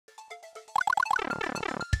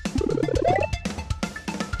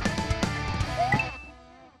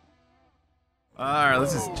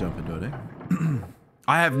let's just jump into it, eh?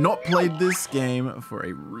 I have not played this game for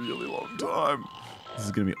a really long time. This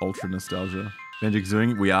is going to be ultra nostalgia.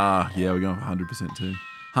 Banjo-Kazooie? We are. Yeah, we're going for 100% too.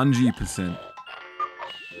 100%.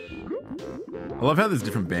 I love how there's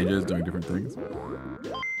different banjos doing different things.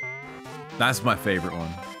 That's my favorite one.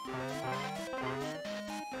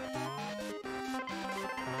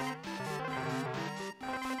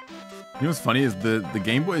 You know what's funny is the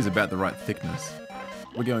Game Boy is about the right thickness.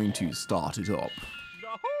 We're going to start it up.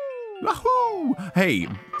 Wahoo! Hey,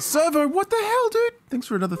 Servo, what the hell, dude? Thanks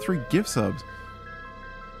for another 3 gift subs.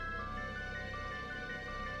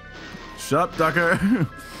 Shut up, Ducker.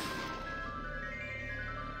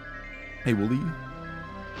 Hey, Wooly.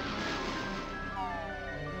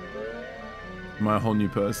 Am I a whole new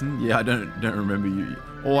person? Yeah, I don't remember you.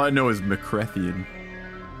 All I know is McCrethian.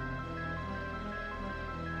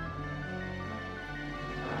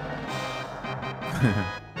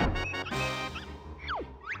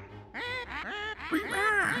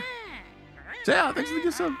 Yeah, thanks for the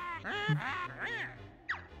gift sub.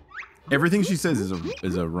 Everything she says is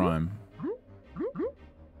a rhyme.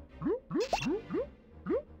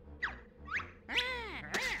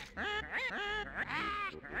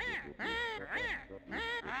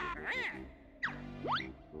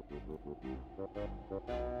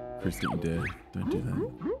 Chris, don't you dare. Don't do that.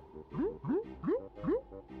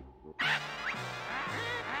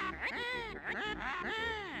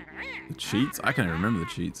 The cheats? I can't even remember the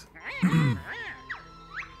cheats.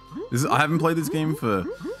 I haven't played this game for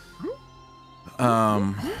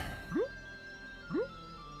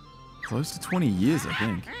close to 20 years, I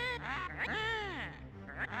think.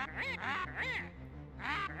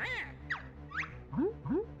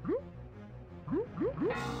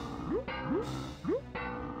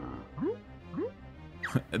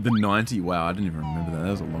 The 90, wow, I didn't even remember that.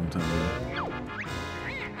 That was a long time ago.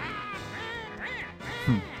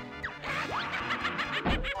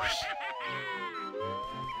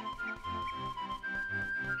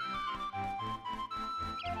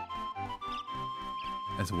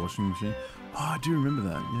 As a washing machine? Oh, I do remember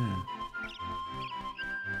that, yeah.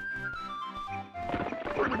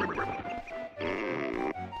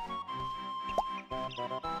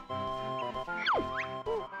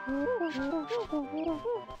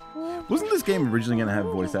 Wasn't this game originally going to have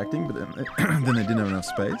voice acting, but then they didn't have enough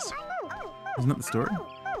space? Isn't that the story?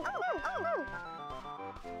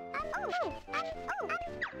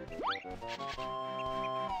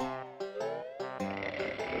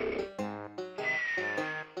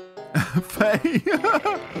 Faye.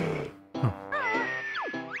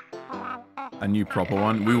 A new proper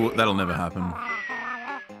one. That'll never happen.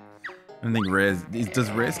 I don't think Rare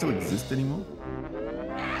does Rare still exist anymore?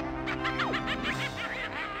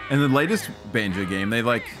 And the latest Banjo game, they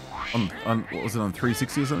like on what was it, on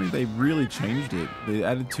 360 or something? They really changed it. They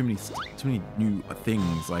added too many new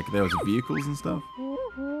things. Like there was vehicles and stuff.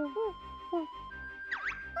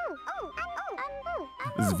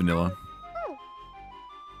 This is vanilla.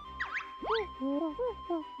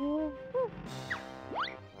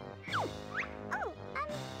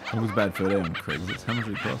 What was Bad Fur Day on Craigslist? How much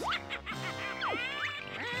did it cost?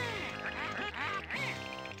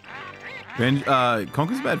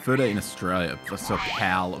 Conker's Bad Fur Day in Australia, that's a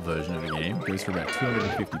PAL version of the game, goes for about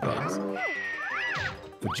 $250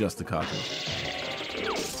 for just the cartridge.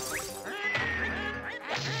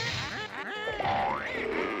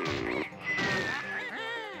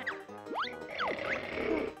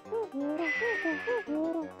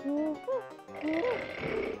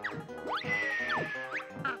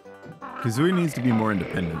 Kazooie needs to be more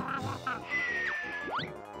independent.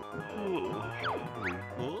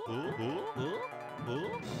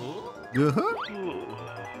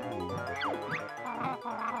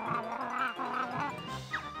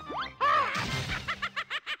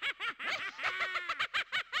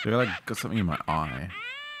 I like got something in my eye.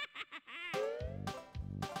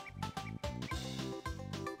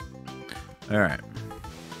 All right.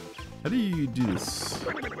 How do you do this?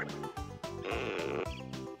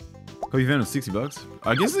 Oh, you found it $60?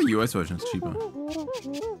 I guess the US version is cheaper.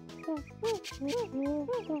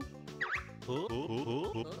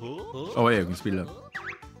 Oh yeah, we can speed it up.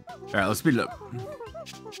 All right, let's speed it up.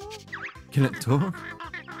 Can it talk?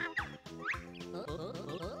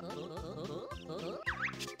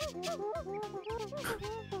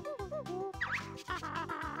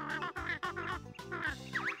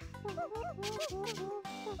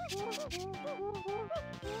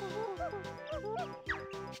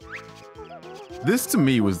 This to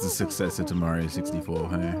me was the successor to Mario 64,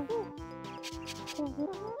 hey?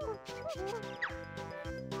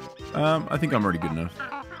 I think I'm already good enough.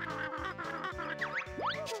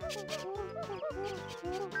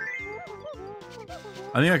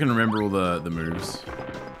 I think I can remember all the moves.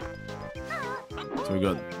 So we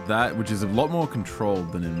got that, which is a lot more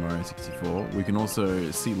controlled than in Mario 64. We can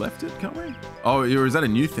also see left it, can't we? Oh, or is that a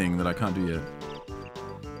new thing that I can't do yet?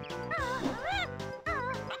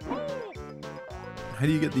 How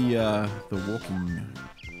do you get the walking?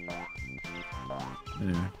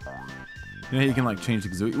 Anyway. You know how you can like change the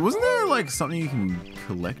Kazooie? Wasn't there like something you can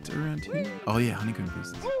collect around here? Oh yeah, honeycomb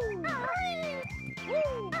pieces.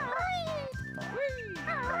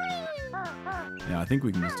 Yeah, I think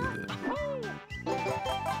we can just do that.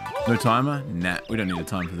 No timer? Nah, we don't need a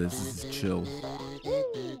time for this. This is chill.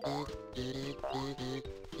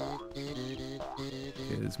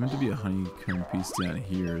 Okay, there's meant to be a honeycomb piece down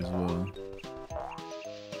here as well.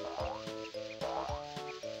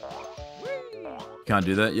 Can't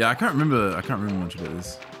do that. Yeah, I can't remember much about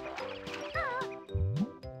this.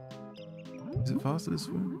 Is it faster this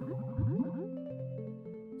way?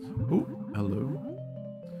 Oh, hello.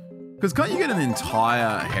 Because can't you get an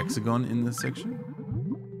entire hexagon in this section?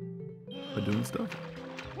 By doing stuff?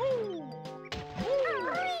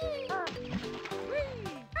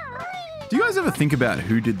 Do you guys ever think about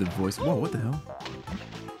who did the voice? Whoa, what the hell?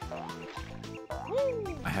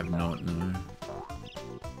 I have not, no.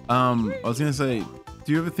 I was gonna say,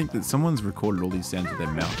 do you ever think that someone's recorded all these sounds with their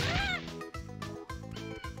mouth?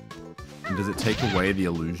 And does it take away the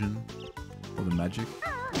illusion or the magic?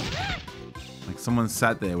 Like someone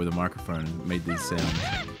sat there with a microphone and made these sounds.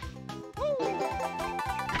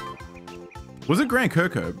 Was it Grant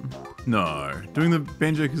Kirkhope? No, doing the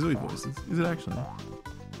Banjo-Kazooie voices. Is it actually?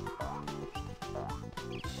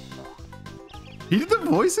 He did the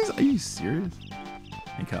voices? Are you serious?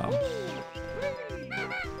 Hey, Carl.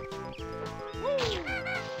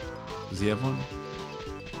 Does he have one?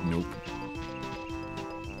 Nope.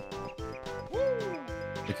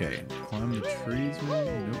 Okay, climb the trees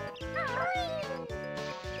maybe? Nope.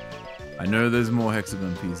 I know there's more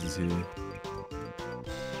hexagon pieces here.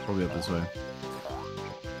 Probably up this way.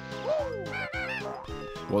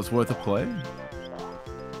 Well, it's worth a play.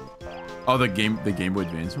 Oh, the Game Boy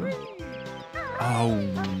Advance one? Oh.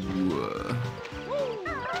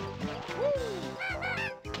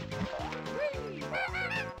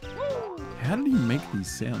 How did he make these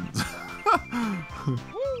sounds?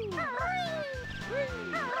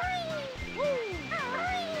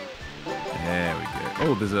 There we go.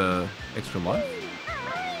 Oh, there's a extra life.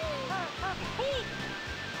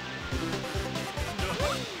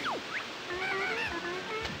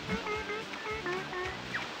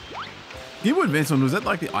 Game Boy Advance one, was that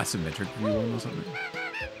like the isometric view one or something?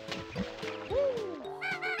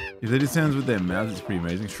 If they did sounds with their mouths, it's pretty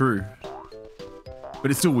amazing. True. But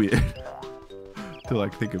it's still weird to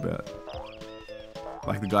like think about.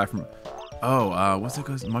 Like the guy from... Oh, what's that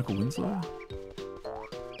guy's... Michael Winslow?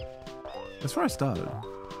 That's where I started.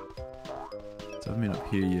 So I haven't been up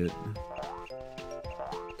here yet.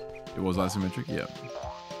 It was isometric? Yeah.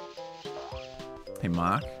 Hey,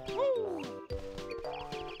 Mark.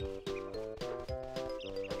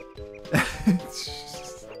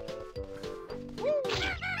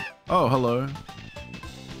 Oh, hello.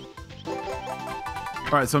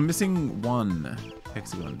 Alright, so I'm missing one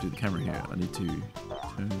hexagon to do the camera here. I need to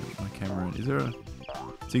turn my camera. Is there a...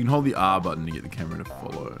 So you can hold the R button to get the camera to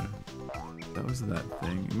follow. That was that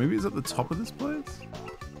thing. Maybe it's at the top of this place?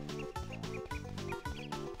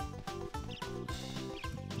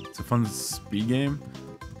 It's a fun speed game.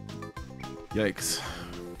 Yikes.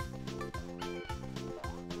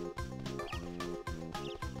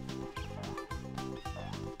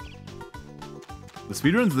 The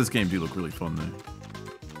speedruns of this game do look really fun though.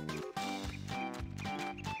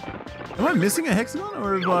 Am I missing a hexagon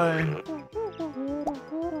or am I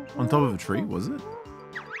on top of a tree, was it?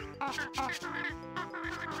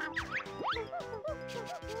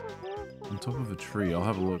 On top of a tree, I'll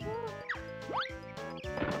have a look.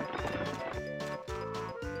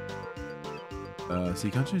 So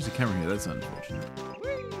you can't change the camera here, that's unfortunate.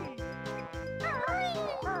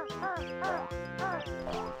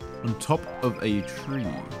 On top of a tree.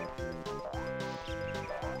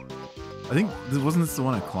 I think, wasn't this the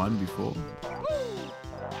one I climbed before?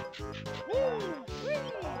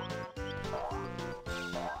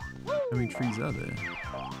 How many trees are there?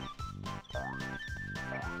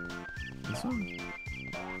 This one?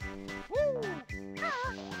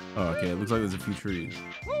 Oh, okay, it looks like there's a few trees.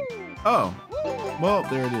 Oh! Well,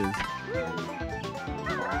 there it is.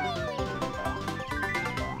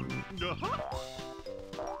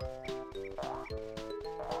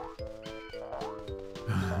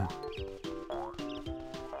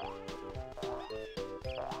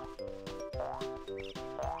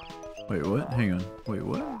 Wait, what? Hang on. Wait,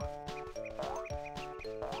 what?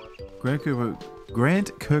 Grant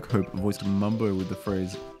Kirkhope voiced Mumbo with the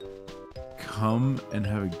phrase, "Come and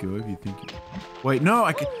have a go if you think you..." Wait, no,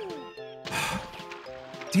 I can...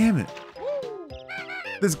 Damn it.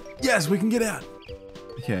 Yes, we can get out.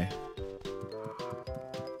 Okay.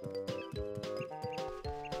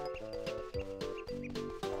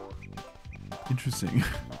 Interesting.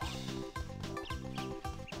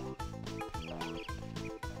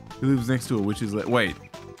 He lives next to a witch's... Wait.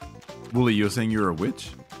 Wooly, you're saying you're a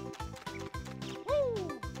witch?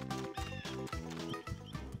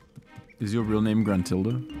 Is your real name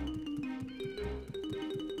Gruntilda?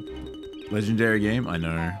 Legendary game? I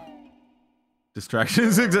know.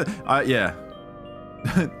 Distractions? Yeah.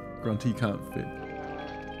 Grunty can't fit.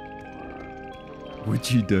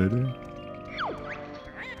 Witchy Dodo?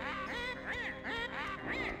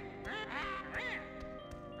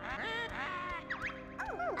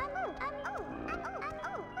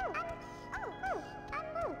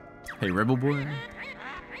 Hey, Rebel Boy.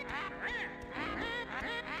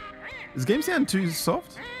 Does game sound too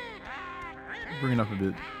soft? Bring it up a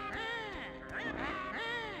bit.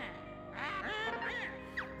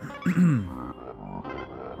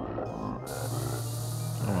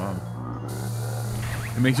 Oh wow.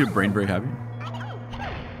 It makes your brain very happy.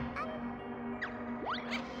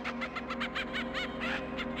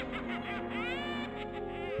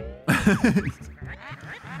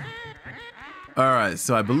 Alright,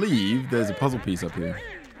 so I believe there's a puzzle piece up here.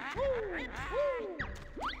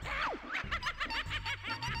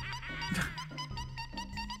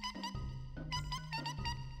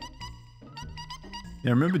 Yeah,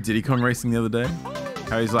 remember Diddy Kong Racing the other day?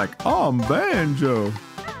 How he's like, "Oh, I'm Banjo."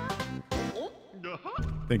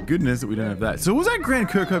 Thank goodness that we don't have that. So was that Grant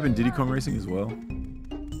Kirkhope in Diddy Kong Racing as well?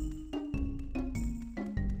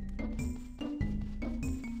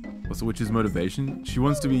 What's the witch's motivation? She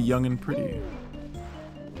wants to be young and pretty.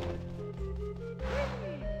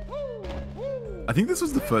 I think this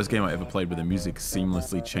was the first game I ever played where the music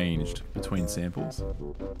seamlessly changed between samples.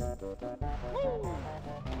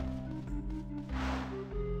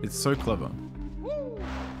 It's so clever.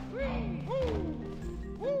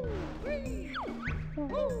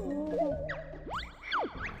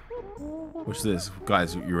 Watch this.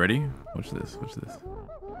 Guys, you ready? Watch this, watch this.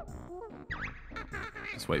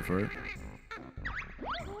 Just wait for it.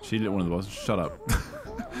 She did one of the bosses. Shut up.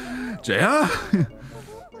 JR?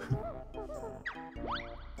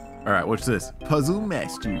 Alright, watch this. Puzzle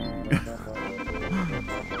Master. You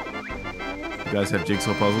guys have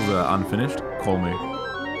jigsaw puzzles that are unfinished? Call me.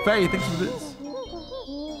 Faye, thanks for this.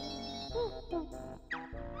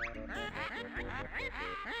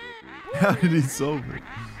 How did he solve it?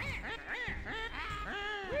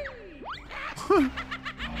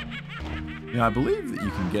 Yeah, I believe that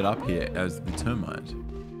you can get up here as the termite.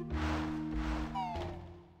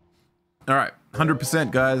 Alright,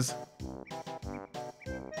 100% guys.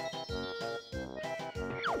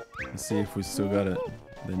 Let's see if we still got it.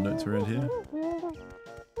 The notes around here.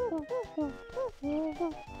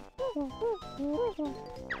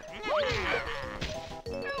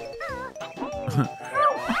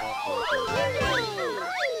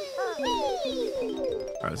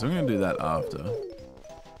 Alright, so I'm gonna do that after.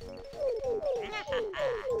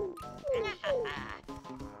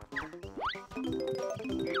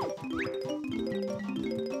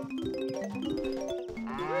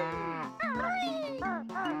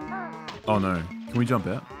 Oh no, can we jump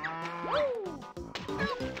out?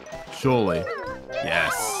 Surely.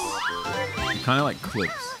 Yes. It kind of like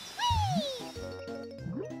clips.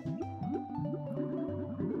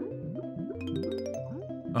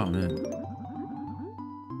 Oh man.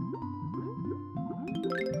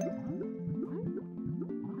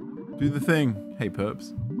 Do the thing. Hey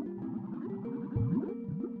perps.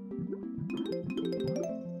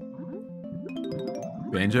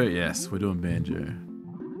 Banjo? Yes, we're doing Banjo.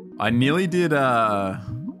 I nearly did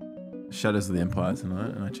Shadows of the Empire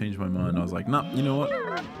tonight, and I changed my mind. I was like, nah, you know what?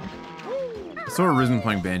 I saw Arisen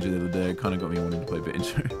playing Banjo the other day. It kind of got me wanting to play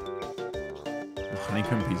Banjo. The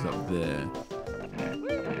honeycomb piece up there.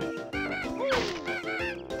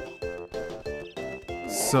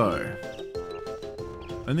 So,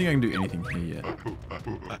 I don't think I can do anything here yet.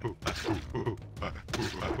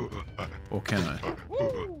 Or can I?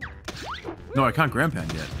 No, I can't ground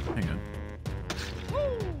pound yet. Hang on.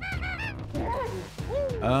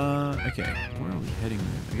 Okay. Where are we heading?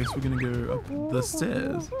 I guess we're gonna go up the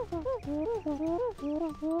stairs.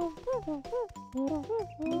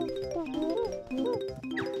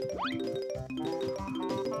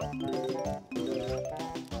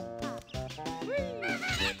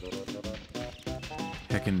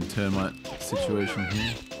 Heckin' termite situation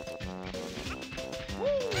here.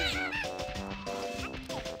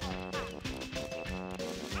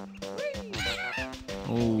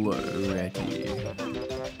 Alrighty.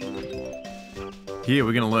 Here,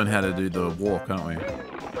 we're gonna learn how to do the walk, aren't we?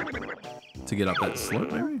 To get up that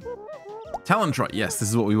slope, maybe? Talon trot, yes, this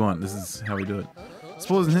is what we want. This is how we do it.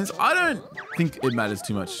 Spoilers and hints. I don't think it matters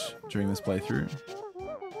too much during this playthrough.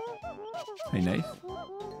 Hey, Nate.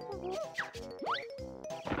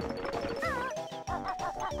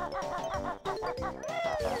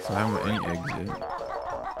 So I haven't got any eggs yet.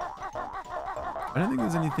 I don't think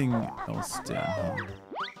there's anything else down here.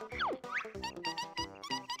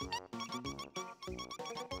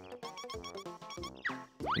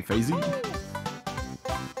 Hey, Phasey.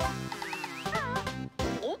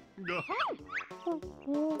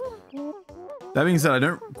 That being said, I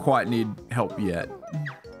don't quite need help yet.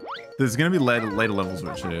 There's going to be later levels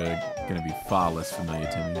which are going to be far less familiar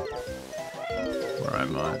to me. Where I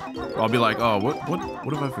might. I'll be like, oh,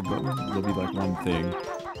 what have I forgotten? There'll be like one thing.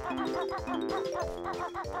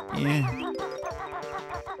 Yeah.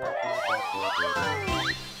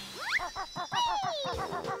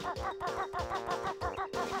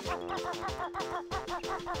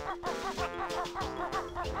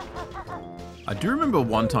 I do remember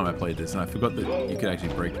one time I played this and I forgot that you could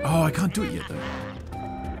actually break. Oh, I can't do it yet though.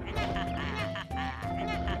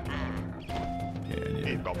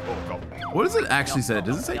 Yeah, what does it actually say?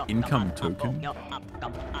 Does it say income token?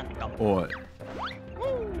 Or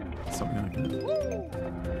something like that?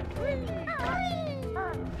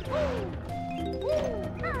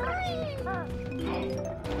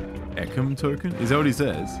 Ecom token? Is that what he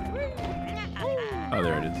says? Oh,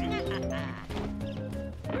 there it is.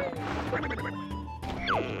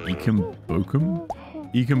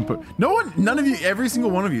 None of you, every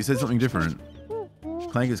single one of you said something different.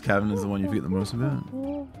 Clanker's Cavern is the one you forget the most about.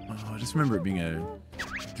 Oh, I just remember it being a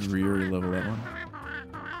dreary level, that one.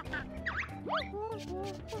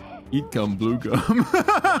 Eat gum, blue gum.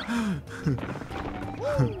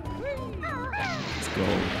 Let's go.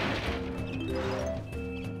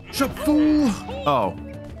 Shut fool! Oh.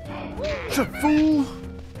 Shut fool!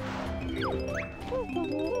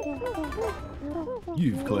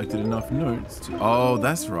 You've collected enough notes to... Oh,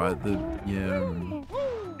 that's right. Yeah.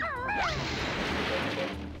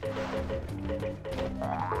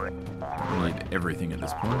 I need everything at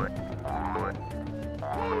this point.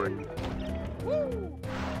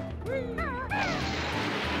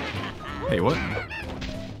 Hey, what?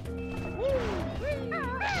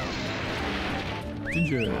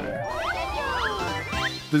 Ginger.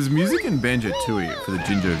 There's music in Banjo-Kazooie for the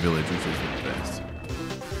Ginger Village, which is the best.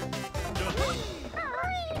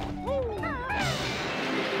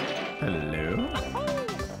 Hello.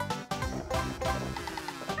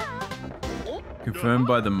 Confirmed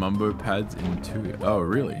by the Mumbo pads in 2. Oh,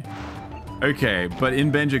 really? Okay, but in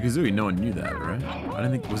Banjo-Kazooie, no one knew that, right? I don't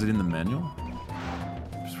think... Was it in the manual?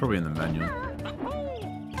 It's probably in the manual.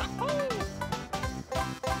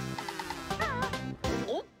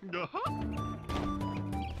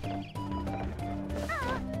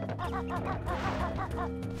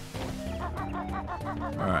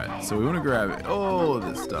 Alright, so we want to grab all of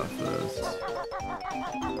this stuff first.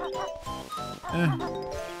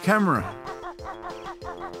 Camera.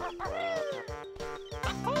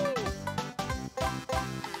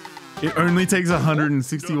 It only takes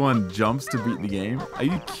 161 jumps to beat the game. Are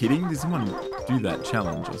you kidding? Did someone do that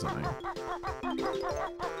challenge or something?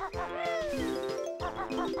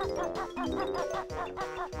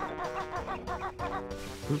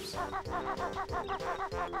 Oops.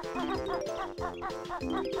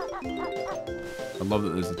 I love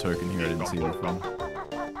that there's a token here I didn't see before.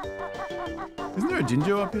 Isn't there a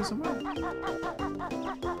Jinjo up here somewhere?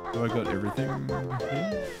 Have I got everything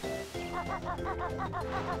here?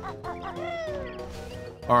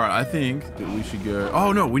 Alright, I think that we should go...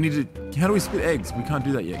 Oh no, we need to... How do we spit eggs? We can't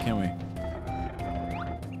do that yet, can we?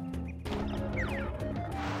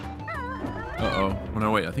 Uh-oh. Oh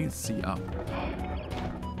no, wait, I think it's C up.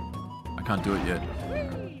 I can't do it yet.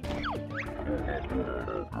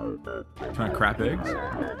 Can I crap eggs?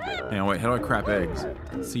 Hang on, wait, how do I crap eggs?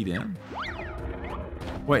 C down?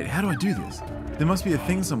 Wait, how do I do this? There must be a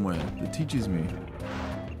thing somewhere that teaches me.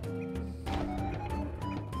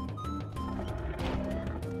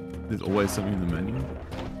 There's always something in the menu. Hang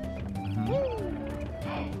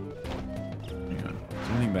on. Is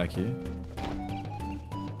there anything back here?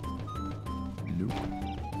 Nope.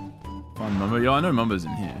 Find Mumbo. Yeah, I know Mumbo's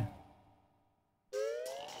in here.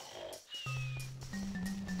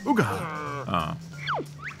 Ooga! Ah.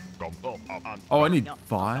 Oh, I need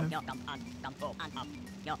 5?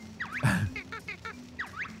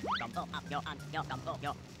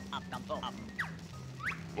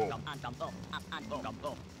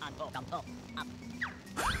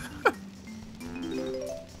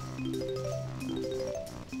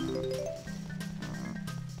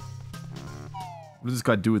 What does this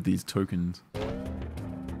guy do with these tokens?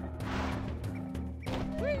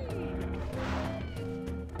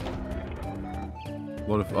 A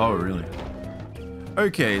lot of... Oh, really?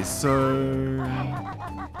 Okay, so...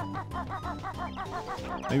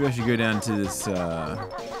 Maybe I should go down to this... Hang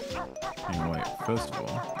on, wait. First of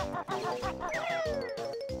all...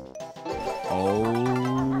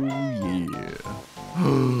 Oh, yeah.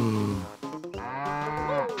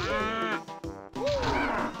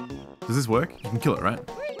 Does this work? You can kill it, right?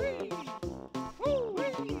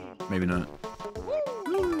 Maybe not.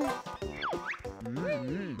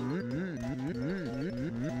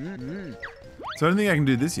 So I don't think I can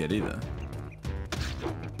do this yet either.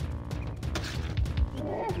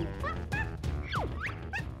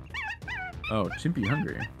 Oh, Chimpy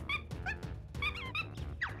hungry.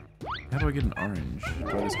 How do I get an orange? Do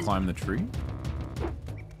I just climb the tree?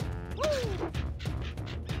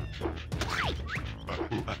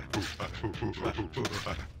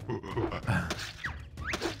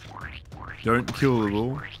 Don't kill the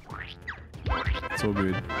bull. It's all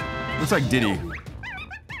good. Looks like Diddy.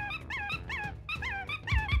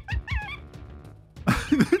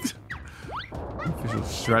 Official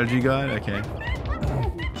strategy guide? Okay.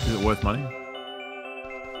 Is it worth money?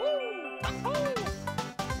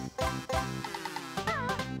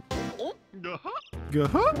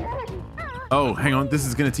 Oh, hang on. This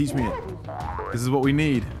is going to teach me it. This is what we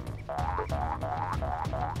need.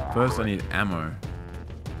 First, I need ammo.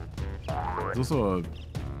 There's also a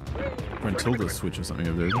Gruntilda switch or something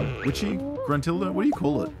over there. Witchy? Gruntilda? What do you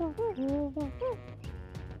call it?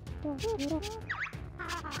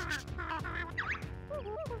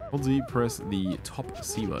 Hold Z, press the top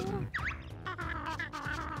C button.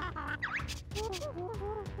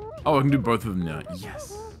 Oh, I can do both of them now.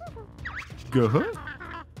 Yes. Go ahead.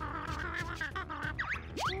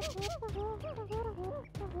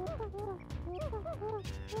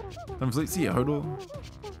 I'm like, see, hold on.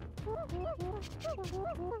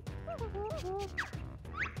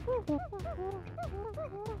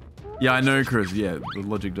 Yeah, I know, Chris. Yeah, the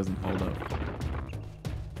logic doesn't hold up.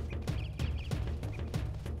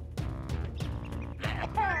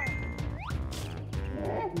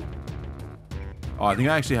 Oh, I think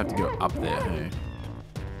I actually have to go up there, hey?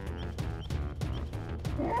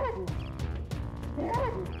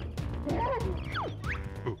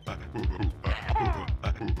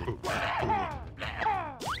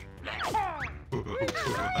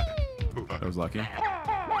 That was lucky.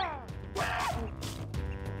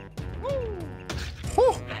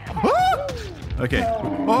 Oh! Ah! Okay.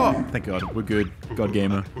 Oh, thank God. We're good. God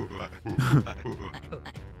gamer.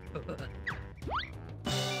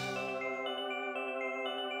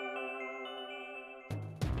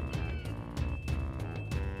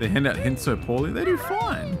 They hand out hints so poorly. They do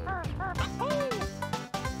fine.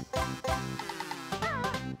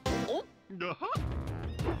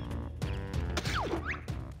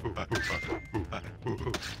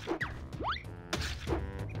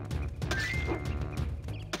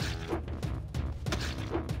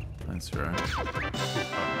 That's right.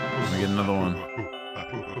 Let me get another one.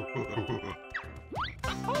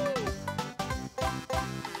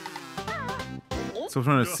 So I'm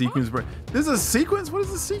trying to sequence break. There's a sequence? What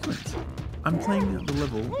is the sequence? I'm playing the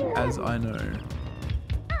level as I know.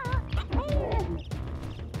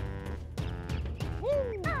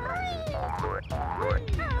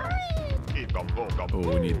 Oh,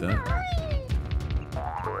 we need that.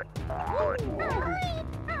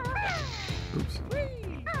 Oops.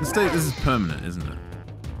 This is permanent, isn't it?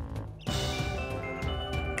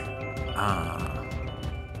 Ah.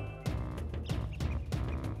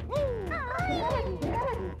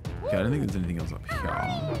 Okay, I don't think there's anything else up here.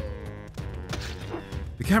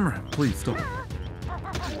 The camera, please stop it.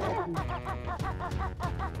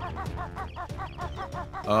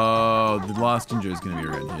 Oh, the last ginger is going to be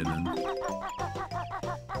right here then.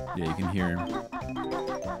 Yeah, you can hear him.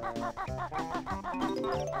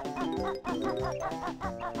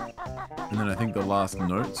 And then I think the last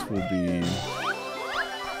notes will be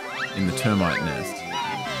in the termite nest.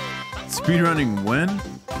 Speedrunning when?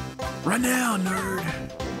 Right now, nerd!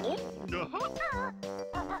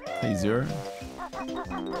 Hey, Zero.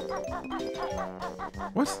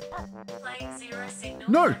 What? Playing zero signal.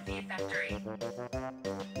 No!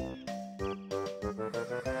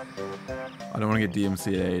 I don't want to get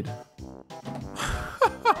DMCA'd.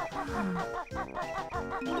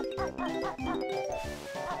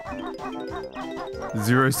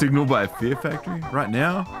 Zero signal by Fear Factory? Right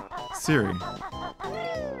now? Siri.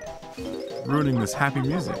 Ruining this happy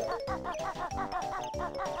music. Alright,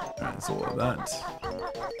 that's all of that.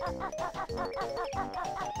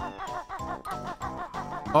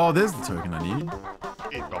 Oh, there's the token I need.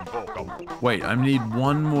 Wait, I need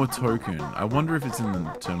one more token. I wonder if it's in the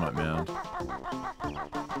termite mound.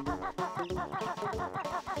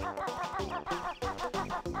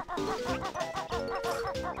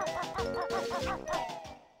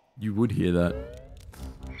 You would hear that.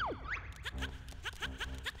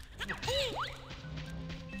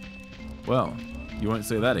 Well, you won't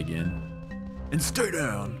say that again. And stay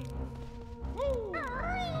down.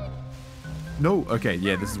 No, okay,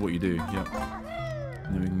 yeah, this is what you do. Yep.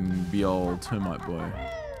 And then we can be old termite boy.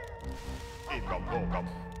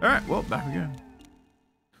 Alright, well, back we go.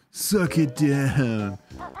 Suck it down.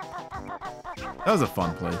 That was a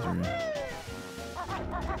fun playthrough.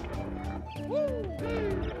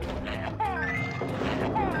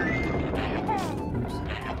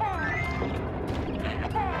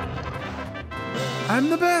 I'm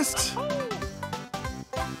the best!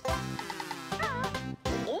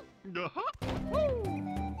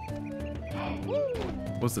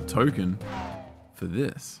 What's the token for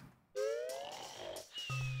this?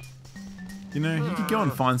 You know, he could go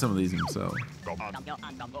and find some of these himself.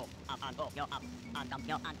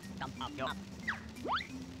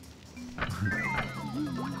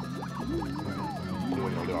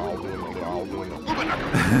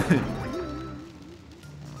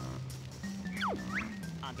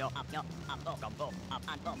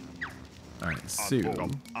 Alright, Sue.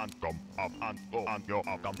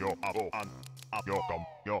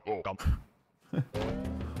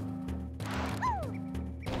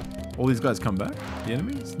 All these guys come back? The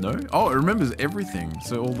enemies? No? Oh, it remembers everything.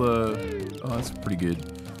 So all the... Oh, that's pretty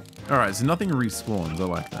good. Alright, so nothing respawns. I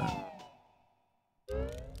like that.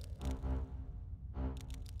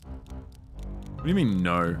 What do you mean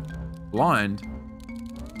no? Blind?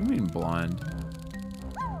 What do you mean blind?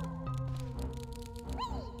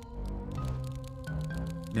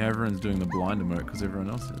 Yeah, everyone's doing the blind emote because everyone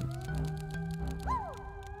else is.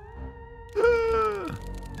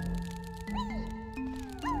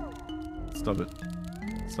 Stop it.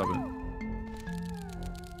 Stop it.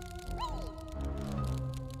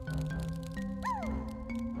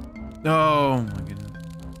 Oh my goodness.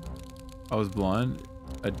 I was blind.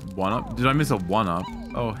 A 1-up? Did I miss a 1-up?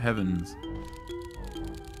 Oh heavens.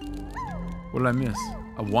 What did I miss?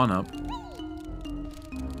 A 1-up?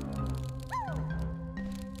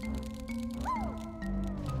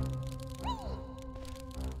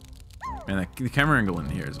 Man, the camera angle in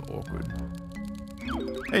here is awkward.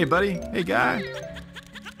 Hey, buddy. Hey, guy.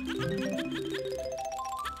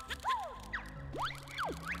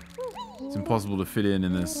 It's impossible to fit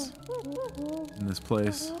in this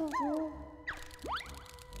place.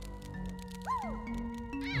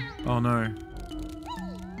 Oh no.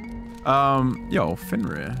 Yo,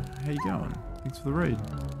 Fenrir, how you going? Thanks for the raid.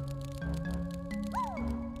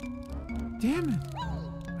 Damn it!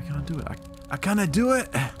 I can't do it. I can't do it.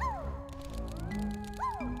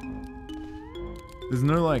 There's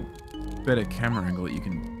no like better camera angle that you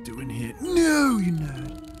can do in here. No, you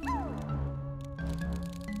nerd.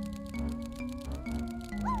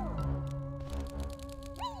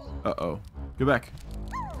 Uh-oh. Go back.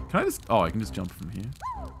 Can I just... Oh, I can just jump from here.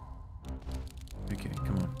 Okay,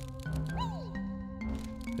 come on.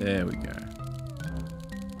 There we go.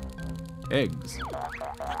 Eggs.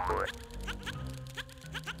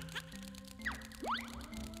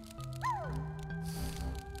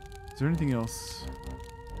 Is there anything else?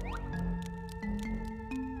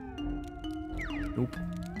 Nope.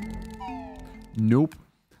 Nope.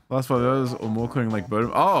 Last 5 hours or more clearing like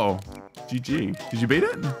bottom. Oh! GG. Did you beat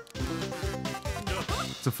it?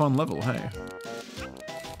 It's a fun level, hey.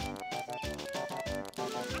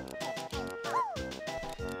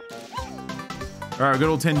 Alright, good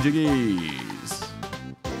old 10 jiggies.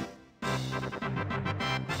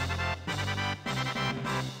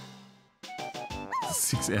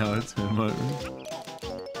 $6 termite.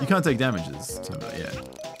 You can't take damages, termite, yeah.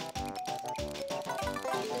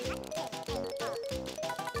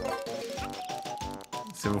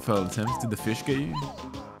 Several failed attempts. Did the fish get you?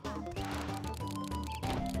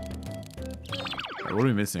 Right, what are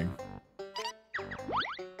we missing?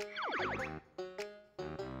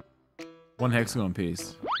 1 hexagon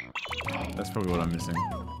piece. That's probably what I'm missing.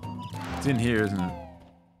 It's in here, isn't it?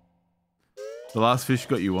 The last fish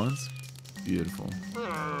got you once? Beautiful.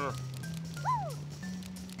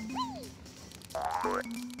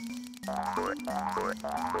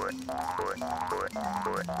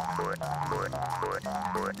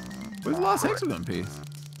 Where's the last hexagon piece?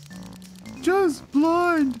 Just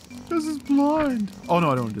blind! Just is blind! Oh no,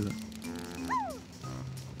 I don't want to do that.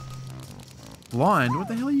 Blind? What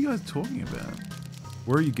the hell are you guys talking about?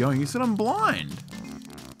 Where are you going? You said I'm blind!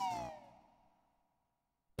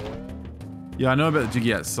 Yeah, I know about the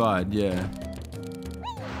jiggy outside, yeah.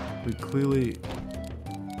 But clearly,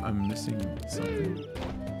 I'm missing something.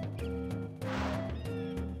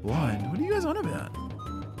 Blind? What are you guys on about?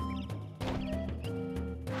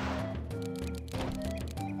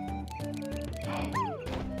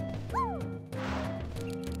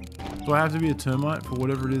 Do I have to be a termite for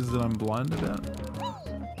whatever it is that I'm blind about?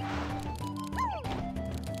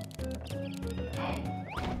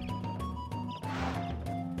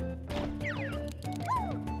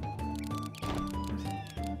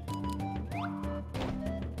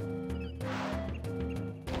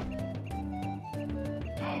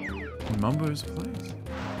 Mumbo's place.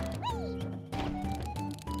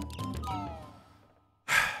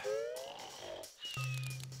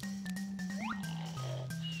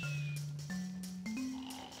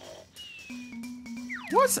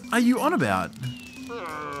 What are you on about?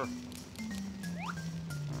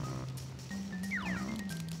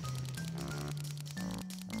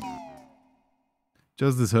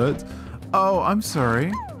 Does this hurt? Oh, I'm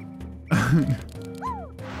sorry.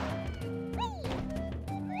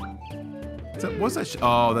 What's that?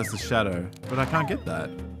 Oh, that's the shadow. But I can't get that.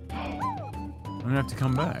 I'm gonna have to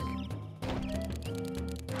come back.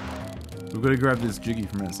 We've got to grab this jiggy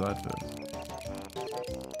from outside first.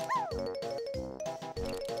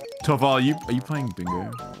 Toval, are you playing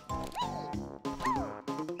bingo?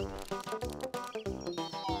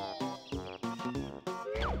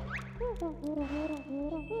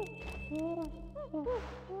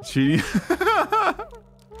 Cheating.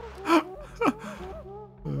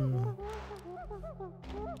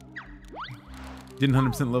 Didn't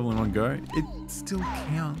 100% level in one go. It still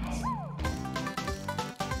counts.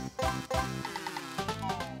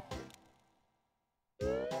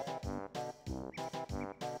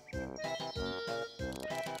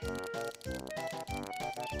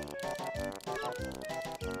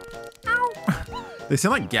 Ow. They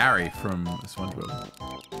sound like Gary from SpongeBob.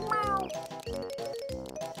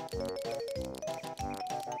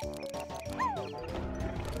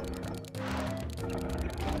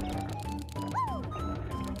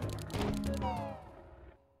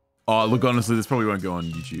 Oh, look, honestly, this probably won't go on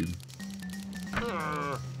YouTube.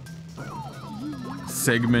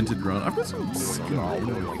 Segmented run. I've got some skill.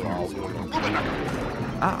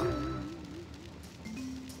 Ah.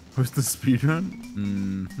 What's the speed run?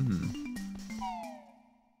 Mm-hmm.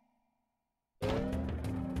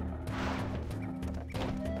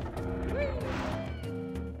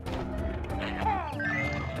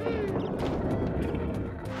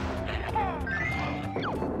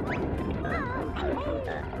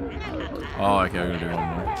 Oh, okay, I'm gonna do one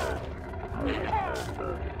more.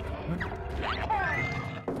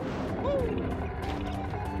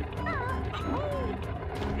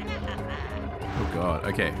 Oh god,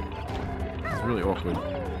 okay. It's really awkward. I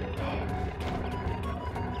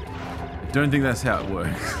don't think that's how it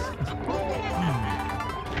works.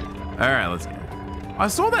 Alright, let's go. I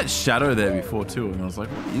saw that shadow there before too, and I was like,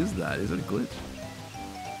 what is that? Is it a glitch?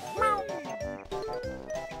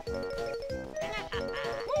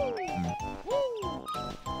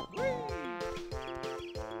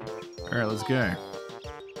 Alright, let's go.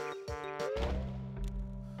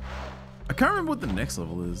 I can't remember what the next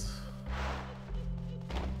level is.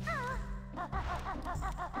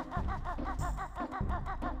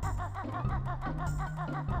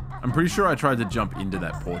 I'm pretty sure I tried to jump into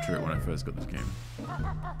that portrait when I first got this game.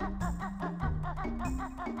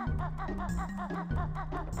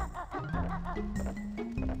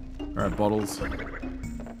 Alright, bottles.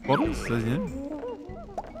 Bottles? Says the end.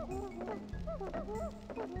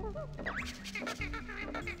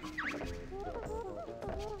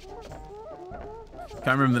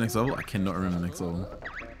 Can't remember the next level. I cannot remember the next level.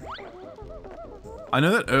 I know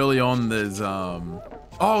that early on there's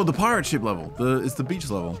oh, the pirate ship level. It's the beach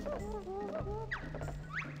level.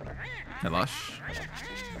 Hey, Lush.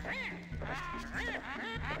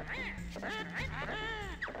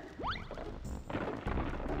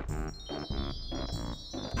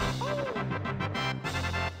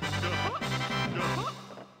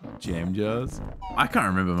 Jam jars. I can't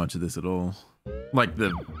remember much of this at all. Like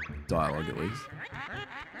the dialogue, at least.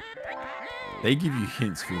 They give you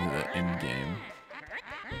hints for the end game.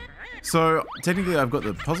 So technically, I've got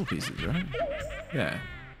the puzzle pieces, right? Yeah.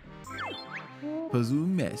 Puzzle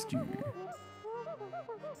master.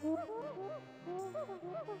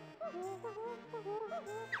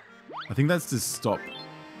 I think that's to stop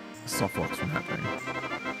softlocks from happening.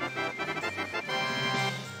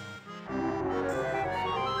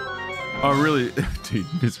 Oh really, dude,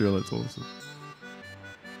 Israel, that's awesome.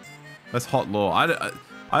 That's hot lore. I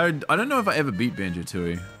don't know if I ever beat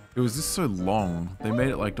Banjo-Kazooie. It was just so long. They made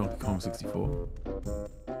it like Donkey Kong 64.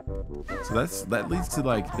 So that leads to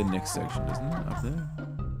like the next section, doesn't it? Up there?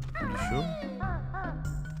 Pretty sure.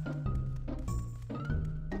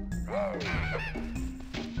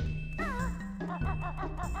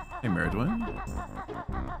 Hey, Meridwin.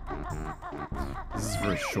 This is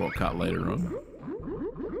for a shortcut later on.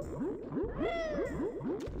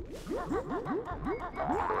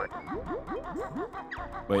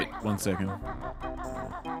 Wait, 1 second.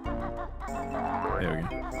 There we go.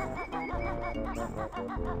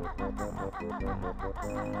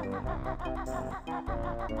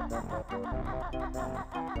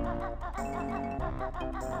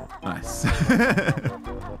 Nice.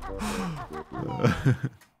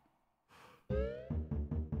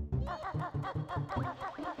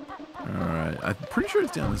 Alright, I'm pretty sure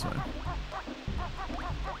it's down this way.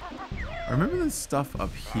 I remember this stuff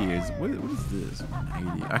up here. What is this?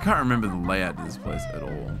 180. I can't remember the layout of this place at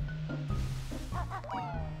all.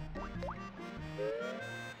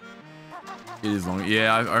 It is long.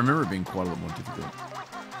 Yeah, I remember it being quite a lot more difficult.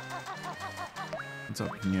 What's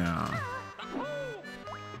up here?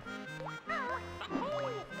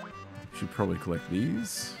 Should probably collect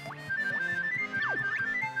these.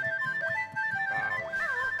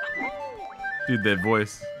 Dude, their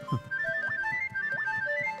voice.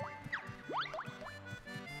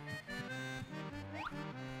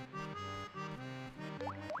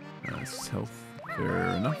 Nice health. Fair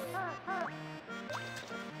enough.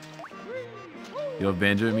 You love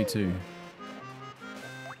Banjo? Me too.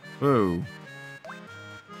 Whoa.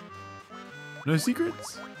 No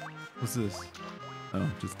secrets? What's this? Oh,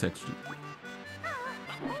 just texture.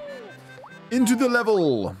 Into the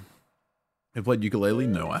level! Have played ukulele?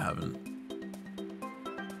 No, I haven't.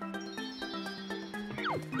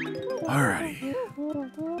 Alrighty.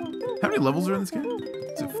 How many levels are in this game?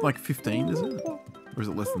 Is it like 15, is it? Or is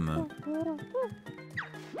it less than that?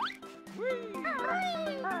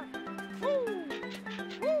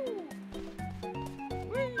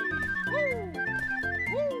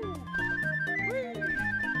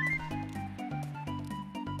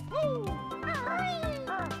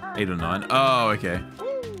 Eight or 9. Oh, okay.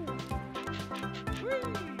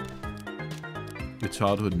 Your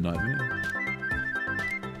childhood nightmare.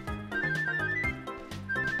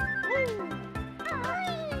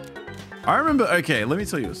 I remember, okay, let me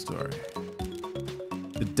tell you a story.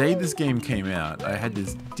 The day this game came out, I had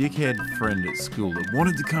this dickhead friend at school that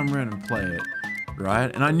wanted to come around and play it,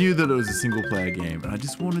 right? And I knew that it was a single player game, and I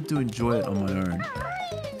just wanted to enjoy it on my own.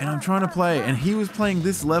 And I'm trying to play, and he was playing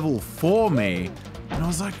this level for me, and I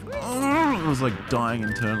was like, I was like dying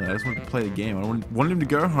internally. I just wanted to play the game. I wanted him to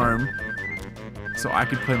go home so I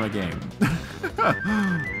could play my game.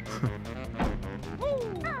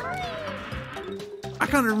 I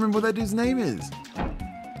can't remember what that dude's name is.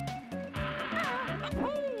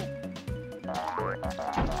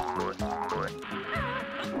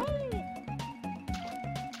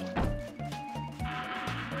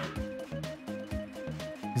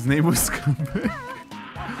 His name was Scumbag.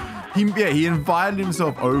 He invited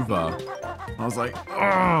himself over. I was like,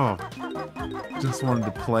 oh, just wanted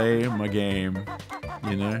to play my game,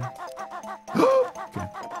 you know? Okay.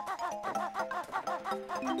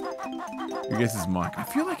 I guess it's Mike. I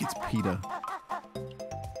feel like it's Peter.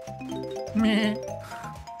 Meh.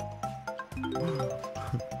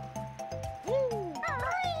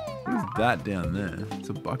 What's that down there? It's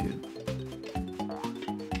a bucket.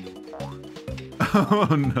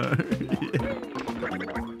 Oh no. Yeah.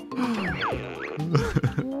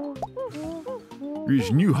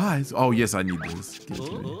 Reach new highs. Oh yes, I need this. Give it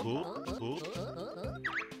to me.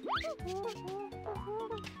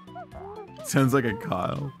 Sounds like a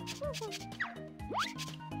Kyle.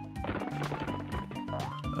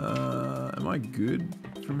 Am I good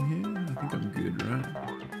from here? I think I'm good, right?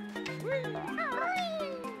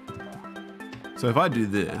 So if I do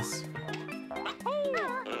this.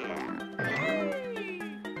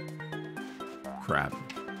 Crap.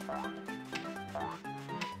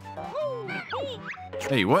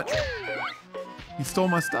 Hey, what? He stole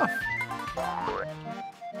my stuff. I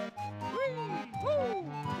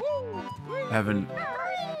have an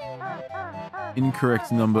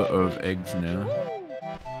incorrect number of eggs now.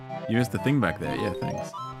 You missed the thing back there. Yeah,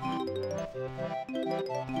 thanks.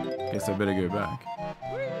 Guess I better go back.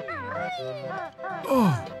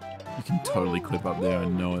 Oh, you can totally clip up there. I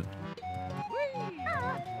know it.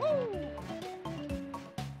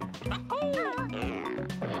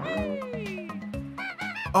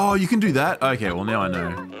 Oh, you can do that? Okay, well now I know.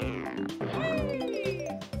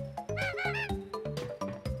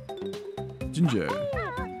 Ginger.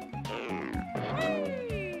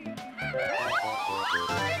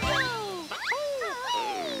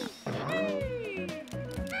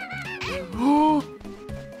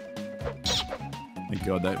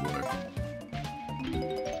 God, that worked.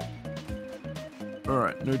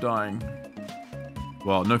 Alright, no dying.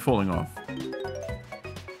 Well, no falling off.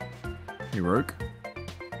 Hey, Roke.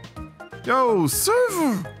 Yo,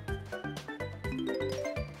 Server!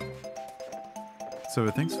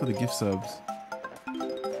 Server, thanks for the gift subs.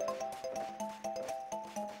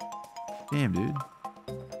 Damn, dude.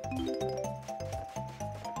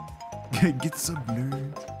 Get sub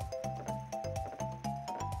nerds.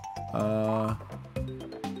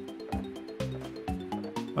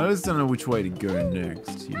 I just don't know which way to go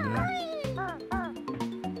next, you know?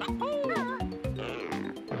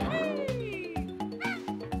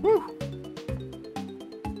 Woo!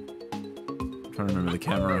 I'm trying to remember the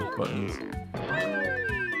camera buttons.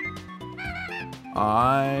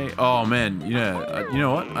 Oh man, you know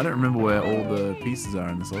what? I don't remember where all the pieces are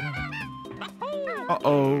in this level.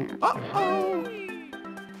 Uh-oh. Uh-oh.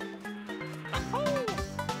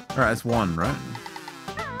 Alright, that's one, right?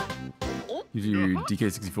 You do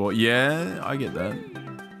DK64. Yeah, I get that.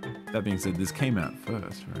 That being said, this came out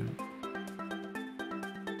first, right?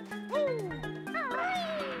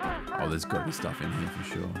 Oh, there's got to be stuff in here for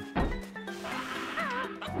sure.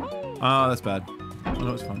 Oh, that's bad. Oh,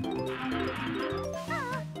 no, it's fine.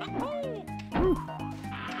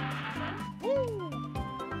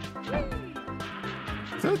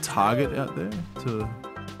 Is there a target out there to...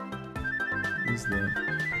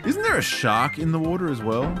 Isn't there a shark in the water as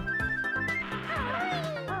well?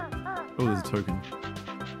 Oh, there's a token.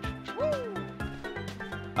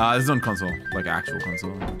 This is on console, like actual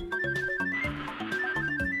console.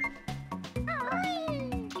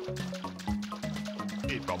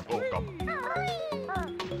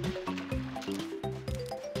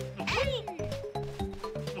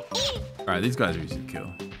 Alright, these guys are easy to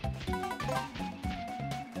kill.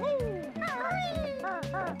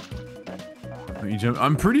 Let me jump.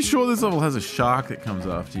 I'm pretty sure this level has a shark that comes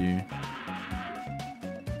after you.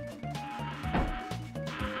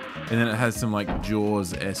 And then it has some like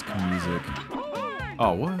Jaws-esque music.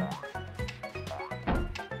 Oh, what?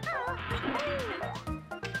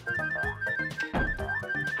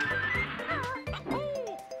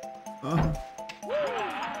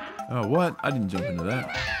 Oh, what? I didn't jump into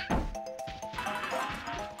that.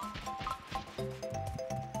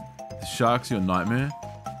 The shark's your nightmare?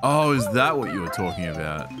 Oh, is that what you were talking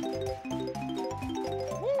about?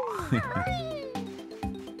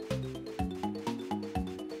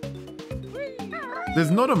 There's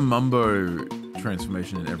not a Mumbo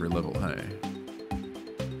transformation in every level, hey?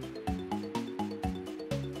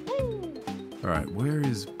 Alright, where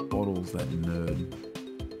is Bottles, that nerd?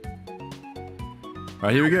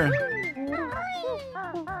 Alright, here we go.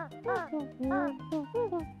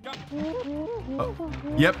 Oh,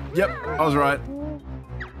 yep, I was right.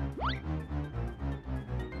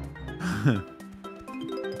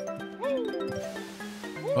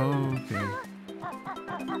 Okay.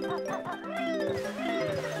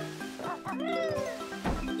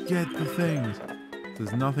 Get the things.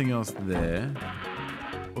 There's nothing else there.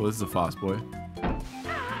 Oh, this is a fast boy.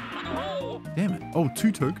 Damn it. Oh,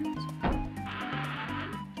 2 tokens?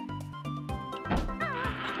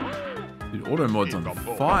 Dude, auto mod's on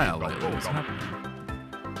fire lately. What's happening?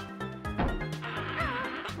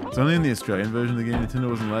 It's only in the Australian version of the game. Nintendo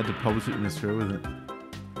wasn't allowed to publish it in Australia with it.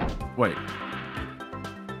 Wait.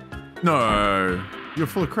 No. You're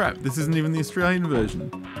full of crap. This isn't even the Australian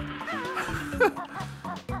version.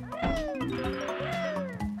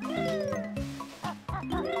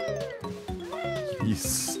 You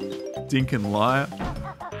stinking liar.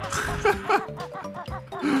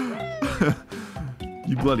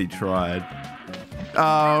 You bloody tried.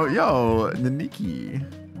 Oh, yo, Naniki.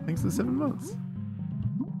 Thanks for the 7 months.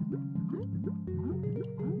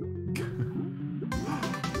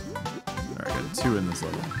 Alright, I got 2 in this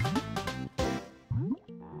level.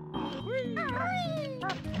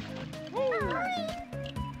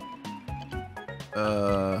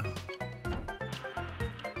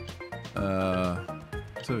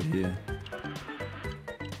 What's over here?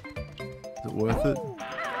 Is it worth it?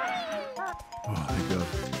 Oh, thank God.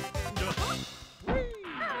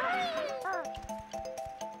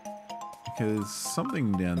 Okay, there's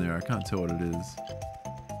something down there. I can't tell what it is.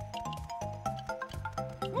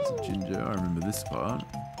 It's a ginger. I remember this part.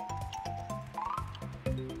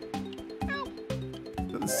 Is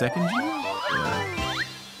that the second ginger? Yeah.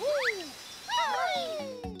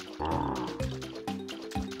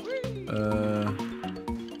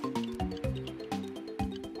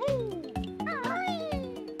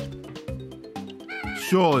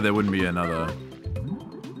 Surely there wouldn't be another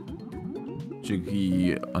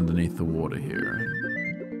jiggy underneath the water here.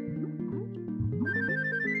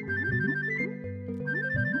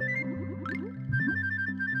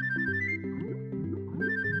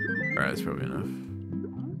 Alright, that's probably enough.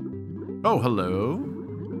 Oh, hello.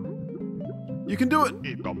 You can do it!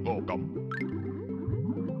 You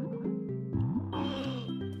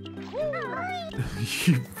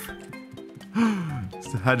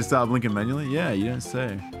had to start blinking manually? Yeah, you don't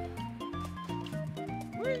say.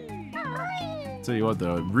 Tell you what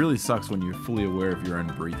though, it really sucks when you're fully aware of your own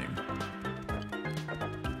breathing.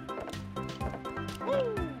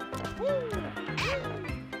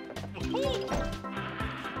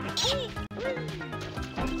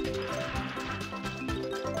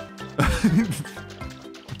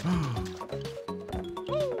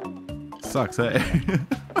 Sucks, hey?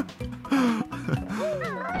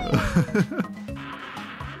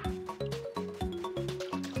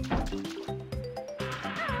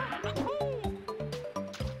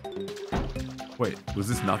 Wait, was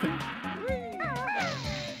this nothing?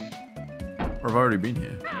 Or have I already been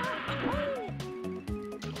here?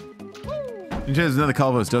 There's another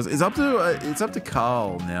Carl does. It's up to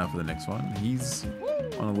Carl now for the next one. He's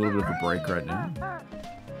on a little bit of a break right now.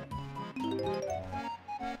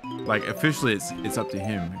 Like officially, it's up to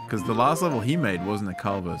him because the last level he made wasn't a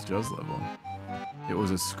Carl vs. Juz level. It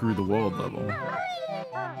was a screw the world level.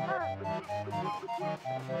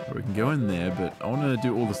 So we can go in there, but I want to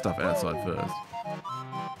do all the stuff outside first.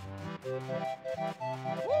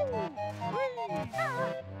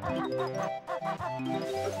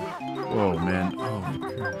 Oh man!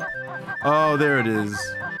 Oh, there it is.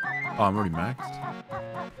 Oh, I'm already maxed.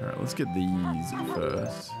 All right, let's get these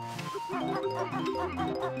first.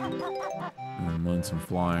 And then learn some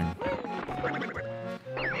flying.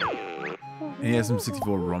 And he has some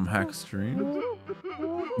 64 ROM hack streams.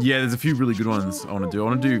 Yeah, there's a few really good ones I want to do. I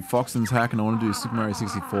want to do Foxen's hack and I want to do Super Mario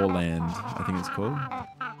 64 Land, I think it's called.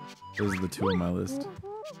 Those are the two on my list.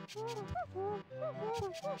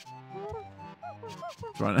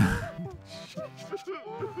 Trying to...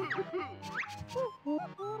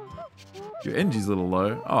 Your energy's a little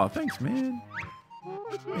low. Oh, thanks, man.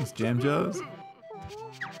 Thanks, Jam Jars.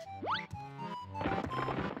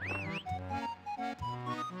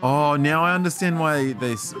 Oh, now I understand why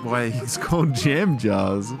he's called Jam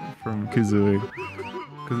Jars from Kazooie.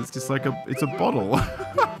 Because it's just like it's a bottle.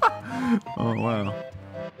 Oh wow,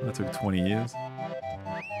 that took 20 years.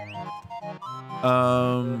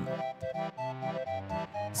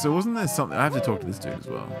 So wasn't there something? I have to talk to this dude as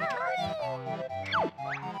well.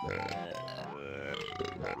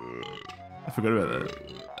 I forgot about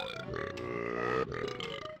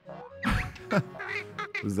that.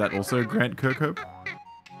 Was that also Grant Kirkhope?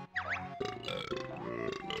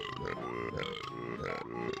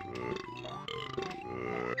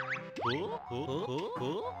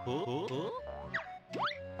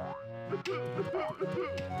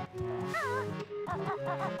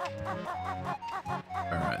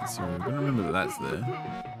 Alright, so we're gonna remember that that's there.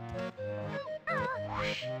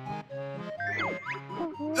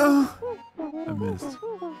 Oh, I missed.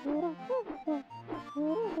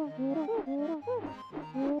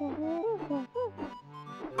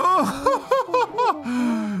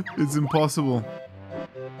 Oh, it's impossible.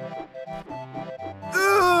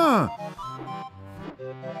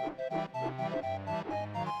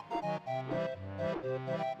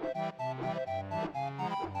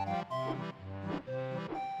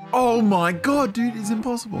 Oh my god, dude, it's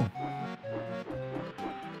impossible.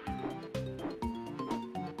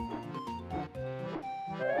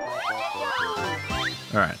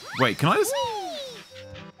 Alright, wait, can I just...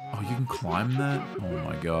 Oh, you can climb that? Oh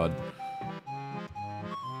my god.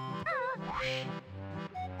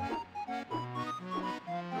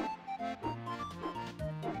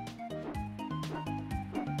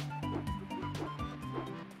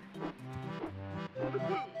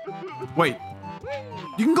 Wait.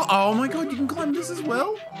 You can go. Oh my god, you can climb this as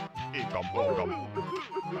well?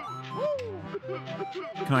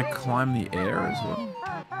 Can I climb the air as well?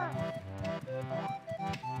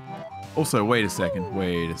 Also, wait a second.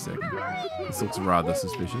 Wait a second. This looks rather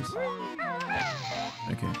suspicious.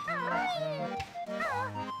 Okay.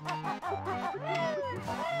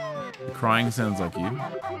 The crying sounds like you.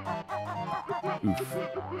 Oof.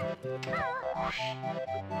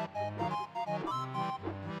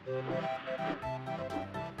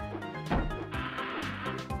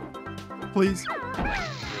 Please.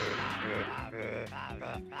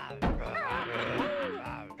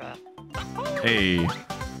 Hey.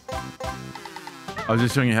 I was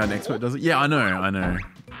just showing you how an expert does it. Yeah, I know, I know.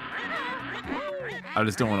 I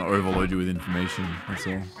just don't want to overload you with information, that's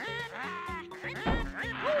all.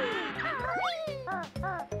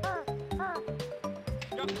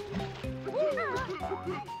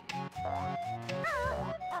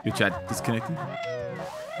 Your chat disconnected?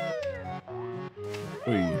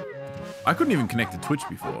 Oy. I couldn't even connect to Twitch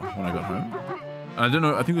before when I got home. I don't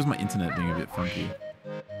know, I think it was my internet being a bit funky.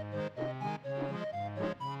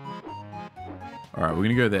 Alright, we're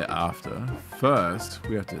gonna go there after. First,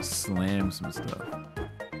 we have to slam some stuff.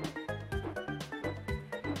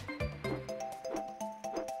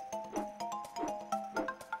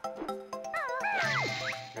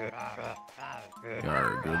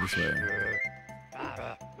 Alright, go this way.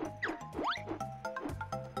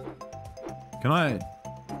 Can I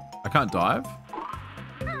can't dive?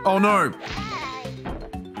 Oh no!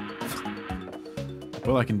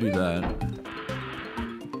 Well, I can do that.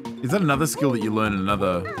 Is that another skill that you learn in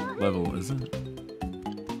another level, is it?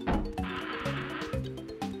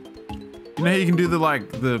 You know how you can do the,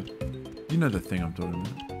 you know the thing I'm talking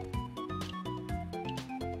about.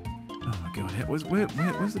 Oh my god, where's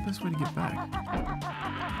the best way to get back?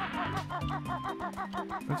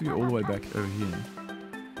 I have to go all the way back over here.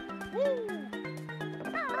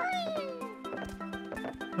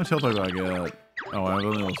 How much health have I got? Oh, I've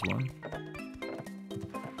only lost one.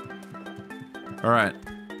 Alright.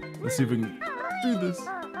 Let's see if we can do this.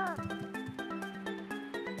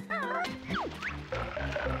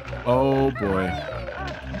 Oh boy.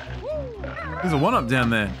 There's a 1-up down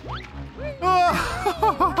there.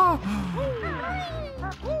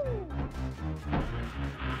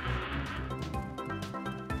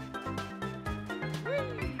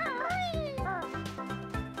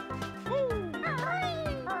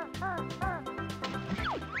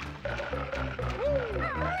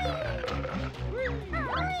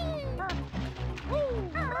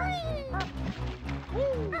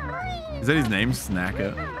 Is that his name,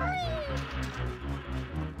 Snacker?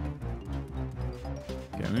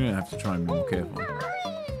 Okay, I'm gonna have to try and be more careful.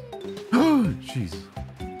 Oh, jeez.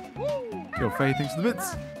 Yo, Faye, thanks for the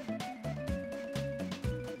bits.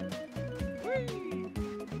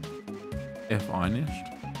 F-I-nished.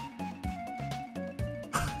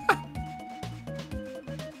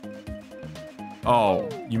 Oh,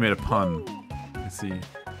 you made a pun. I see.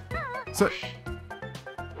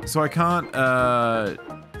 So I can't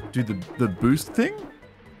do the boost thing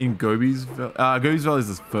in Gobi's Valley. Gobi's Valley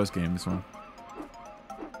is the first game. This one.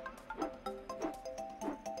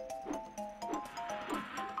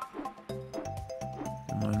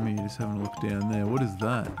 Don't mind me just having a look down there. What is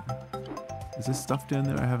that? Is there stuff down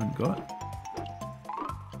there I haven't got?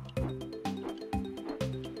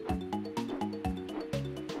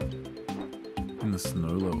 In the snow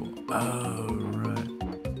level. Oh, right.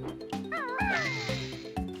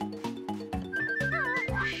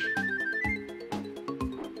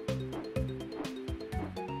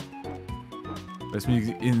 Best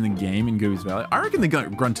music in the game in Gobi's Valley. I reckon the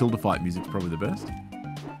Gruntilda fight music's probably the best.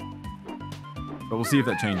 But we'll see if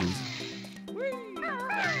that changes.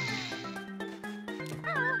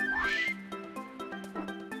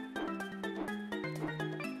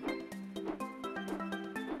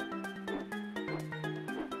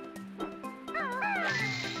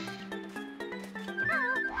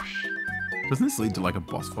 Doesn't this lead to like a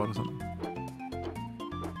boss fight or something?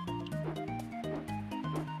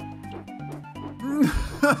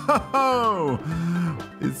 No!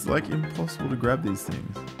 It's like impossible to grab these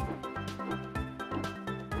things.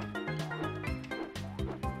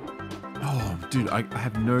 Oh, dude, I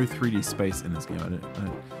have no 3D space in this game.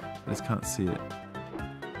 I just can't see it.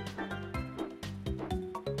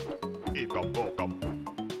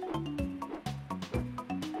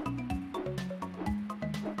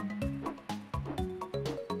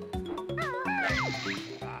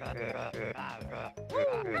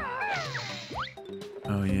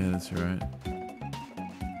 Oh yeah, that's right.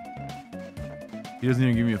 He doesn't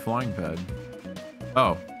even give me a flying pad.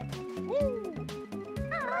 Oh.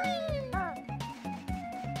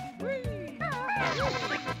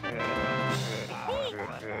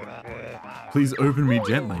 Please open me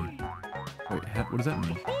gently. Wait, what does that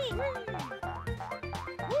mean?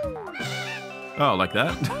 Oh, like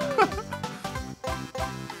that?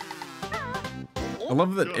 I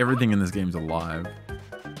love that everything in this game is alive.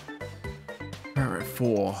 Alright,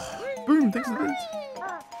 4. Boom, thanks for this.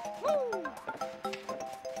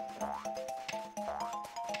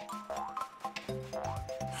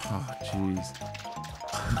 Oh, jeez.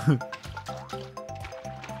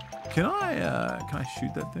 Can I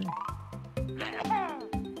shoot that thing?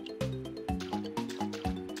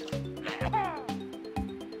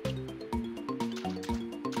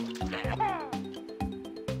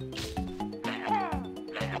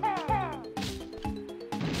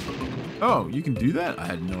 Oh, you can do that? I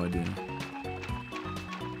had no idea.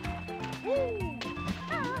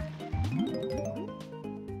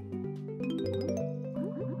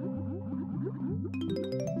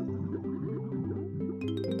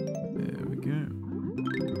 There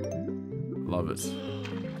love it.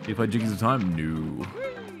 Do you play Jiggies of Time? No.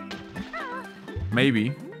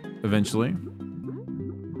 Maybe. Eventually.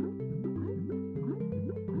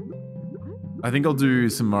 I think I'll do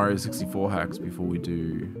some Mario 64 hacks before we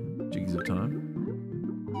do Jiggies of Time.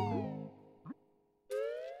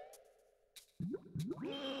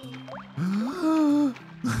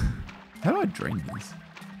 How do I drain this?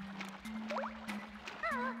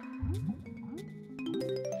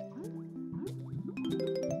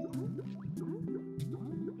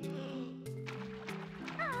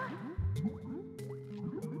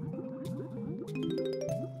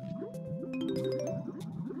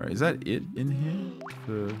 Alright, is that it in here?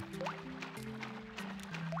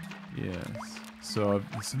 Yes. So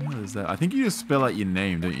somehow there's that. I think you just spell out your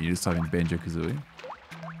name, don't you? You just type in Banjo-Kazooie.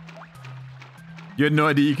 You had no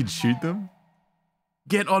idea you could shoot them?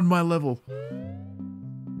 Get on my level.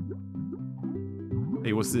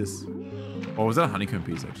 Hey, what's this? Oh, was that a honeycomb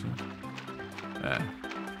piece, actually?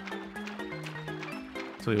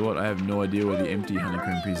 Tell you what, I have no idea where the empty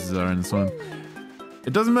honeycomb pieces are in this one.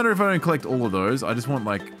 It doesn't matter if I don't collect all of those. I just want,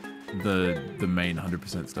 like, the main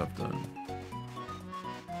 100% stuff done.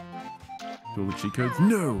 Do all the cheat codes?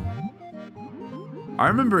 No! I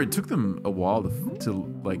remember it took them a while to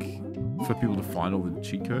like, for people to find all the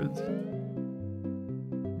cheat codes.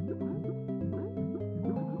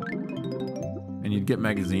 And you'd get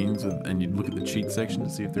magazines and you'd look at the cheat section to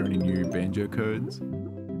see if there are any new Banjo codes.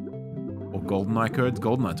 Or GoldenEye codes.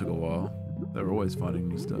 GoldenEye took a while. They were always finding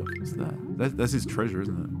new stuff. What's that? That's his treasure,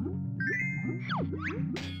 isn't it?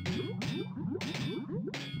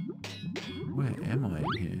 Where am I in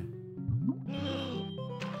here?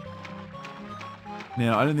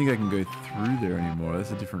 Now, I don't think I can go through there anymore.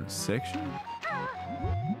 That's a different section.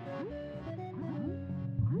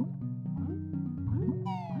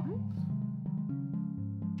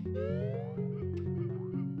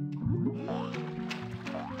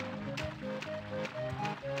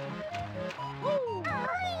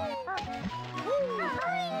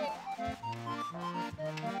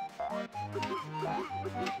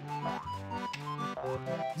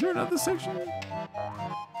 Is there another section?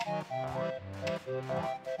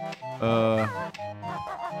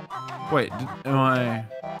 Wait, am I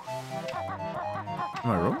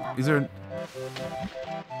wrong? Is there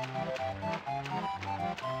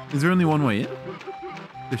only one way in?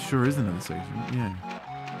 There sure is another section, yeah.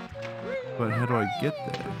 But how do I get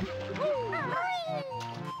there?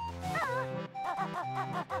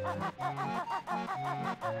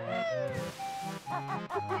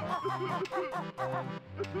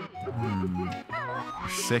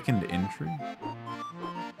 Second entry?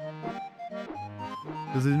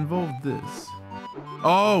 Does it involve this?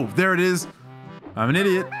 Oh, there it is. I'm an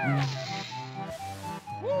idiot.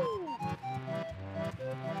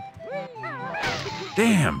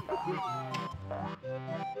 Damn.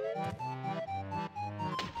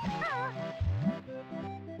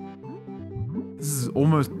 This is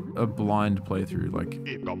almost a blind playthrough. Like,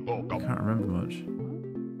 I can't remember much.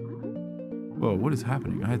 Whoa, what is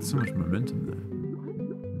happening? I had so much momentum there.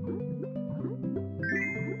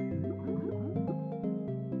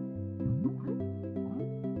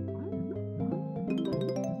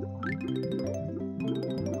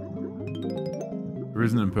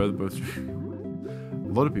 Risen and Per both stream.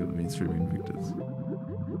 A lot of people have been streaming Victors.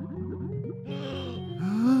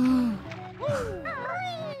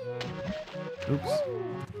 Oops.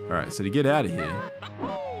 Alright, so to get out of here.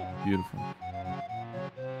 Beautiful.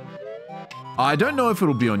 I don't know if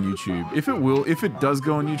it'll be on YouTube. If it does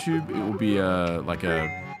go on YouTube, it will be like a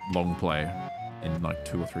long play in like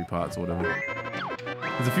 2 or 3 parts or whatever.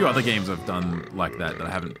 There's a few other games I've done like that I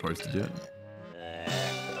haven't posted yet.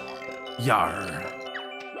 Yar.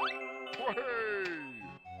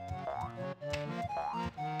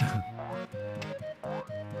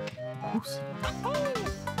 Oops.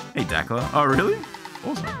 Hey, Dakla. Oh, really?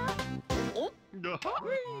 Awesome. Yeah,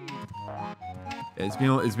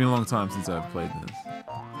 it's been a long time since I've played this.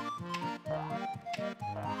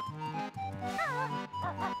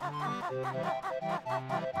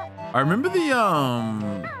 I remember the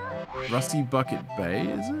Rusty Bucket Bay.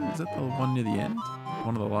 Is it? Is that the one near the end?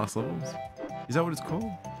 One of the last levels? Is that what it's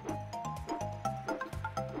called?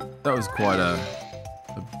 That was quite a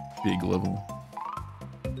big level.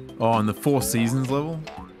 Oh, and the 4 Seasons level?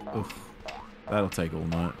 Oof, that'll take all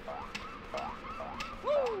night.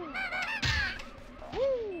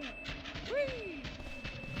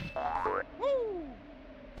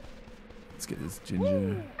 Let's get this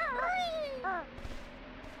ginger.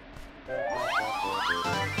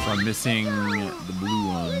 So I'm missing the blue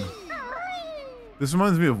one. This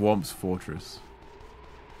reminds me of Womp's Fortress.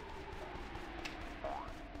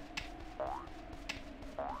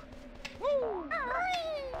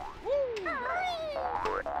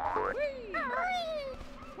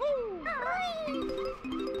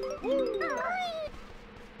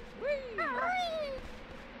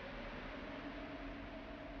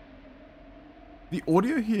 The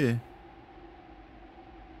audio here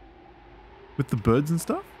with the birds and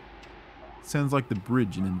stuff sounds like the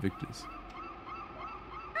bridge in Invictus.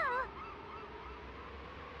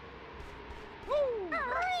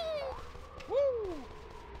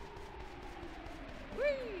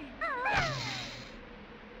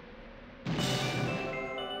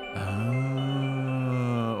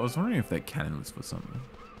 I was wondering if that cannon was for something.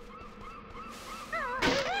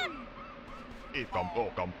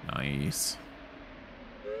 Nice.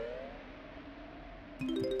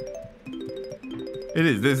 It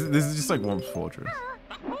is. This is just like Womp's Fortress.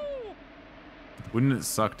 Wouldn't it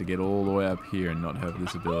suck to get all the way up here and not have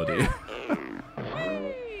this ability?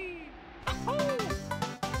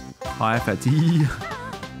 Hi, Fatty.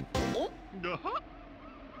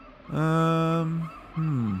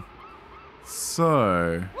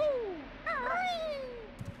 So.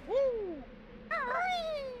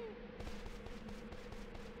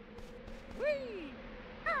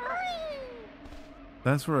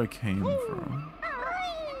 That's where I came from.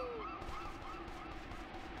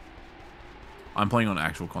 I'm playing on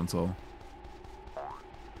actual console.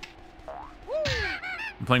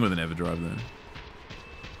 I'm playing with an EverDrive there.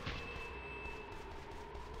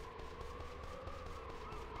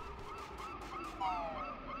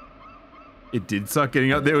 It did suck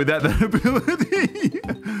getting up there without that ability.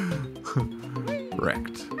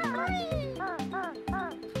 Wrecked.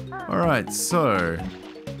 Alright, so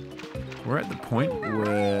we're at the point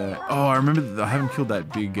where... Oh, I remember that I haven't killed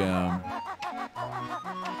that big... I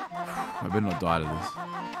better not die to this.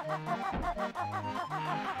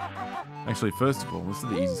 Actually, first of all, let's do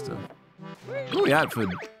the easy stuff. What are we at for...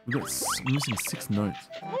 We're missing 6 notes.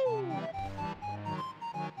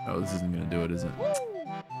 Oh, this isn't going to do it, is it?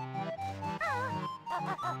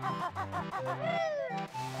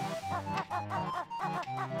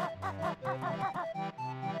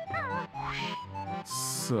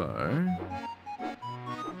 So...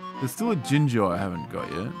 There's still a ginger I haven't got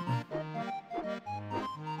yet.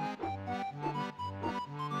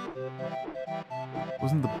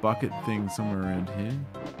 Wasn't the bucket thing somewhere around here?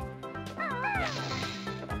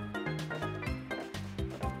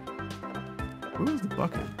 Where was the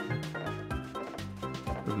bucket?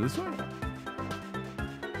 Over this way?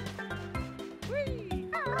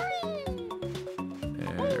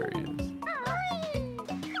 There he is.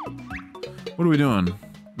 What are we doing?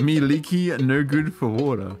 Me leaky, no good for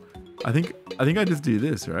water. I think I just do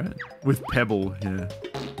this, right? With Pebble here.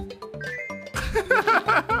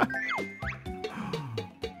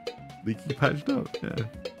 Leaky patched up, yeah.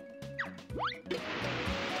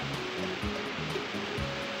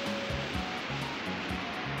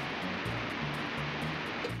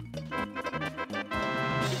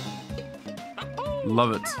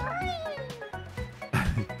 Love it.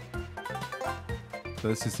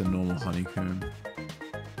 That's just a normal honeycomb.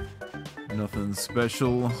 Nothing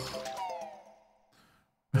special.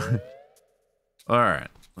 Alright,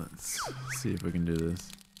 let's see if we can do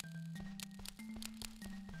this.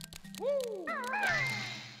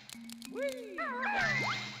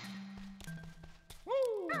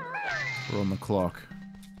 We're on the clock.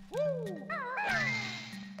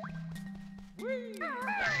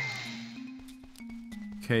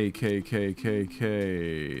 K.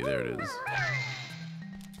 There it is.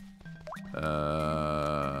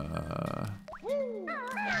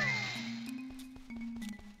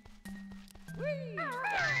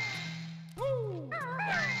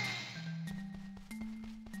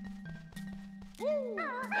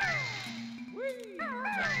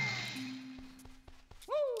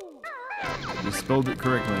 You spelled it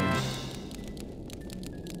correctly.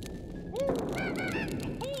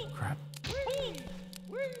 Crap.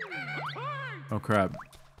 Oh crap.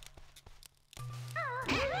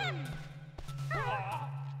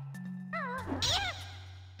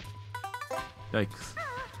 Yikes.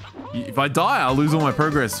 If I die, I'll lose all my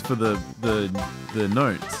progress for the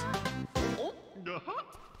notes.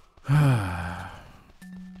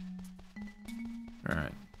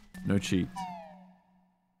 Alright. No cheats.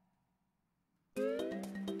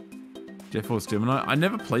 Jet Force Gemini? I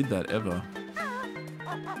never played that ever.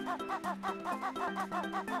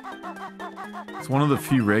 It's one of the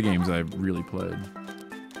few rare games I really played.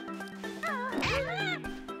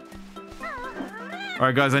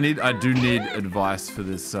 Alright guys, I do need advice for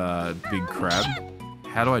this big crab.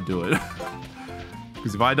 How do I do it?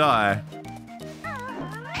 Because if I die,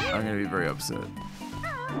 I'm gonna be very upset.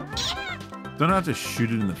 Don't I have to shoot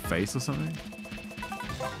it in the face or something?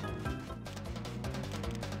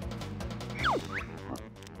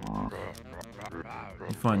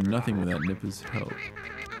 You find nothing without Nipper's help.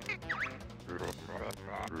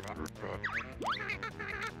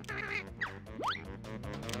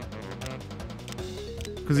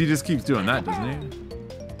 Because he just keeps doing that, doesn't he?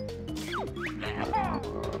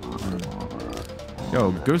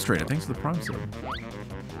 Yo, Ghost Raider, thanks for the prime sub.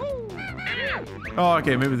 Oh,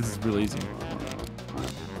 okay, maybe this is really easy.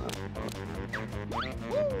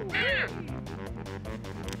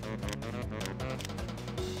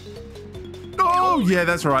 Oh, yeah,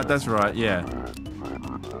 that's right, yeah.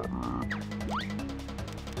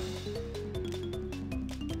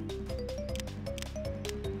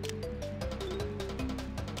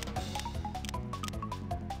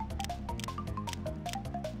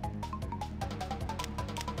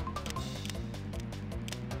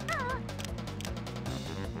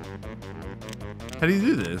 How do you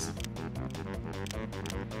do this?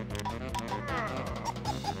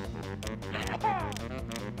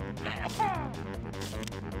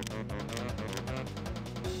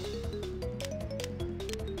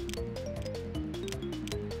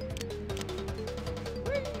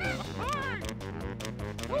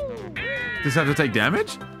 Does it have to take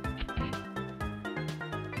damage?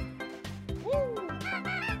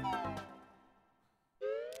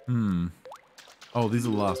 Oh, these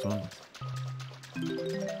are the last ones.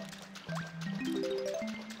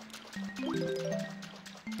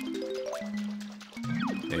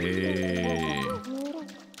 Hey.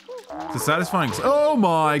 It's a satisfying... Oh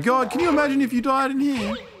my god, can you imagine if you died in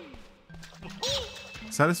here?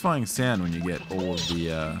 Satisfying sound when you get all of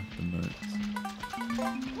the notes.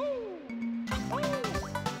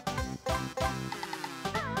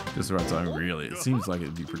 Just the right time, really. It seems like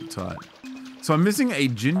it'd be pretty tight. So I'm missing a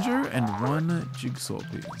ginger and one jigsaw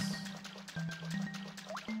piece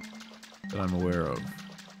that I'm aware of.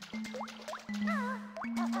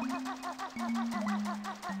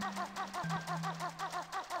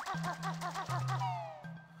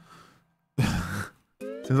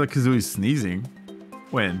 Sounds like Kazooie's sneezing.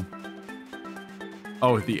 When?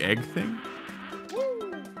 Oh, with the egg thing?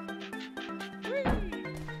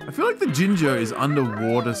 I feel like the ginger is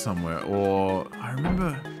underwater somewhere, or I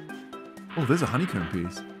remember... Oh, there's a honeycomb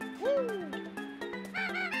piece.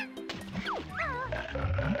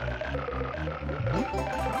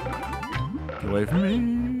 Get away from me.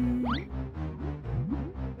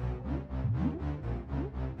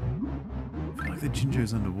 I feel like the ginger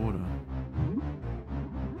is underwater.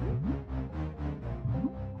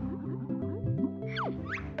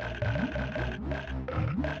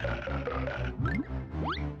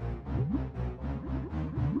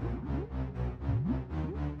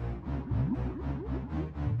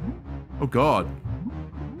 Oh god.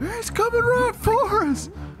 It's coming right for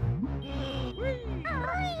us!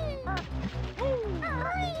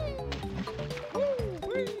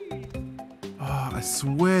 Oh, I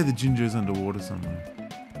swear the ginger is underwater somewhere.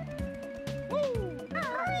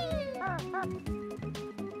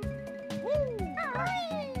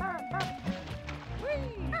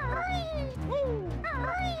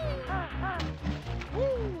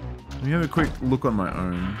 Let me have a quick look on my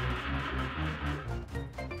own.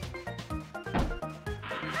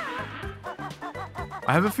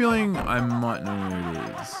 I have a feeling I might know where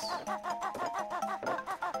it is.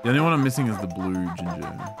 The only one I'm missing is the blue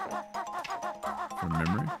ginger. From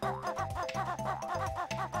memory.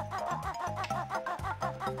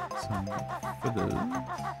 Some feathers.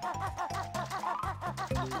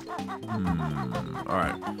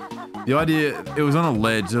 Alright. The idea, it was on a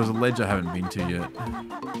ledge. There was a ledge I haven't been to yet.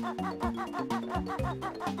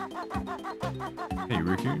 Hey,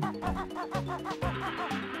 Riku.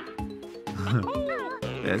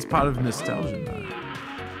 Yeah, it's part of nostalgia, though.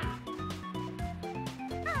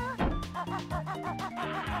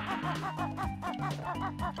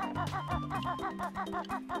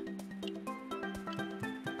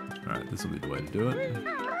 Alright, this will be the way to do it.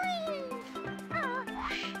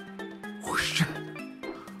 Whoosh.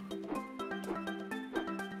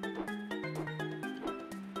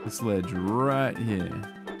 This ledge right here.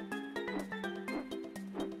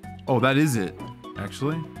 Oh, that is it,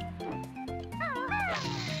 actually.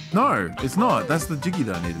 No, it's not. That's the jiggy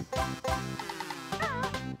that I needed.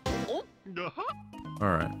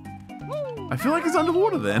 Alright. I feel like it's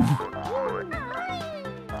underwater then.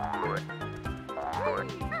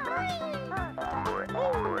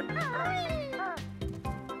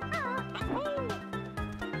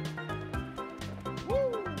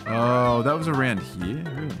 Oh, that was around here?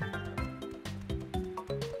 Really?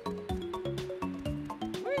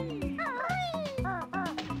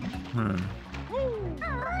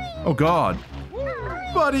 Oh god.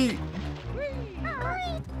 Buddy!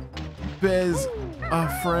 Bears are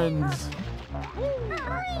friends.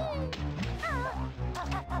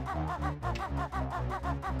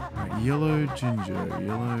 Right Yellow ginger,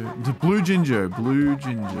 blue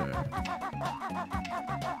ginger.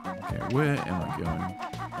 Okay, where am I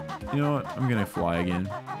going? You know what? I'm gonna fly again.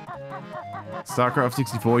 StarCraft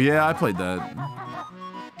 64. Yeah, I played that.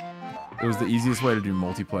 It was the easiest way to do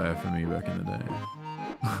multiplayer for me back in the day.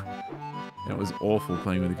 And it was awful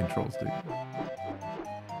playing with a control stick.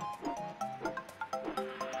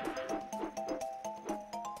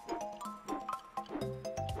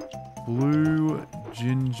 Blue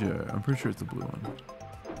ginger. I'm pretty sure it's the blue one.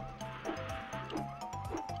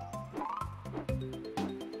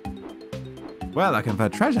 Well, I can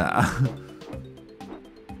find treasure.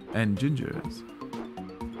 And gingers.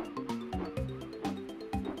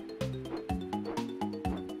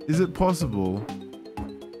 Is it possible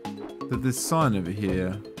that this sign over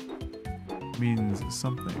here means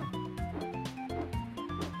something?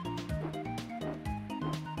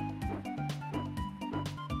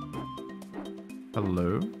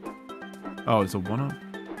 Hello? Oh, it's a one-up.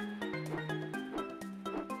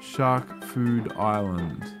 Shark Food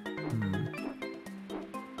Island.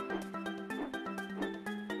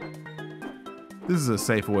 This is a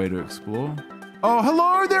safer way to explore. Oh,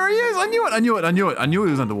 hello! There he is! I knew it! I knew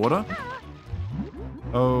he was underwater.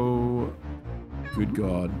 Oh, good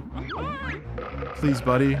God. Please,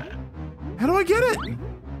 buddy. How do I get it?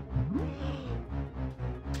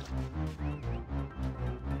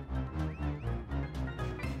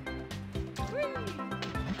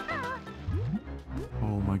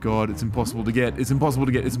 Oh my God, it's impossible to get. It's impossible.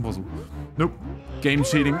 Nope. Game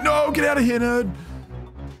cheating. No, get out of here, nerd!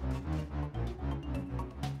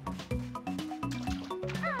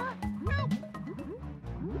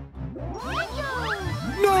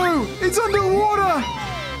 No! It's underwater!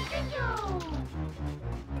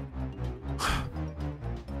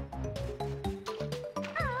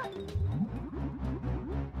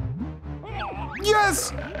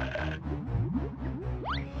 Yes!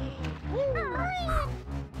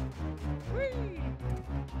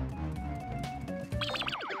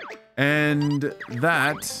 And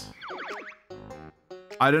that...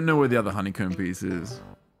 I don't know where the other honeycomb piece is.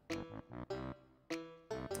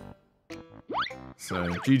 So,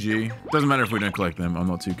 GG. Doesn't matter if we don't collect them. I'm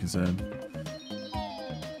not too concerned.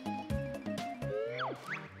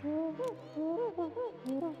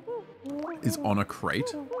 Is on a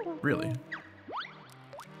crate? Really?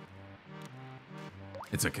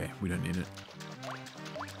 It's okay. We don't need it.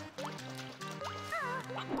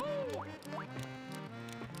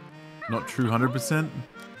 Not true 100%?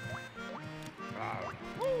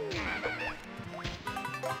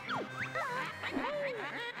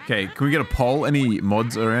 Okay, can we get a poll? Any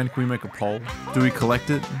mods around? Can we make a poll? Do we collect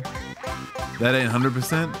it? That ain't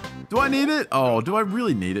 100%? Do I need it? Oh, do I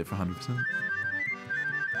really need it for 100%?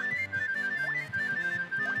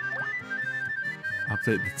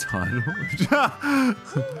 Update the title.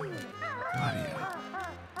 Bloody hell.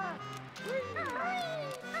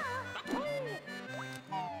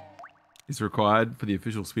 Is required for the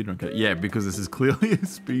official speedrun code. Yeah, because this is clearly a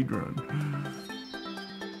speedrun.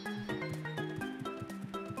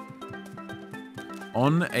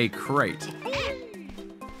 On a crate.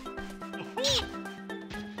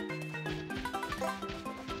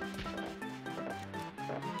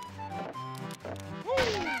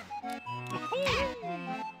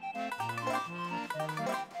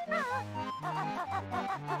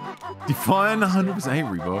 Define 100%. Hey,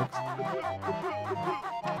 Reeboks.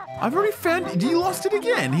 I've already found it. He lost it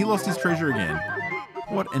again. He lost his treasure again.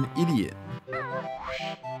 What an idiot.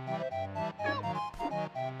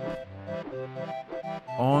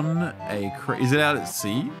 On a crate. Is it out at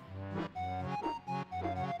sea?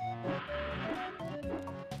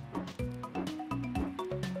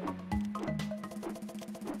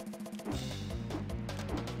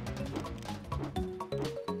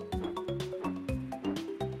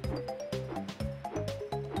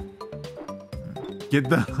 Get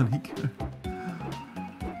the honeycomb.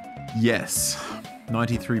 Yes.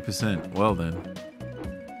 93%. Well then.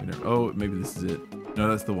 Oh, maybe this is it. No,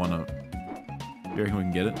 that's the one up. You reckon we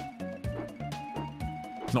can get it?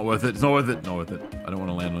 It's not worth it. It's not worth it. Not worth it. I don't want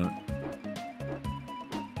to land on it.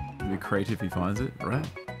 It'll be creative if he finds it, right?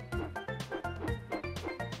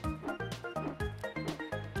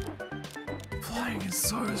 Flying is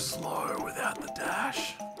so slow without the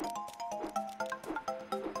dash.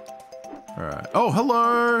 Alright. Oh,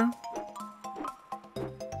 hello!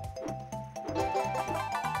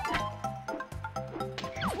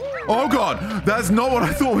 Oh god! That's not what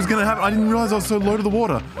I thought was gonna happen. I didn't realize I was so low to the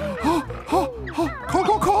water.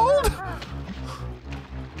 Cold!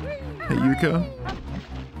 Hey, Yuka.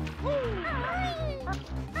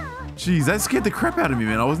 Jeez, that scared the crap out of me,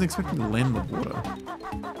 man. I wasn't expecting to land in the water.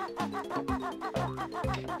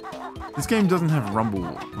 This game doesn't have rumble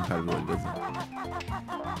compatibility, does it?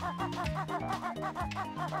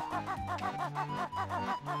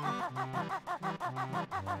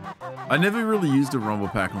 I never really used a rumble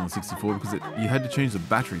pack on the 64 because you had to change the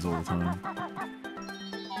batteries all the time.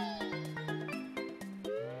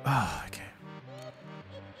 Ah, okay.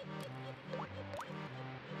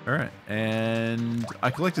 Alright, and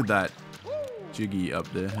I collected that jiggy up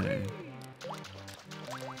there, hey.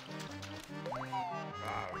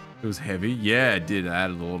 It was heavy. Yeah, it did. It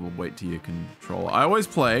added a little weight to your controller. I always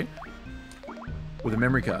play with a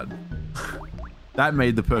memory card. That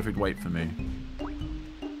made the perfect weight for me.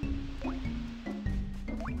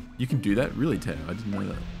 You can do that? Really, Teo? I didn't know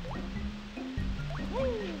that.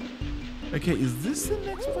 Okay, is this the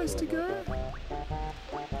next place to go?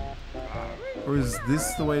 Or is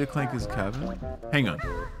this the way to Clanker's Cavern? Hang on.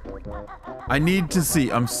 I need to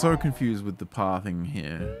see. I'm so confused with the pathing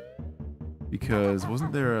here. Because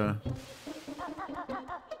wasn't there a...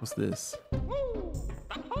 What's this?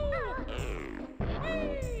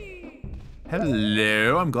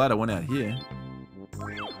 Hello, I'm glad I went out here.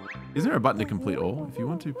 Is there a button to complete all? If you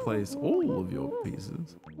want to place all of your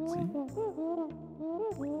pieces. See?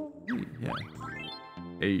 Yeah.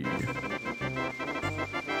 Hey.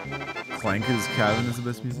 Clanker's Cavern is the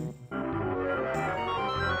best music.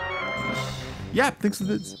 Yeah, thanks for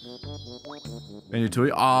the bits.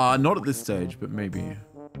 Banjo-Kazooie? Not at this stage, but maybe.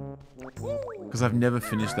 Because I've never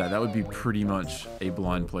finished that. That would be pretty much a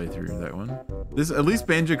blind playthrough, that one. This, at least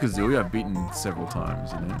Banjo-Kazooie I've beaten several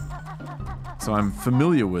times, you know? So I'm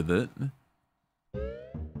familiar with it.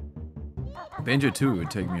 Banjo 2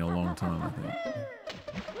 would take me a long time, I think.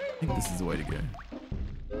 I think this is the way to go.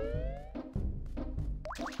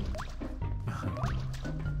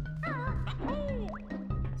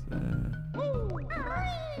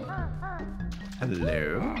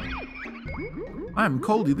 Hello. I'm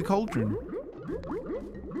Coldy the Cauldron.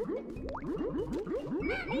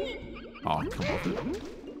 Oh, come off it.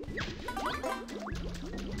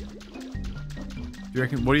 Do you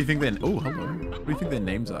reckon, what do you think then? Oh, hello. What do you think their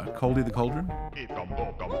names are? Coldy the Cauldron?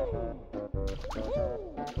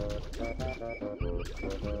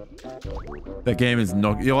 That game is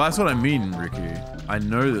not... Yo, that's what I mean, Ricky. I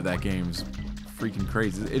know that that game's freaking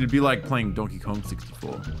crazy. It'd be like playing Donkey Kong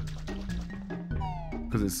 64.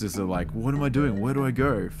 Because it's just a like, what am I doing? Where do I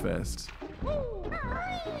go? Fest.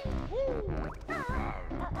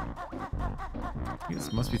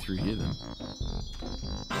 This must be through here then.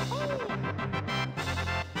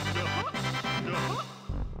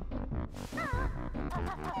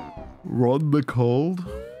 Rod the Cold?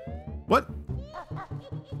 What?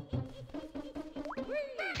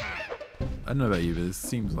 I don't know about you, but this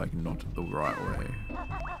seems like not the right way.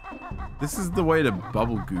 This is the way to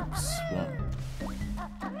Bubblegloop Swamp.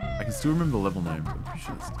 I can still remember the level name, but I'm pretty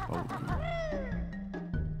sure it's Bubblegloop.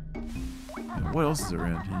 Yeah, what else is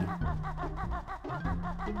around here?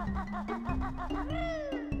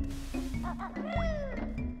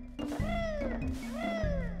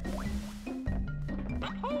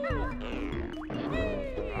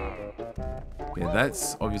 Yeah,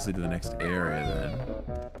 that's obviously to the next area then.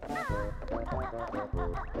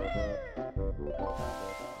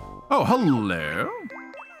 Oh, hello!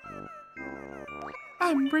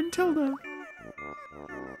 I'm Brentilda.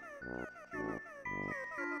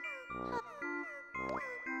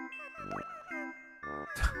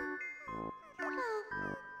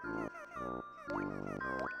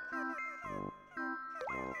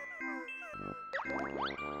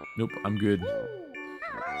 Nope, I'm good.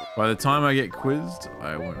 By the time I get quizzed,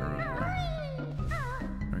 I won't remember.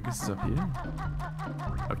 I guess it's up here.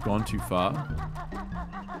 I've gone too far.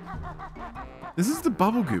 This is the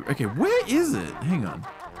Bubblegloop. Okay, where is it? Hang on.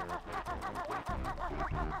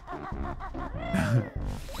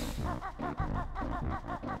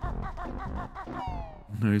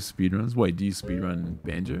 No speedruns? Wait, do you speedrun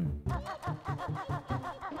Banjo?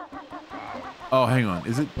 Oh, hang on.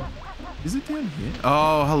 Is it down here?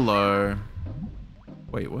 Oh, hello.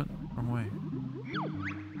 Wait, what? Wrong way.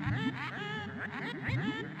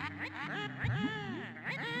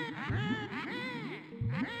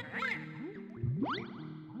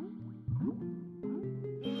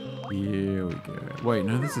 Here we go. Wait,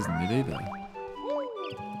 no, this isn't it either.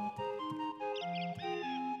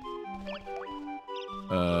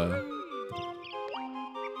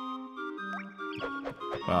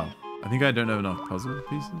 Wow. I think I don't have enough puzzle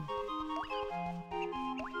pieces.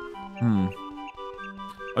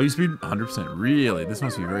 Oh, you speed 100%. Really? This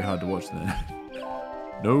must be very hard to watch then.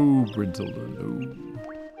 No, Brentilda, no.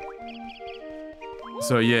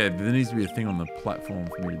 So yeah, there needs to be a thing on the platform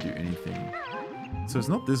for me to do anything. So it's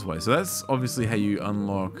not this way. So that's obviously how you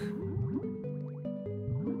unlock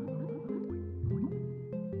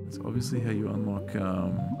obviously how you unlock,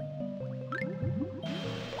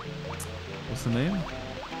 what's the name?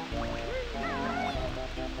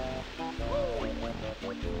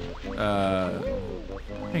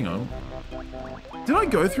 Hang on. Did I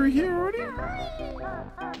go through here already?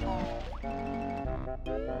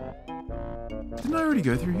 Didn't I already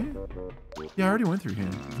go through here? Yeah, I already went through here.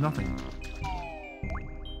 There's nothing.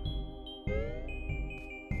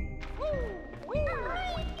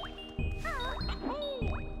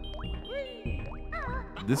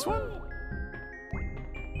 This one?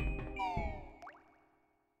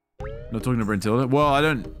 Not talking to Brentilda? Well, I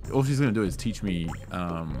don't... All she's gonna do is teach me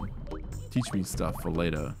stuff for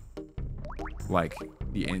later. Like,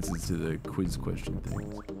 the answers to the quiz question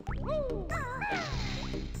things.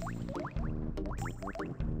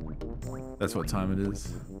 That's what time it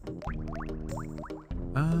is.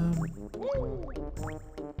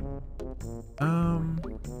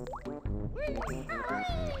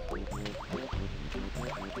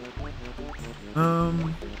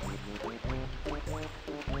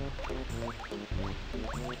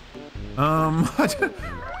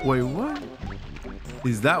 Wait, what?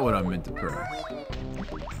 Is that what I meant to press?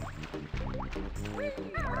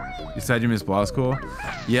 You said you missed Blast Core?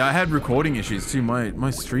 Yeah, I had recording issues too. My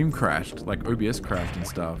stream crashed, like OBS crashed and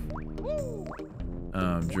stuff.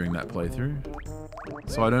 During that playthrough.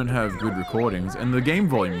 So I don't have good recordings, and the game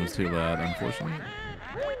volume was too loud, unfortunately.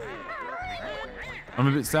 I'm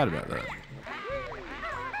a bit sad about that.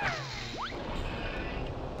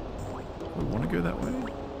 Do I want to go that way?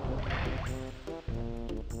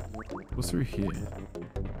 What's through here?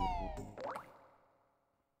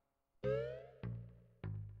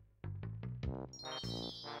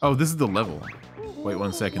 Oh, this is the level. Wait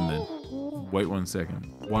 1 second then. Wait 1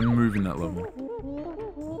 second. One move in that level.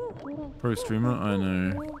 Pro streamer, I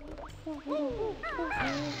know.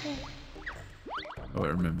 Oh, I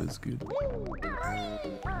remember, it's good.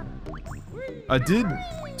 I did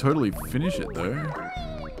totally finish it though.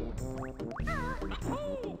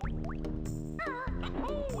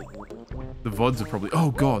 The VODs are probably...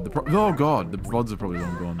 Oh god, the VODs are probably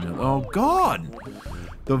long gone now. Oh god!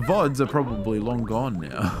 The VODs are probably long gone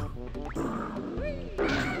now.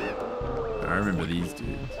 I remember these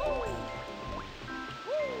dudes.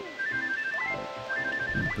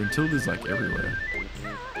 Brentilda's like everywhere.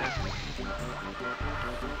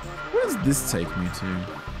 Where does this take me to?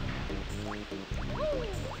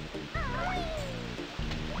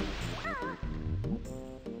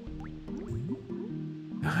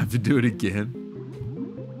 I have to do it again.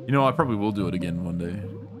 You know, I probably will do it again one day.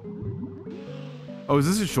 Oh, is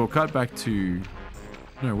this a shortcut back to...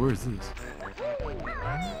 No, where is this?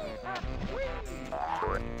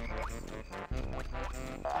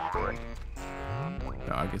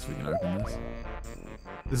 Oh, I guess we can open this.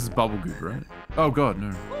 This is Bubblegloop, right? Oh god,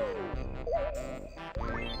 no.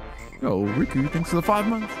 Oh, Riku, thanks for the 5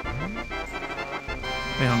 months.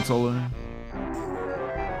 Hey, Han Solo.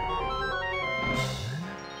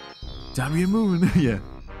 Damian Moon, yeah.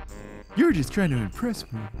 You're just trying to impress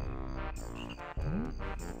me.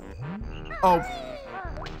 Oh.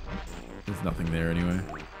 There's nothing there anyway.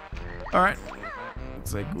 Alright.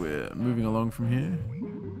 Looks like we're moving along from here.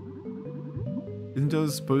 Isn't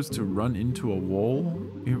Doz supposed to run into a wall?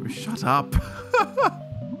 Shut up.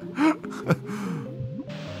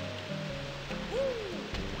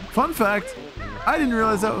 Fun fact, I didn't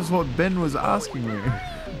realize that was what Ben was asking me.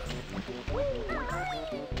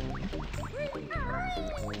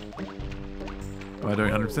 Am I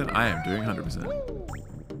doing 100%? I am doing 100%.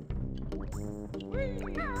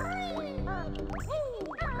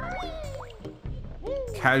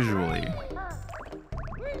 Casually.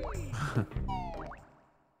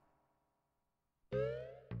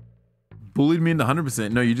 Bullied me into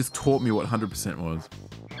 100%? No, you just taught me what 100% was.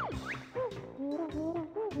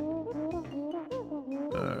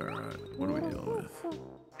 Alright, what are we dealing with?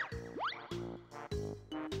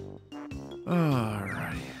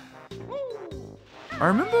 Alrighty. I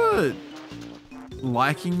remember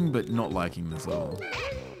liking but not liking this level.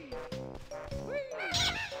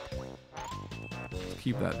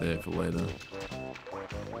 Keep that there for later.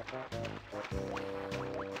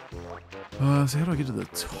 So how do I get to the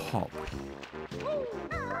top?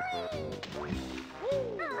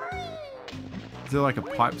 Is there like a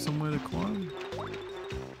pipe somewhere to climb?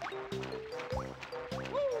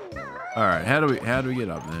 Alright, how do we get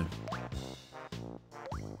up there?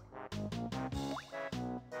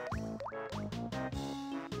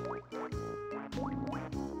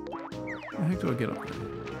 How the heck do I get up there?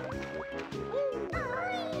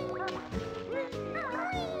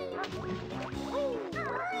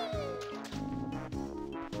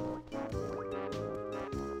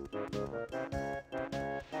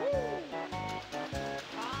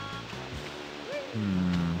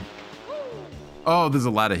 Hmm. Oh, there's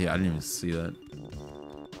a ladder here. I didn't even see that.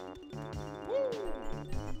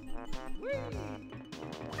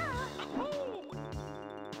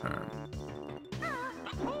 Alright.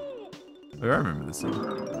 Oh, I remember this thing.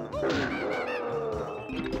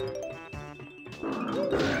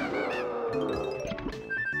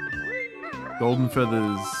 Golden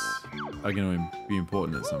feathers are going to be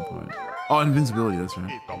important at some point. Oh, invincibility, that's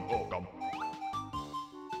right.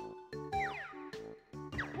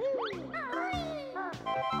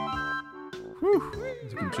 Whew,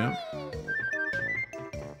 that's a good jump.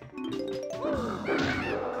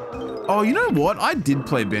 Oh, you know what? I did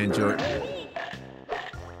play Banjo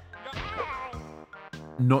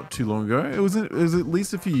not too long ago. It was at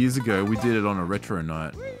least a few years ago. We did it on a retro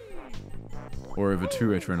night. Or over 2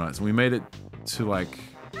 retro nights. And we made it to like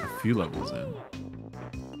a few levels in.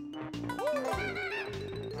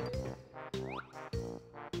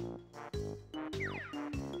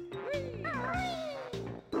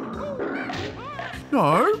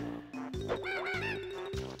 No.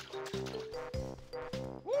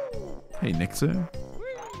 Hey, Nexo.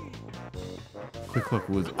 Quick Clock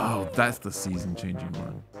Woods. Oh, that's the season changing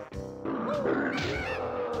one.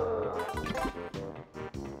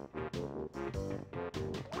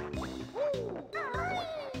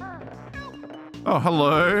 Oh,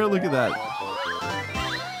 hello. Look at that.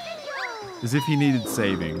 As if he needed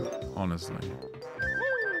saving, honestly.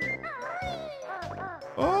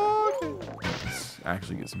 Oh, okay. Let's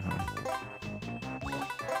actually get some help.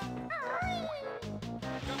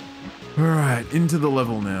 Alright, into the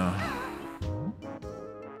level now.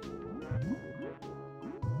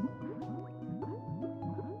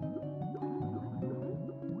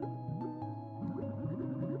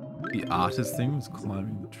 The artist thing was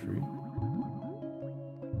climbing the tree.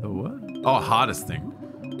 The what? Oh, hardest thing.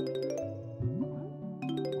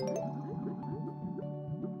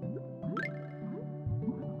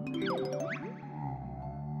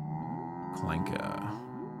 Clanker.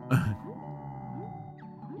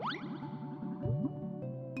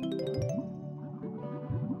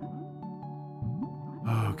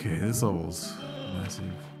 Okay, this level's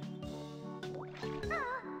massive.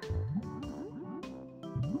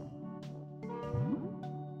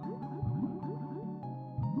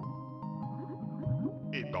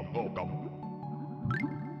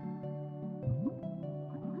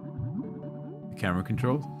 The camera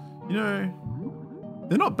controls, you know,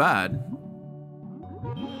 they're not bad.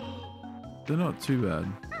 They're not too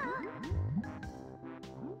bad.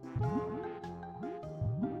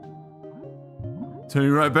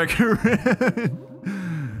 Turning right back around.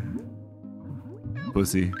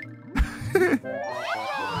 Pussy.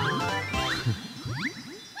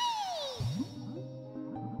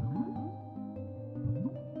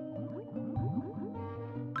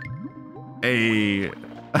 Hey.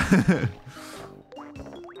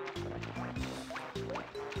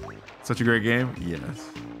 Such a great game? Yes.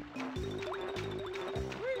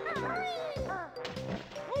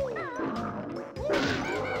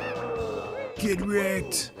 Get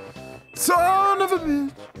wrecked. Son of a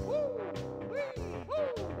bitch.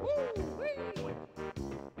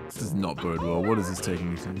 This does not bode well. What is this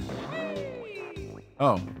taking me to?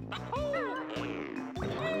 Oh.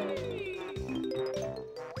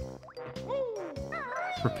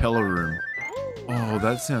 Propeller room. Oh,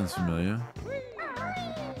 that sounds familiar.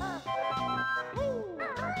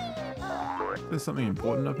 There's something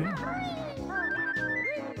important up here?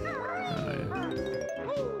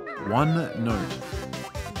 One note.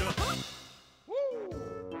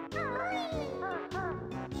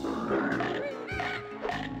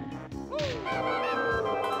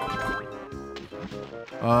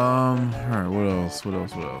 Alright, what else? What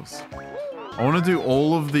else? I want to do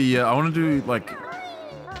all of the, I want to do, like,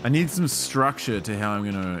 I need some structure to how I'm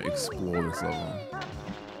going to explore this level.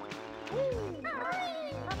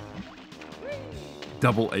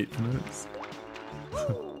 Double 8 notes.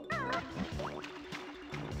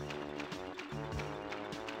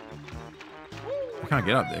 I can't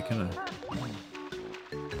get up there, can I?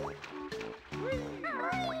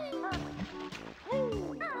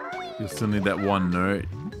 You'll still need that one note.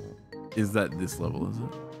 Is that this level, is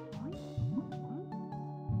it?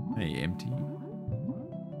 Hey, empty.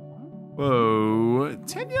 Whoa.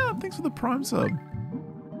 Tenya, thanks for the Prime sub.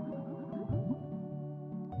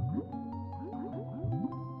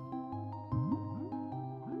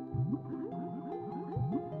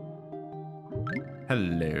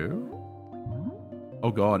 Hello?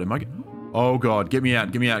 Oh god, am I... Oh god, get me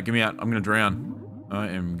out, get me out, get me out. I'm gonna drown. I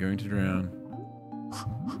am going to drown.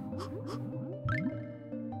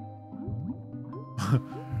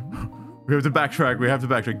 We have to backtrack, we have to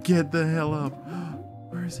backtrack. Get the hell up.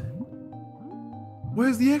 Where is it?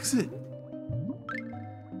 Where's the exit?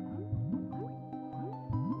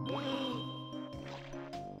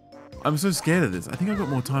 I'm so scared of this. I think I've got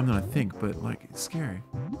more time than I think, but like it's scary.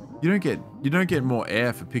 You don't get more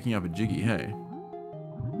air for picking up a jiggy, hey?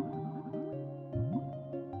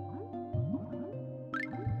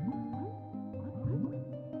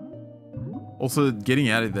 Also, getting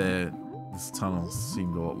out of there, this tunnel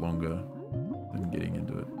seemed a lot longer than getting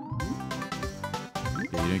into it.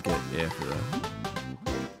 Yeah, you don't get air for that.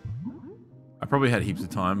 I probably had heaps of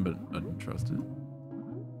time, but I didn't trust it.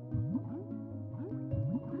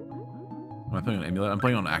 Am I playing on emulator? I'm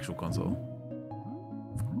playing on actual console.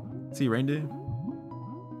 See reindeer?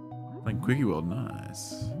 Playing Quickie World,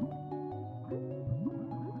 nice.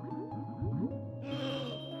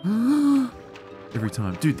 Every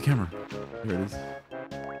time. Dude, the camera. Here it is.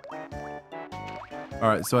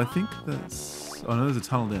 Alright, so I think that's... Oh no, there's a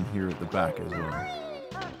tunnel down here at the back as well.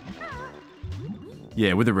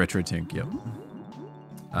 Yeah, with a Retrotink, yep.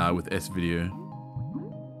 With S-Video.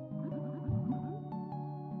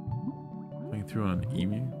 Playing through on an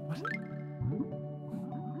emu? What?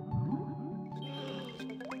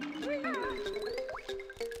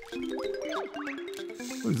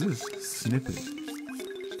 What is this? Snippet.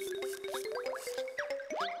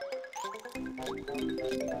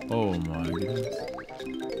 Oh my goodness.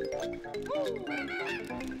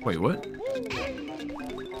 Wait, what?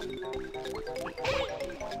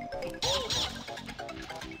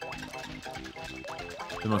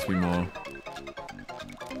 There must be more.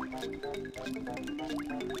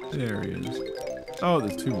 There he is. Oh,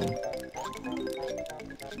 there's two more.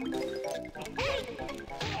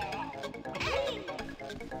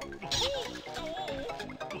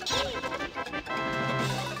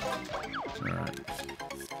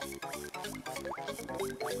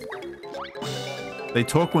 They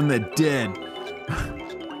talk when they're dead.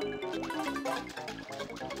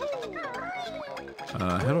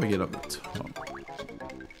 How do I get up the top?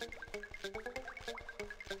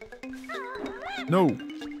 No!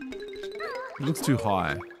 It looks too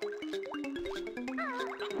high.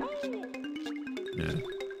 Yeah.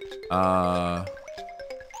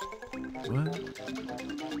 What?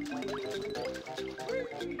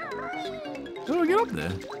 How do I get up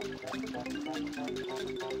there?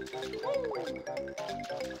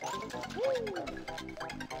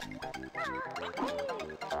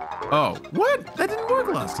 Oh, what? That didn't work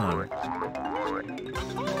last time.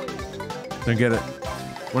 Don't get it.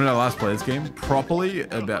 When did I last play this game? Properly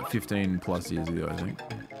about 15 plus years ago, I think.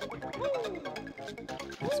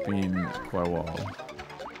 It's been quite a while.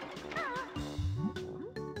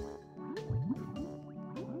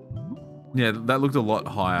 Yeah, that looked a lot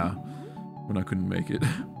higher when I couldn't make it.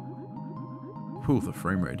 Ooh, the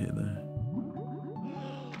frame rate here there.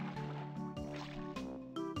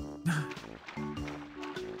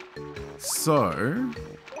 So,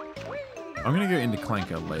 I'm gonna go into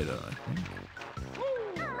Clanker later, I think.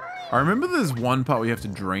 I remember there's one part where you have to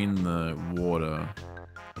drain the water.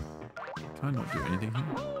 Can I not do anything here?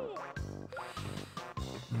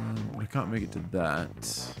 I can't make it to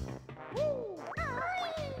that.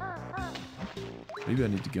 Maybe I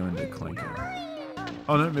need to go into Clanker.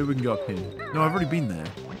 Oh no, maybe we can go up here. No, I've already been there.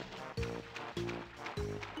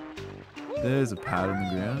 There's a pad in the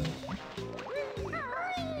ground.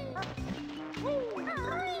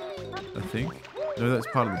 I think. No, that's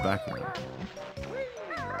part of the background.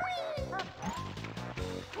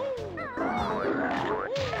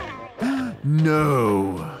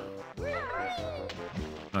 No!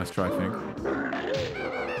 Nice try, Fink.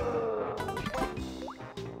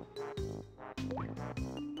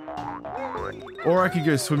 Or I could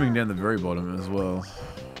go swimming down the very bottom as well.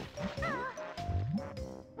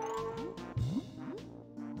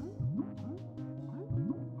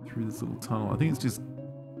 Through this little tunnel. I think it's just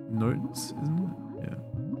notes, isn't it? Yeah.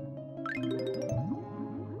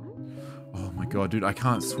 Oh my god, dude, I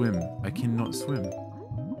can't swim. I cannot swim.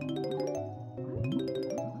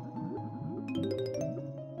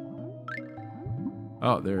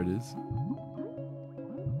 Oh, there it is.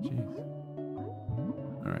 Jeez.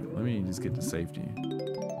 Alright, let me just get to safety.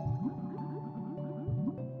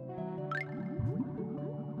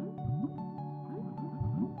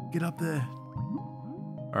 Get up there.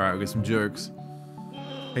 Alright, we got some jokes.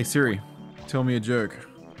 Hey Siri, tell me a joke.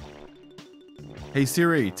 Hey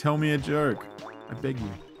Siri, tell me a joke. I beg you.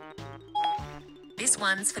 This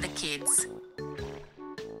one's for the kids.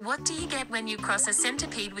 What do you get when you cross a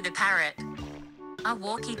centipede with a parrot? A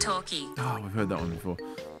walkie-talkie. Oh, we've heard that one before.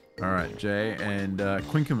 Alright, Jay and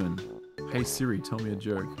Quinkerman. Hey Siri, tell me a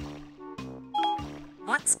joke.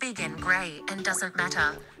 What's big and grey and doesn't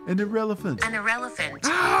matter? An irrelevant. An irrelevant.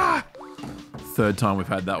 Ah! Third time we've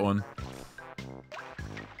had that one.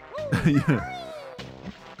 Yeah.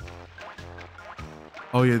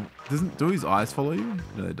 Oh yeah, do his eyes follow you?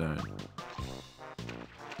 No, they don't.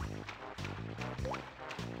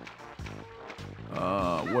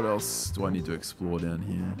 What else do I need to explore down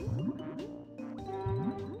here?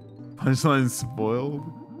 Punchline spoiled.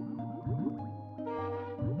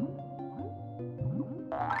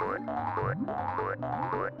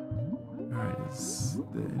 Alright, is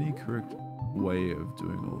there any correct way of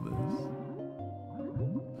doing all this?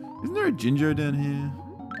 Isn't there a Jinjo down here?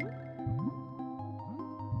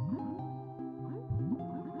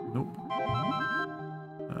 Nope.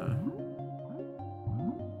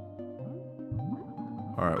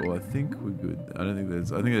 Alright, well I think we're good. I don't think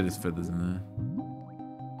there's, I think there's just feathers in there.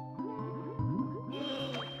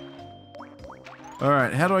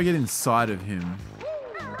 Alright, how do I get inside of him?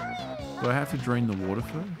 Do I have to drain the water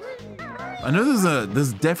first? I know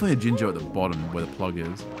there's definitely a Jinjo at the bottom where the plug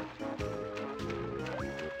is.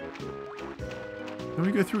 Can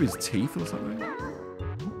we go through his teeth or something?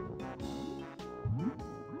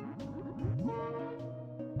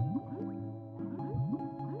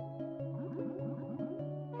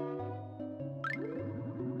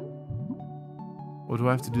 Or do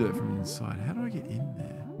I have to do that from inside? How do I get in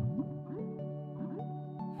there?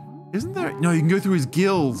 Isn't there? No, you can go through his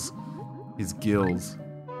gills. His gills.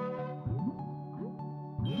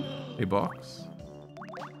 A box.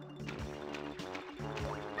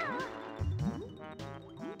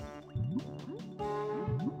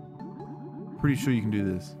 Pretty sure you can do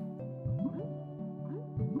this.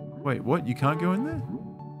 Wait, what? You can't go in there?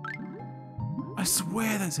 I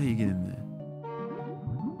swear that's how you get in there.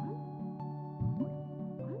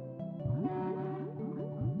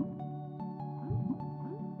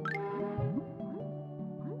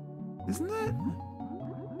 Isn't that?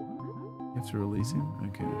 You have to release him?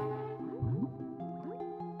 Okay.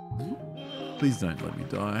 Please don't let me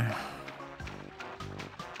die.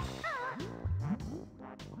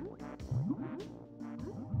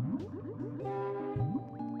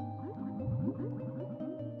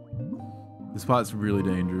 This part's really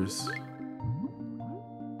dangerous.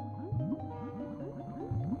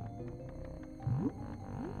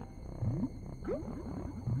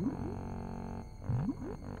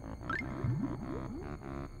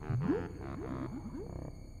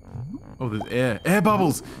 Oh, there's air. Air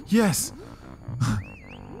bubbles! Yes!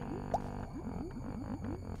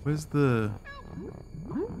 Where's the...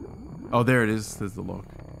 Oh, there it is. There's the lock.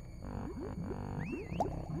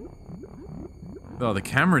 Oh, the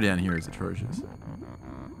camera down here is atrocious.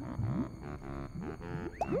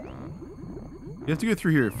 You have to go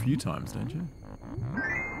through here a few times, don't you?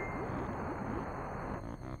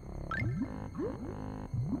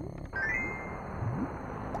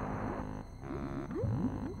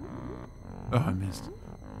 Oh, I missed.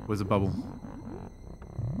 Where's the bubble?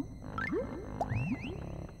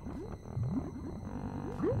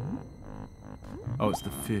 Oh, it's the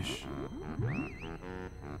fish.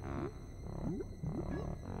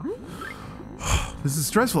 This is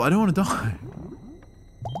stressful. I don't want to die.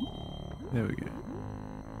 There we go.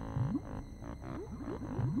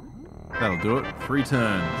 That'll do it. 3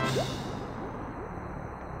 turns.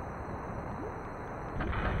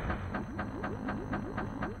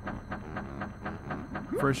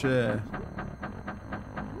 Fresh air.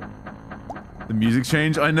 The music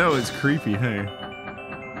change? I know, it's creepy, hey.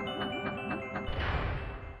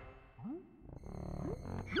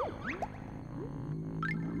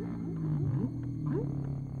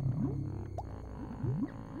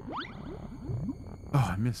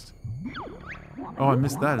 Oh, I missed. Oh, I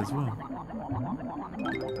missed that as well.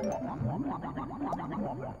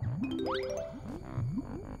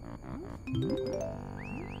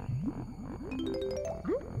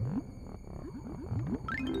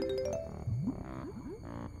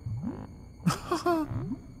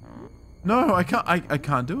 No, I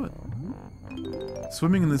can't do it.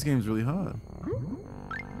 Swimming in this game is really hard.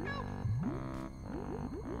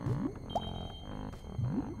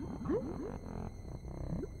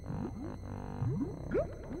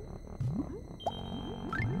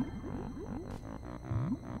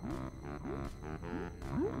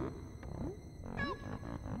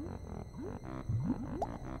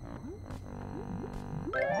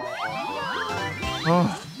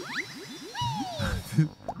 Oh.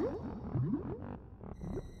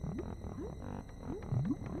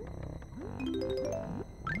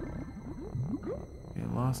 Okay,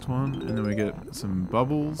 last one, and then we get some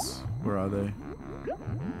bubbles. Where are they?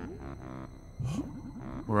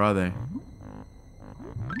 Where are they?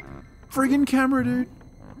 Friggin' camera, dude!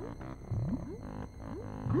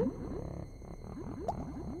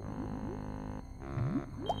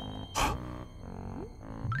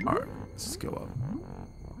 Let's just go up.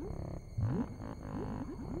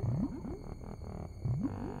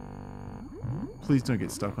 Please don't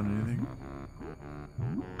get stuck on anything.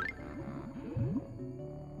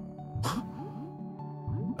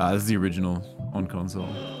 This is the original on console.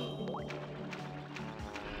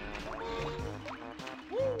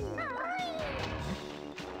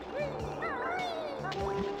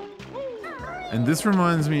 And this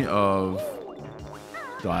reminds me of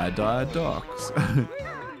Dire Docks.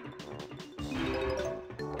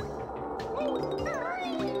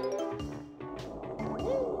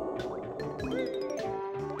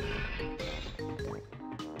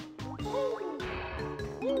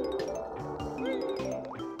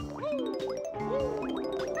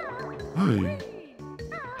 Hey.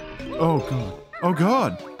 Oh god. Oh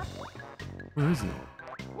god. Where is it?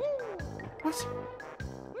 What?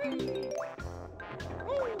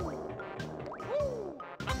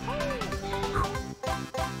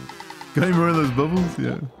 Got any more of those bubbles?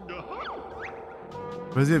 Yeah.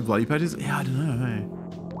 Does he have bloody patches? Yeah, I don't know, hey.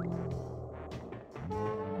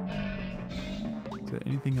 Is there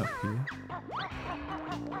anything up here?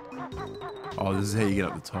 Oh, this is how you get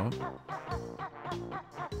up the top.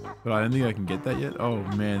 But I don't think I can get that yet. Oh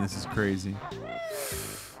man, this is crazy.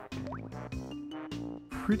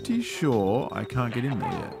 Pretty sure I can't get in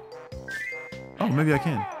there yet. Oh, maybe I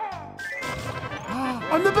can.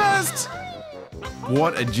 I'm the best!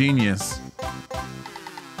 What a genius.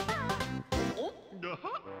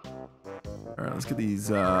 Alright, let's get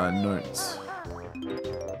these notes.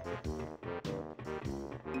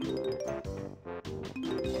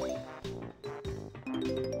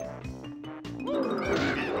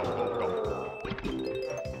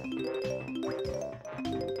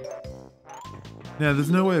 Now,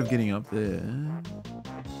 there's no way of getting up there.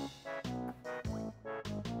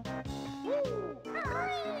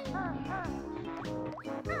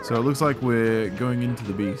 So it looks like we're going into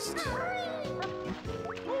the beast.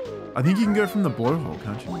 I think you can go from the blowhole,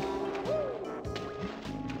 can't you?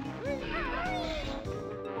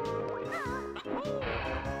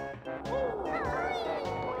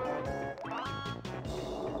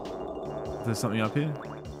 Is there something up here?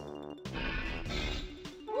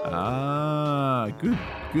 Ah,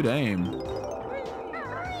 good aim.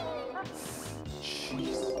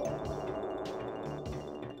 Jeez.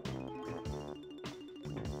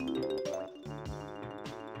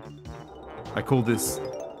 I call this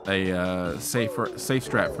a safe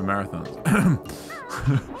strat for marathons.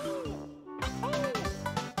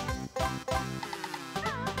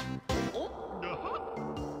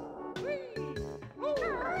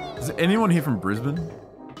 Is there anyone here from Brisbane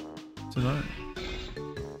tonight?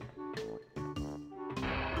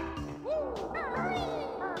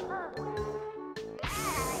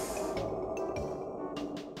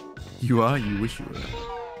 You are? You wish you were.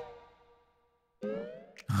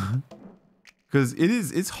 Because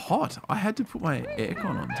it's hot. I had to put my aircon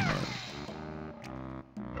on tonight.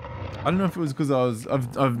 I don't know if it was because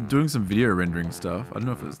I'm doing some video rendering stuff. I don't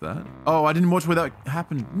know if it was that. Oh, I didn't watch where that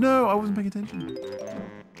happened. No, I wasn't paying attention.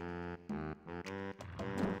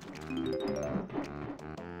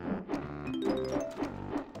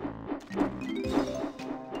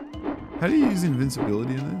 How do you use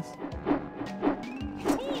invincibility in this?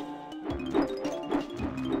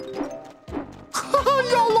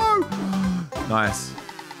 YOLO! Nice.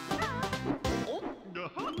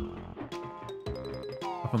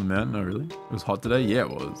 Up on the mountain? No, really? It was hot today? Yeah, it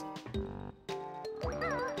was.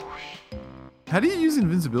 How do you use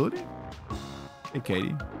invincibility? Hey,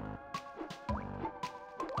 Katie.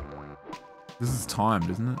 This is timed,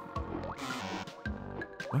 isn't it?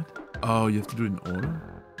 What? Oh, you have to do it in order?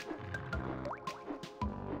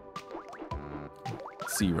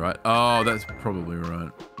 C, right? Oh, that's probably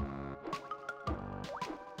right.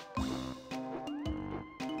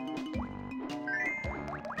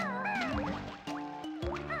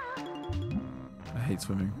 I hate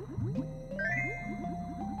swimming.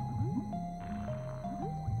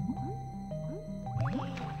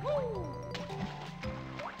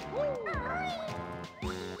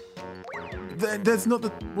 That's not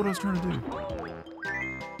what I was trying to do.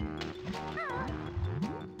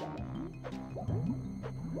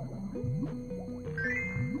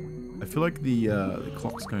 I feel like the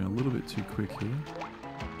clock's going a little bit too quick here.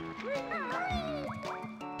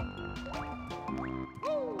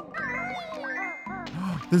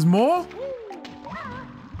 There's more?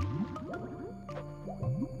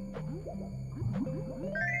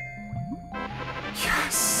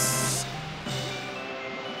 Yes!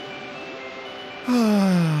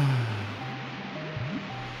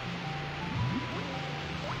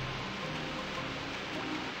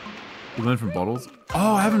 You learn from bottles?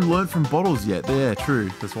 Oh, I haven't learned from bottles yet. Yeah, true.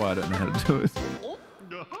 That's why I don't know how to do it.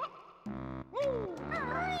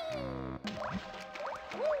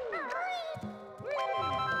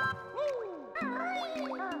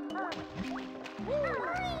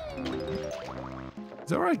 Is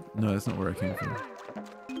that right? No, that's not where I came from.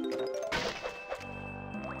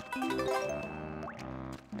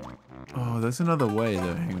 Oh, that's another way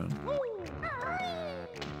though. Hang on.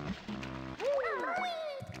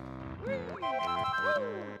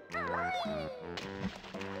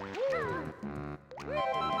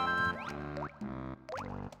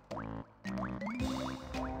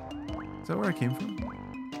 Is that where I came from?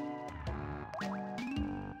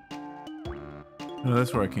 No,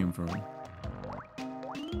 that's where I came from.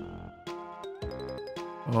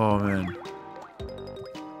 Oh man.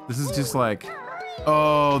 This is just like...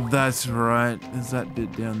 Oh, that's right. There's that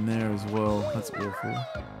bit down there as well. That's awful.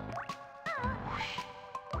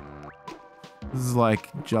 This is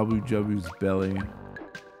like Jabu Jabu's belly.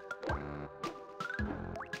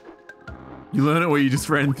 You learn it where you just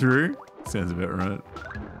ran through? Sounds about right.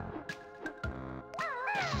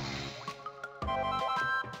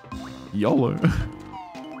 YOLO.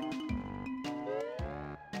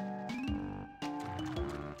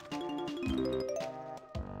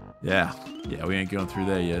 Yeah. Yeah, we ain't going through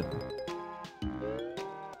there yet.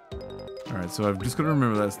 Alright, so I've just got to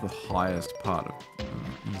remember that's the highest part of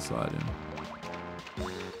inside him.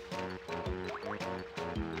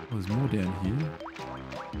 Oh, there's more down here.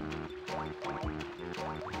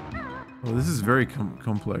 Oh, this is very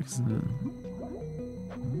complex, isn't it?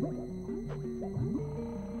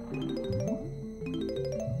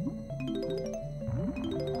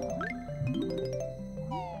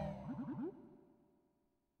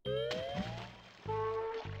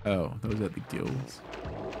 Oh, that was at the guilds.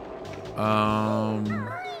 I'm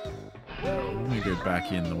gonna go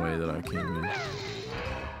back in the way that I came in.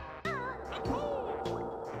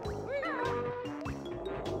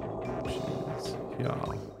 Jeez. Yeah.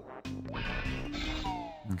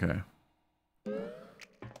 Okay.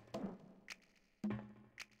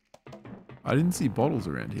 I didn't see bottles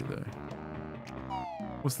around here though.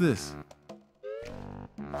 What's this?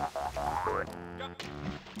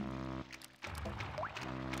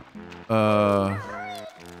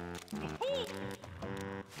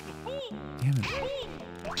 Damn it.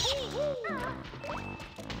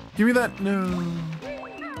 Give me that. No.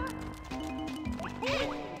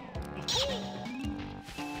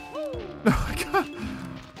 No, I can't.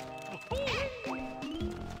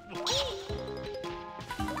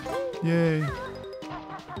 Yay.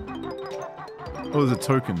 Oh, there's a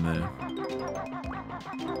token there.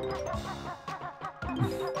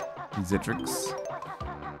 Zetrix.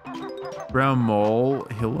 Brown Mole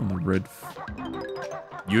Hill on the red.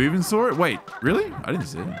 You even saw it? Wait, really? I didn't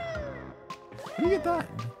see it. Where do you get that?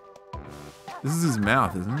 This is his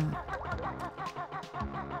mouth, isn't it?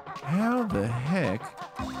 How the heck?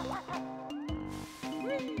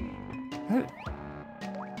 How...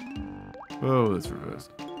 Oh, that's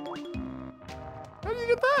reversed. How do you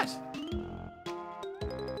get that?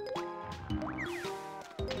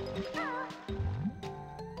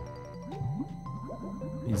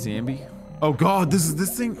 You Zambi? Oh god, this is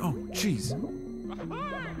this thing? Oh, jeez.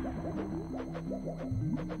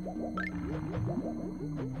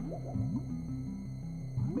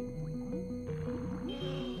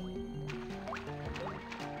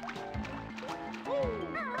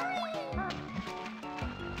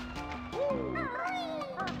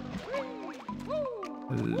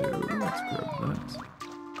 Hello, let's grab that.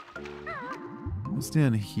 What's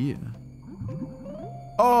down here?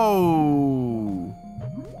 Oh!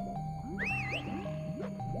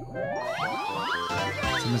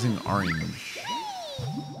 It's missing orange.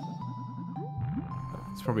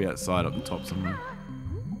 It's probably outside up the top somewhere.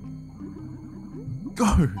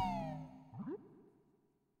 Go!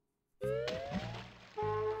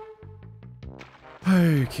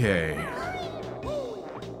 Okay.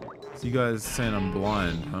 So you guys saying I'm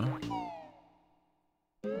blind, huh?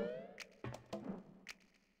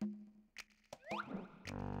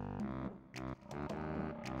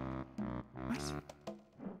 What?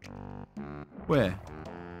 Where?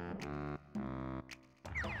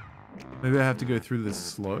 Maybe I have to go through this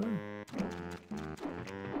slow?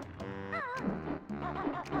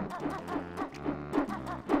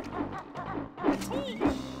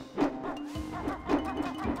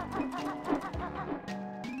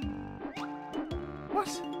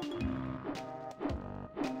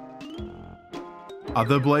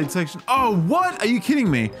 Other blade section? Oh, what? Are you kidding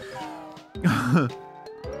me?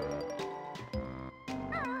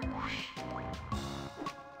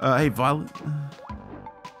 Hey, Violet.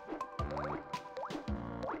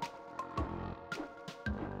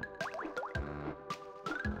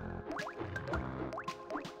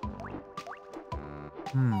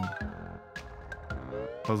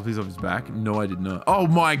 Puzzle piece off his back? No, I did not. Oh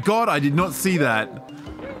my god, I did not see that.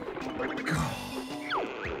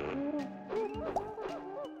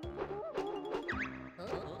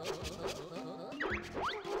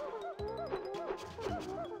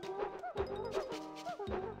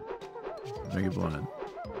 Make it blind.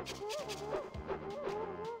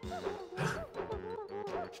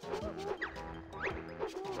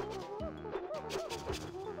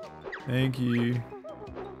 Thank you.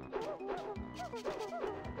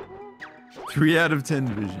 3 out of 10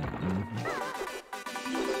 vision.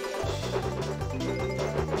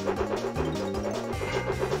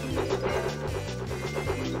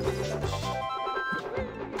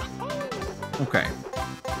 Okay.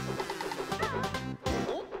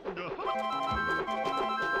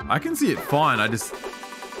 I can see it fine, I just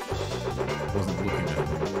wasn't looking at it.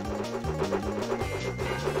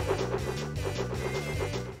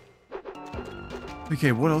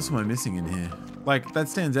 Okay, what else am I missing in here? Like, that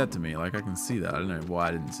stands out to me. Like, I can see that. I don't know why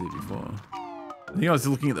I didn't see it before. I think I was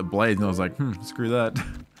looking at the blades and I was like, screw that.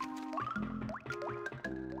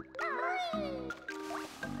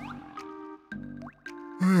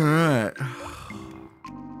 Alright.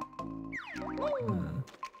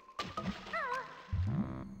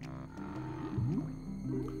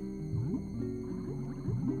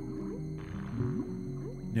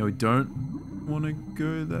 Now we don't want to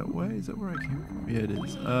go that way. Is that where I came from? Yeah, it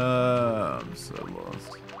is. I'm so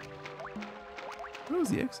lost. Where was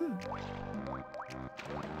the exit?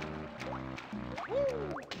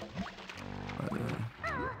 Right there.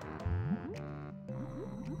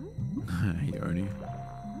 Hey, Oni.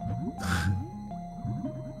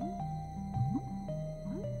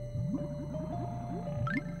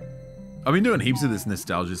 I've been doing heaps of this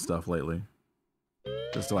nostalgia stuff lately.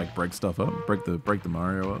 Just to like break stuff up, break the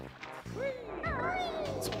Mario up.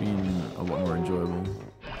 It's been a lot more enjoyable.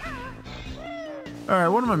 All right,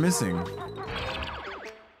 what am I missing?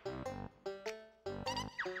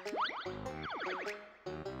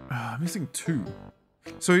 I'm missing 2.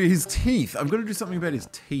 So his teeth. I've got to do something about his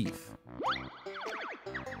teeth.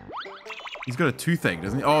 He's got a toothache,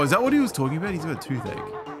 doesn't he? Oh, is that what he was talking about? He's got a toothache.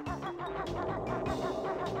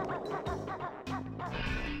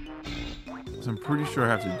 So I'm pretty sure I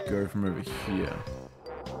have to go from over here.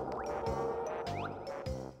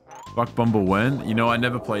 Buck Bumble when? You know, I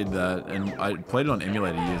never played that, and I played it on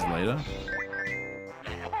emulator years later.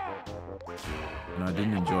 And I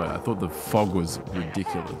didn't enjoy it. I thought the fog was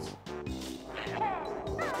ridiculous.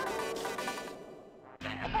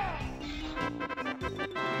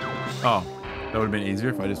 Oh, that would have been easier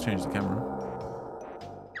if I just changed the camera.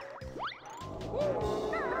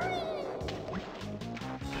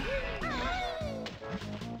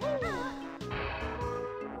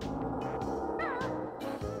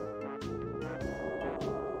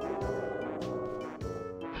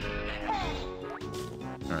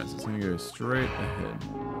 Alright, so it's gonna go straight ahead.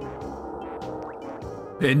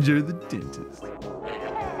 Banjo the dentist.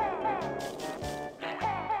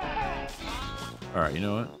 Alright, you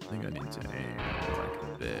know what? I think I need to aim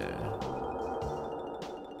like there.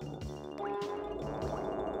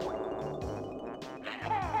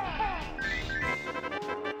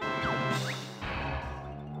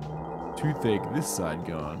 Toothache this side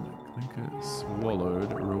gone. Clanker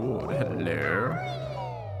swallowed reward. Hello.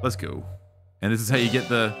 Let's go. And this is how you get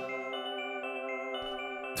the...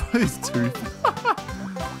 his tooth.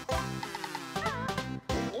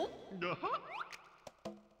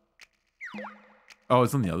 Oh,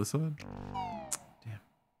 it's on the other side? Damn.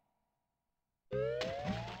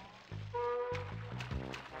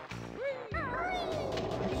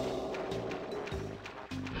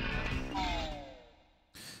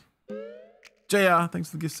 JR, thanks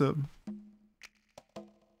for the gift sub.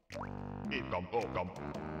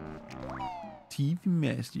 TV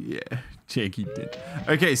Master, yeah. Jackie did.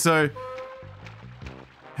 Okay, so...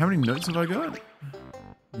 how many notes have I got?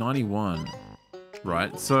 91.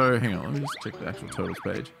 Right, so hang on, let me just check the actual totals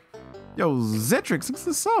page. Yo, Zetrix, thanks for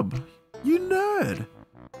the sub. You nerd.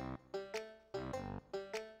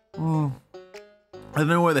 Oh. I don't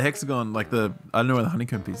know where the hexagon, like I don't know where the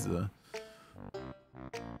honeycomb pieces are. I'm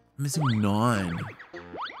missing 9.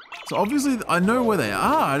 So obviously, I know where they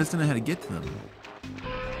are, I just don't know how to get to them.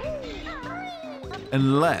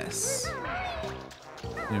 Unless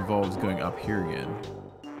it involves going up here again.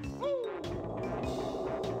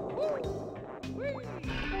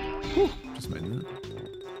 Whew, just made that.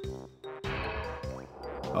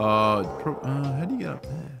 How do you get up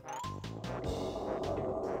there?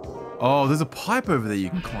 Oh, there's a pipe over there you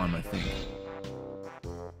can climb, I think.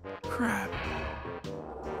 Crap.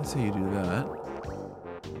 That's how you do that.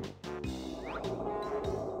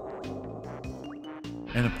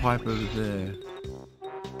 And a pipe over there.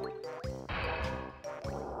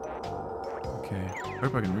 Okay.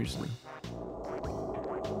 Hope I can reach them.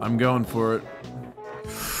 I'm going for it.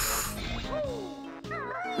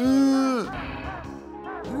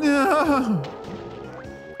 No!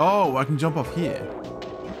 Oh, I can jump off here.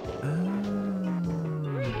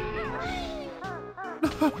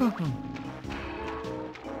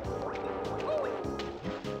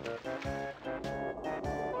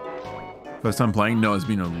 First time playing? No, it's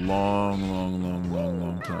been a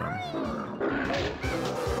long time.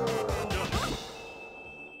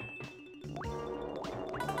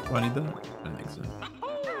 Do I need that? I don't think so.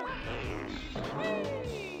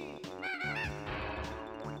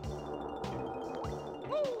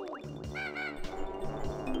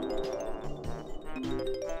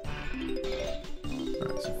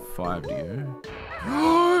 Alright, so 5 to go.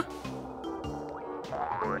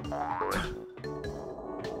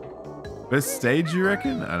 Best stage, you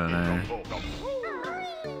reckon? I don't know.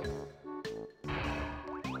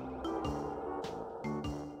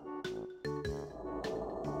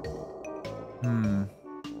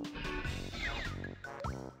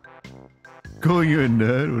 Calling you a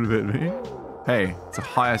nerd? What about me? Hey, it's the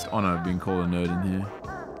highest honor being called a nerd in here.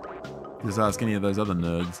 Just ask any of those other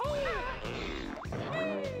nerds.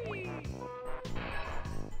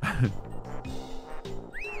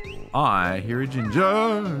 I hear a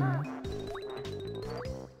ginger.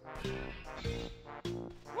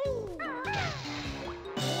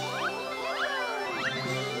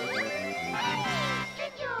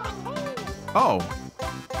 Oh.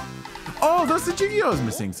 Oh, that's the jiggy I was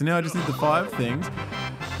missing. So now I just need the 5 things.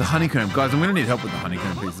 The honeycomb. Guys, I'm going to need help with the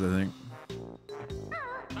honeycomb pieces, I think.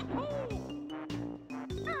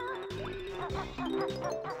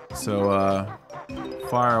 So,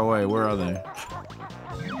 fire away. Where are they?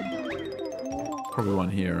 Probably one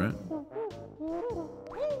here, right?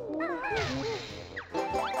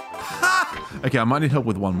 Ha! Okay, I might need help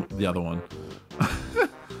with the other one.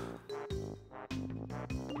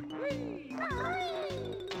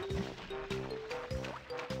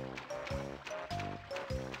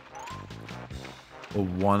 Or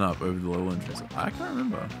one up over the level entrance. I can't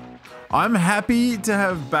remember. I'm happy to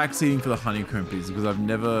have backseating for the honeycomb pieces because I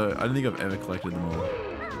don't think I've ever collected them all.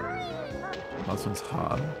 Last one's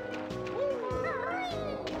hard.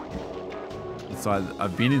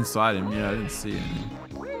 I've been inside him. Yeah, I didn't see him.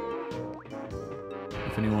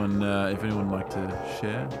 If anyone would like to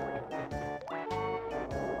share.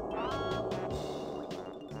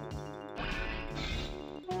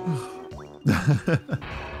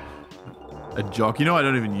 A jock? You know I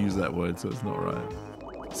don't even use that word, so it's not right.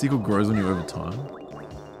 Sequel grows on you over time.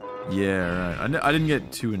 Yeah, right. I didn't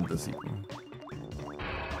get too into the sequel.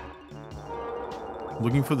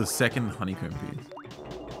 Looking for the second honeycomb piece.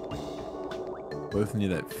 Both near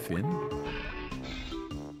that fin.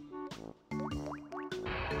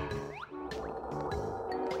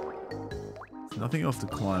 There's nothing else to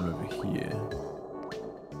climb over here.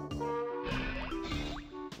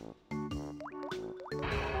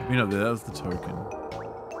 You know, that was the token.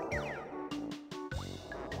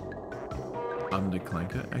 Under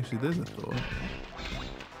Clanker. Actually, there's a thought.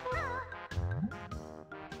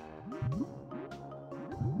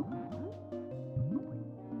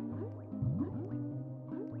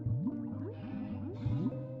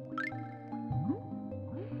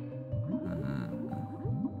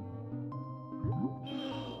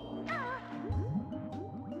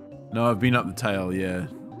 No, I've been up the tail, yeah.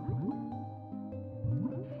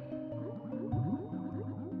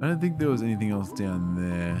 I don't think there was anything else down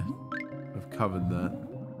there. I've covered that.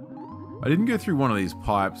 I didn't go through one of these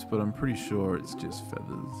pipes, but I'm pretty sure it's just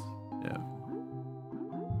feathers. Yeah.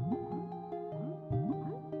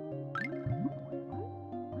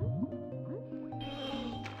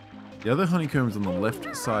 The other honeycomb's on the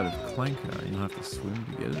left side of Clanker. You'll have to swim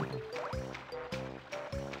to get it.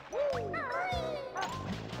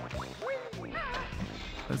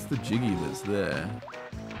 That's the jiggy that's there.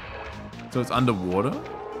 So it's underwater?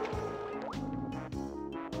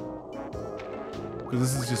 Because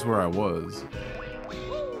this is just where I was.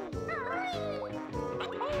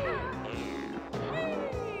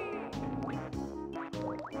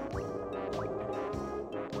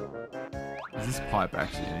 Is this pipe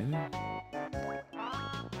actually anything?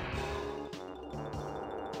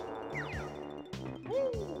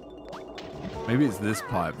 Maybe it's this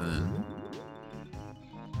pipe then.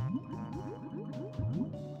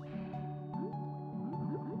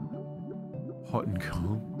 Hot and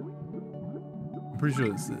cold. I'm pretty sure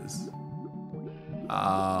it's this.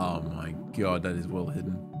 Oh my god, that is well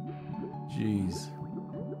hidden. Jeez.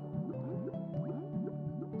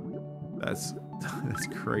 That's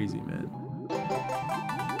crazy, man.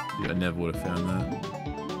 Dude, I never would have found that.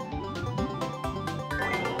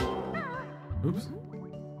 Oops.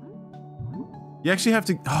 You actually have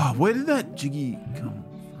to... Oh, where did that jiggy come from?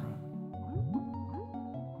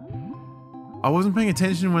 I wasn't paying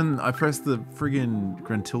attention when I pressed the friggin'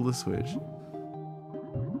 Gruntilda switch.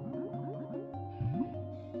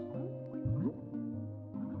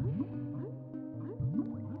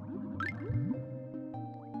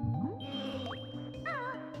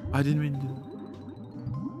 I didn't mean to.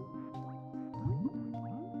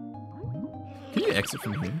 Can you exit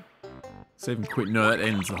from here? Save and quit. No, that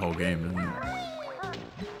ends the whole game, doesn't it?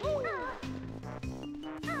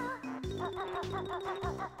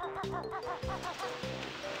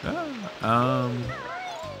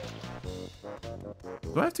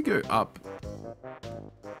 Do I have to go up?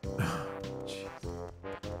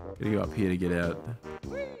 Gotta go up here to get out.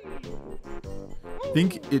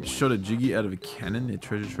 Think it shot a jiggy out of a cannon near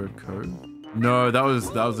Treasure Trove Cove? No, that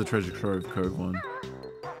was the Treasure Trove Cove one.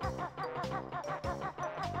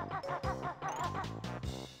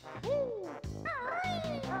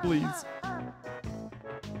 Please.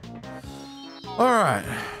 Alright.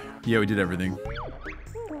 Yeah, we did everything.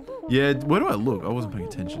 Yeah, where do I look? I wasn't paying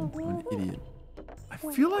attention. I'm an idiot. I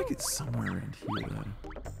feel like it's somewhere around here though.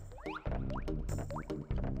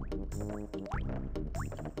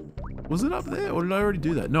 Was it up there, or did I already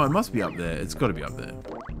do that? No, it must be up there. It's got to be up there.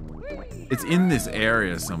 It's in this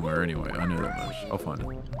area somewhere anyway. I know that much. I'll find it.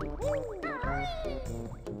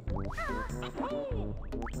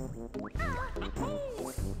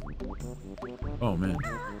 Oh, man.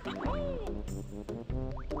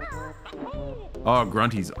 Oh,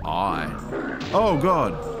 Grunty's eye. Oh,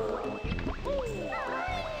 God.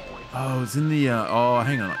 Oh, it's in the... oh,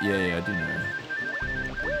 hang on. Yeah, I do know.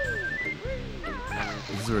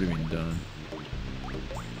 This has already been done.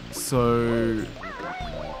 So...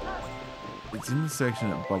 It's in the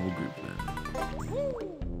section at Bubblegloop then.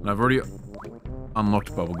 And I've already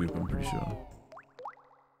unlocked Bubblegloop, I'm pretty sure.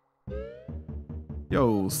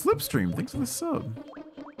 Yo, Slipstream, thanks for the sub.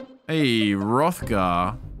 Hey,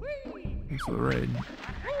 Rothgar. Thanks for the raid.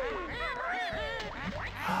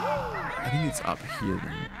 I think it's up here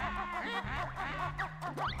then.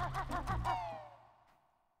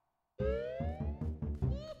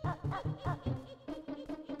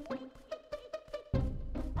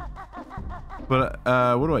 But,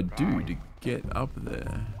 what do I do to get up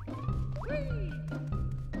there?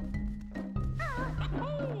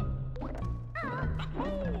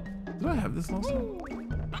 Did I have this last time?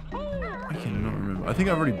 I cannot remember. I think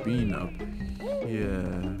I've already been up here.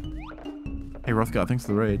 Hey, Rothgar, thanks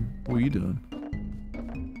for the raid. What are you doing?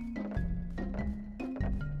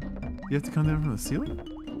 You have to come down from the ceiling?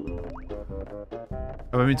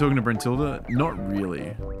 Have I been talking to Brentilda? Not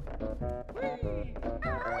really.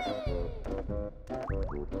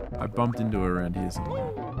 I bumped into her around here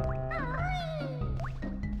somewhere.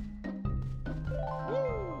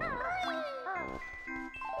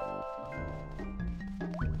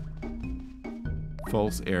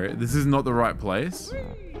 False area. This is not the right place. Am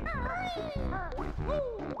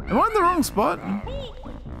I in the wrong spot?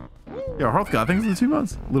 Yo, Hrothgar, thanks for the 2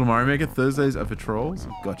 months. Little Mario Maker, Thursdays are for trolls.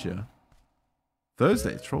 Gotcha.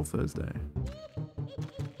 Thursdays, Troll Thursday.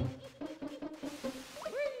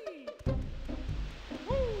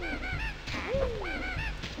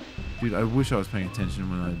 Dude, I wish I was paying attention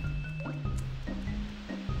when I...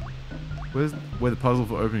 Where the puzzle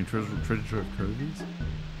for opening Treasure Trove Cove is?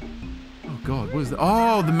 Oh god, what is that?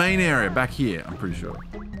 Oh, the main area, back here, I'm pretty sure.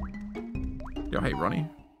 Yo, hey, Ronnie.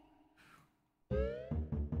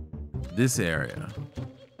 This area.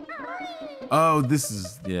 Oh, this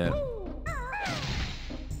is... yeah.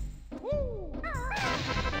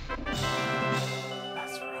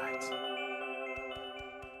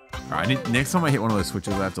 Alright, next time I hit one of those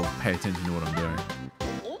switches, I have to pay attention to what I'm doing.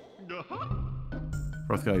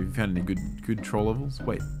 Rothgar, have you found any good troll levels?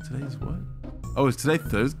 Wait, today's what? Oh, is today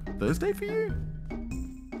Thursday for you?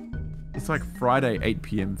 It's like Friday, 8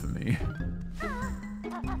 PM for me.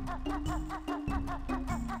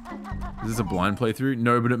 Is this a blind playthrough?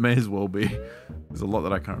 No, but it may as well be. There's a lot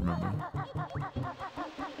that I can't remember.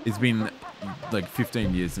 It's been like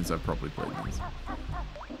 15 years since I've properly played this.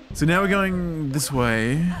 So now we're going this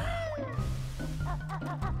way.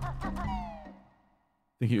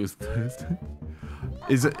 I think it was Thursday.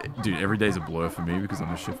 Is it, dude, every day's a blur for me because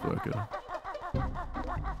I'm a shift worker.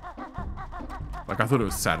 Like, I thought it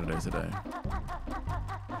was Saturday today.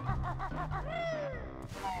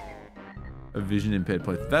 A vision impaired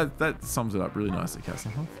playthrough. That sums it up really nicely,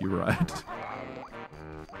 Castlehoff. You're right.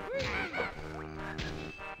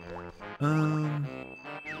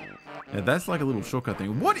 Yeah, that's like a little shortcut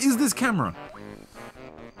thing. What is this camera?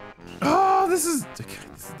 Oh, this is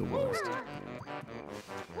the worst.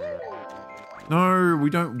 No, we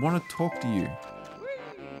don't want to talk to you.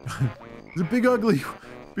 There's a big ugly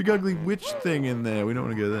witch thing in there. We don't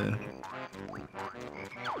want to go there.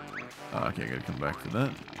 Oh, okay, I gotta come back for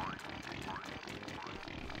that.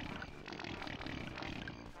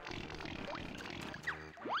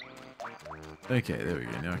 Okay, there we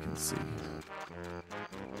go. Now I can see.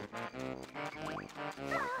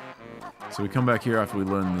 So we come back here after we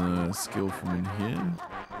learn the skill from in here.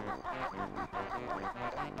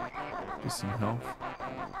 Just some health.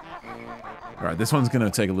 Alright, this one's going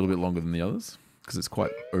to take a little bit longer than the others because it's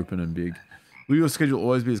quite open and big. Will your schedule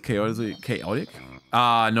always be as chaotic?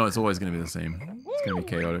 No, it's always going to be the same. It's going to be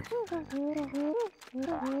chaotic.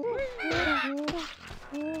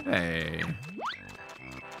 Hey.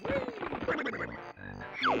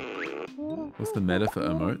 What's the meta for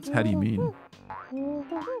emotes? How do you mean?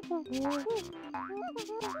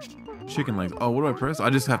 Chicken legs. Oh, what do I press?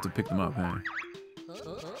 I just have to pick them up, hey.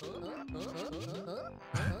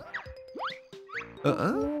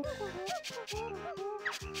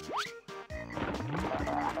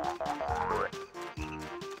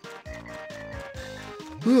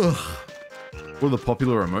 What are the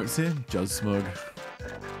popular emotes here? Juzcook.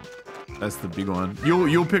 That's the big one.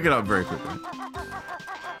 You'll pick it up very quickly.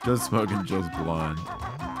 Juzcook and Juzblind.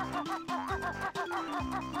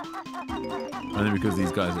 Only because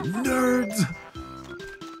these guys are nerds.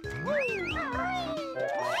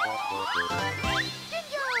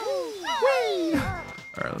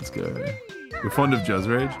 Alright, let's go. We're fond of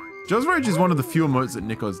Juzrage. Juzrage is one of the few emotes that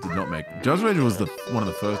Nikos did not make. Juzrage was one of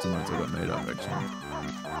the first emotes that got made up, actually.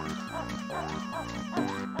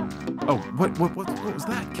 Oh, what was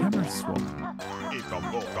that? Camera swap.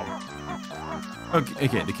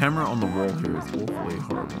 Okay, the camera on the wall here is awfully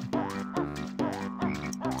horrible.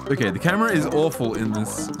 Okay, the camera is awful in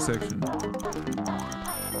this section.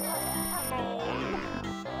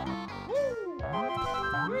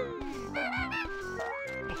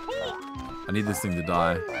 I need this thing to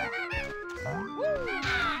die.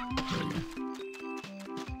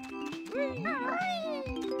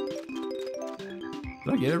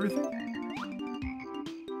 Did I get everything?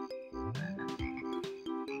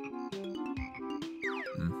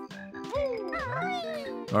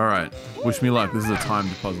 Alright. Wish me luck. This is a timed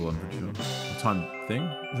puzzle, I'm pretty sure. A timed thing?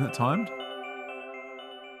 Isn't it timed?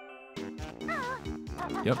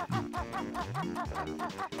 Yep.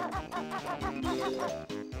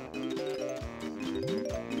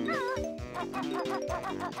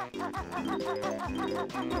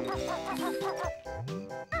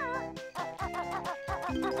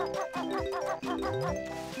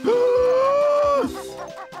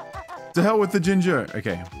 To hell with the ginger.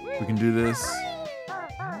 Okay, we can do this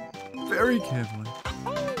very carefully.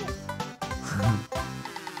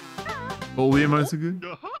 All the emotes are good.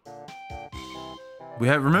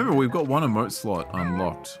 Remember, we've got one emote slot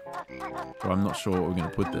unlocked, but I'm not sure what we're gonna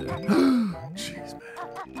put there. Jeez, man.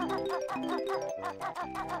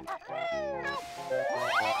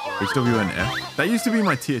 HWNF. That used to be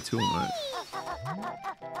my tier 2 emote.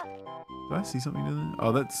 Do I see something in there?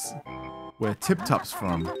 Oh, that's where Tip Tup's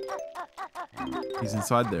from. He's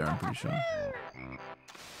inside there, I'm pretty sure.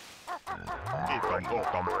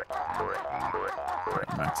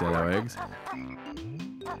 Right, max out our eggs.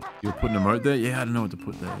 You're putting a emote there? Yeah, I don't know what to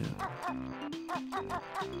put there yet.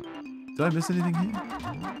 Did I miss anything here?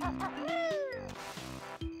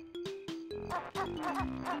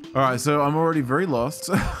 Alright, so I'm already very lost.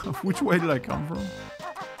 Which way did I come from?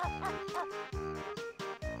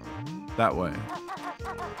 That way.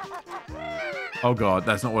 Oh god,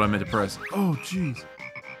 that's not what I meant to press. Oh jeez.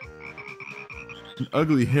 An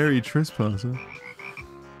ugly, hairy trespasser.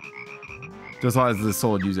 Just like the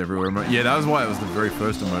solid use everywhere emote. Yeah, that was why it was the very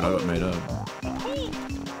first emote I got made up.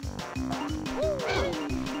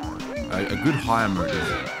 A good high emote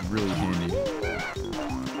is really handy.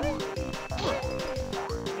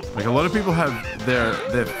 Like a lot of people have their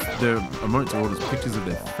emotes are all just pictures of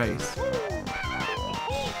their face.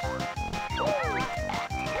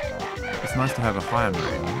 It's nice to have a high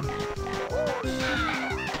emote.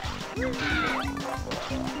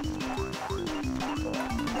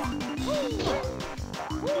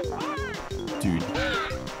 Dude.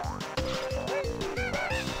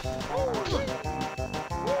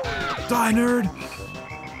 Die, nerd!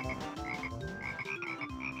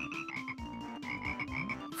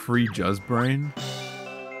 Free Juzzbrain?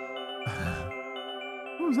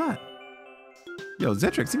 What was that? Yo,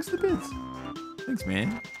 Zetrek, thanks for the bits. Thanks,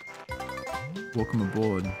 man. Welcome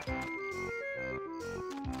aboard.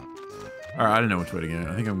 All right, I don't know which way to go.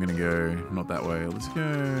 I think I'm gonna go not that way. Let's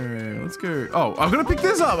go. Let's go. Oh, I'm gonna pick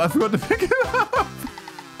this up. I forgot to pick it up.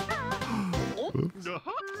 Oops.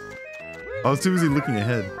 I was too busy looking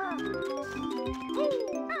ahead.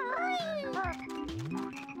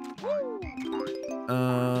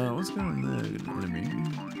 What's going on there?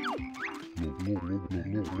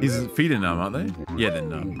 His feet are numb, aren't they? Yeah, they're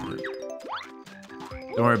numb.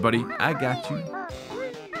 Don't worry, buddy. I got you.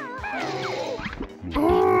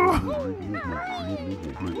 Oh!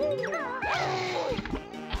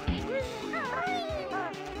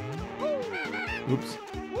 Oops.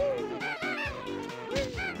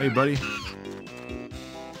 Hey, buddy.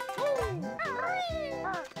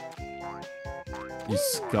 You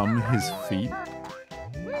scum his feet?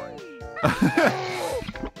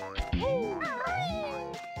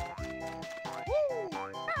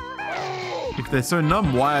 If they're so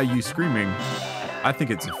numb, why are you screaming? I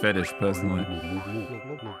think it's a fetish, personally.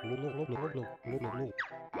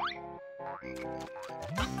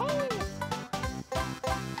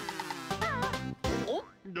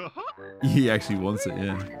 He actually wants it,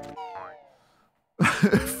 yeah.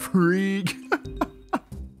 Freak.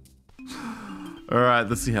 Alright,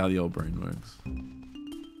 let's see how the old brain works.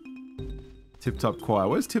 Tip Top Choir.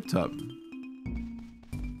 Where's Tip Top? Right,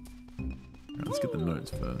 let's get the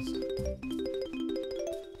notes first.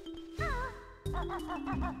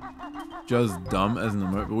 Just dumb as an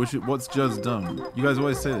emote. But what's just dumb? You guys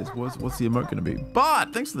always say this. What's the emote gonna be?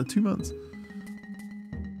 But thanks for the 2 months.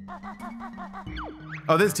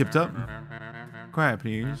 Oh, there's Tip Top. Quiet,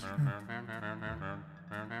 please.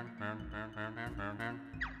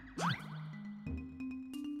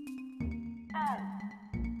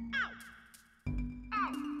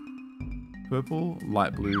 Purple,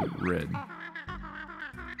 light blue, red.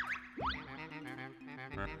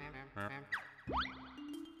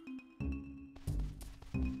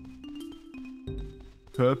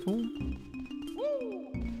 Purple.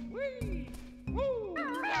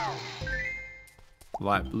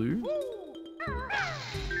 Light blue.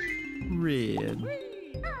 Red.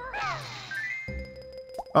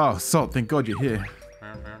 Oh, Salt, thank God you're here.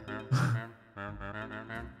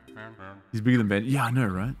 He's bigger than Ben. Yeah, I know,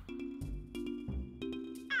 right?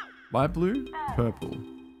 Light blue, purple,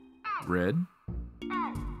 red,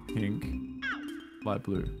 pink, light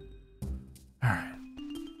blue. Alright.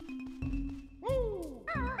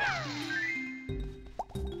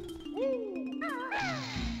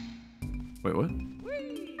 Wait, what?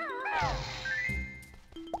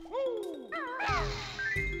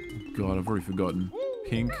 God, I've already forgotten.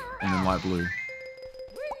 Pink and then light blue.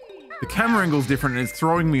 The camera angle's different and it's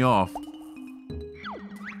throwing me off.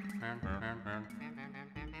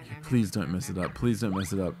 Please don't mess it up. Please don't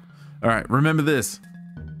mess it up. All right, remember this.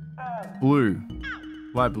 Blue,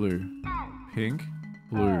 light blue, pink,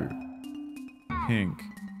 blue, pink,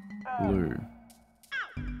 blue.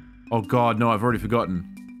 Oh God, no, I've already forgotten.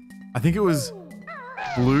 I think it was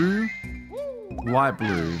blue, light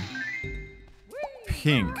blue,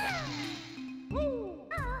 pink,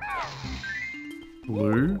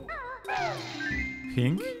 blue,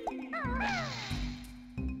 pink,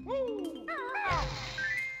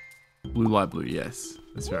 blue, light blue, yes.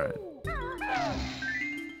 That's right.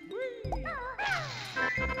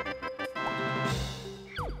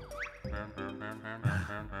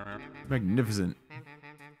 Magnificent.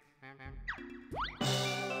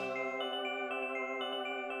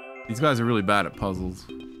 These guys are really bad at puzzles.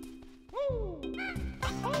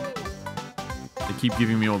 They keep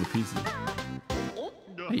giving me all the pieces.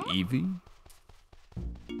 Hey, Evie.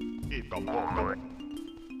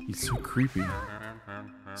 He's so creepy.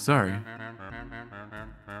 Sorry.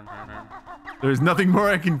 There's nothing more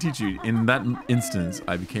I can teach you. In that instance,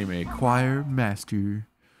 I became a choir master.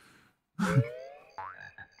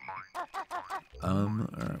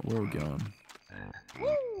 Alright, where are we going?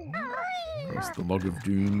 Across the log of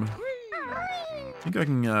doom. I think I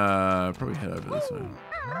can probably head over this way.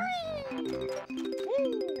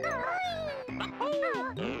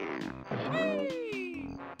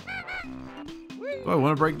 Do I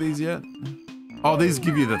want to break these yet? Oh, these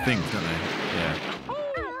give you the things, don't they? Yeah.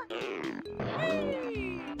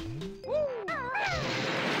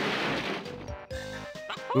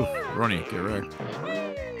 Oof, Ronnie, get wrecked.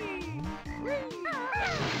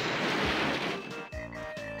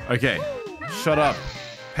 Okay, shut up.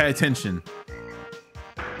 Pay attention.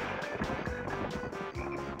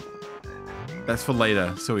 That's for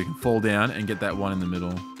later, so we can fall down and get that one in the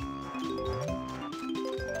middle.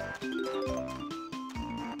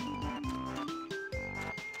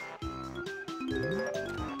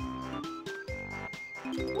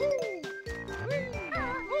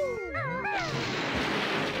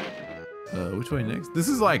 which way next? This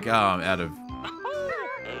is like out of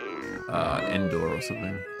Endor or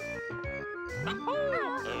something.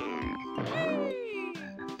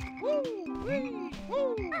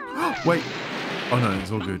 Wait. Oh no,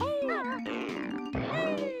 it's all good.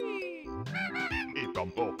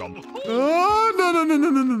 Oh no no no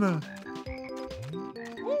no no no no.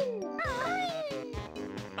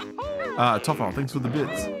 Toffel, thanks for the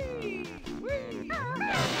bits.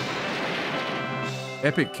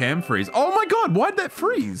 Epic cam freeze. Oh my god, why'd that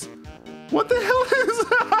freeze? What the hell is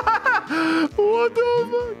that? What the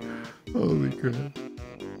fuck? Holy crap.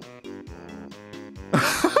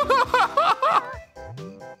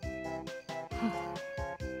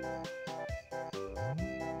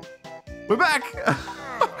 We're back!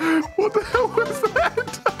 What the hell was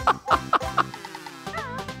that?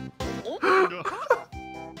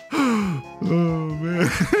 Oh man.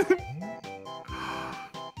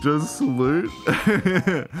 Just salute.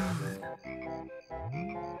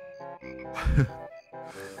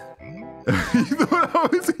 You thought I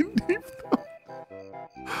was in deep thought?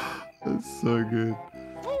 That's so good.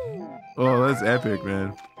 Oh, that's epic,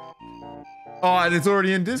 man. Oh, and it's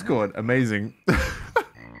already in Discord. Amazing.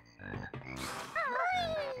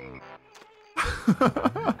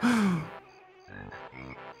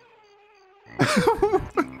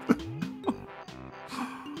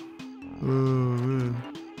 Oh man.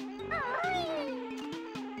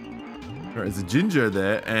 There's a ginger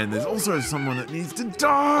there, and there's also someone that needs to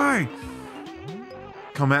die.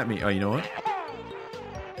 Come at me. Oh, you know what?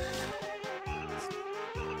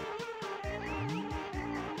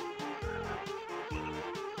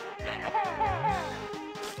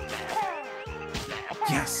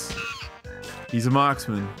 Yes. He's a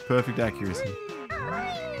marksman. Perfect accuracy.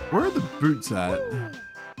 Where are the boots at?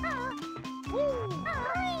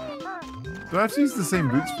 Do I have to use the same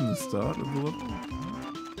boots from the start of the level?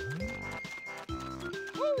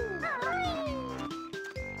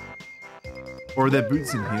 Or are there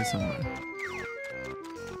boots in here somewhere?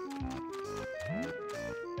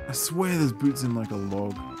 I swear there's boots in like a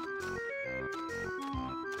log.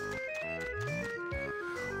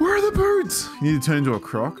 Where are the boots? You need to turn into a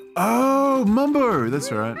croc? Oh, Mumbo! That's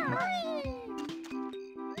right.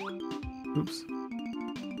 Oops.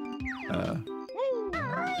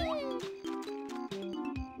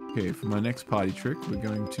 Okay, for my next party trick, we're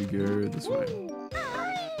going to go this way.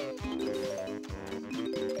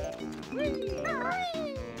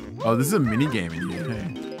 Oh, this is a mini game in here,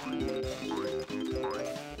 hey.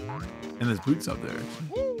 And there's boots up there,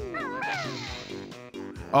 actually.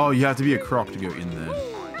 Oh, you have to be a croc to go in there.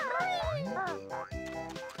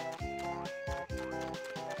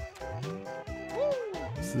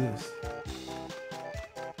 What's this?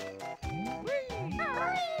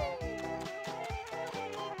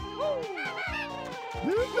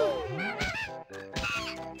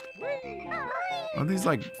 Are these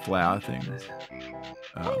like flower things?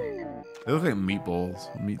 They look like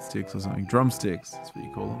meatballs, or meat sticks or something. Drumsticks, that's what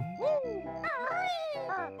you call them.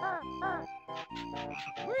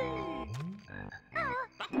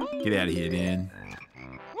 Get out of here, Dan.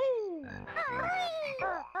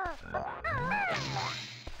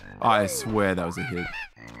 I swear that was a hit.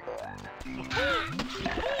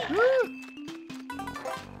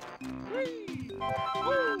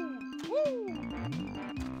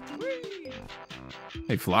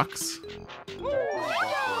 Hey, Flux.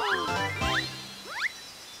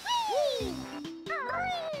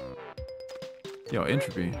 Yo,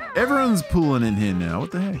 entropy. Everyone's pulling in here now.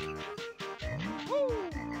 What the heck?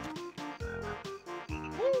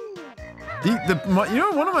 You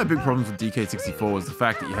know, one of my big problems with DK64 was the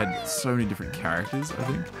fact that you had so many different characters, I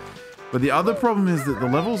think. But the other problem is that the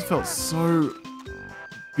levels felt so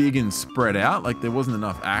big and spread out, like there wasn't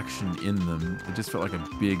enough action in them. It just felt like a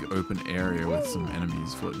big open area with some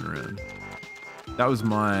enemies floating around. That's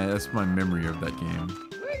my memory of that game.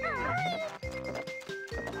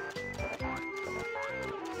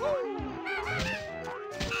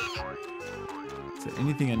 Is there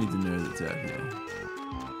anything I need to know that's out here?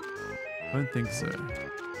 I don't think so.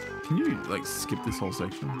 Can you like skip this whole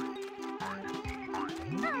section?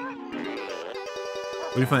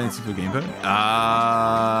 What do you find N64 gamepad?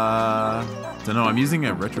 Don't know. I'm using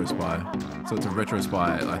a Retro Spy, so it's a Retro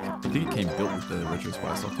Spy. Like, I think it came built with the Retro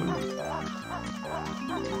Spy software.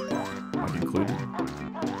 Like included.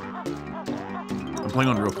 I'm playing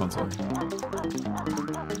on real console.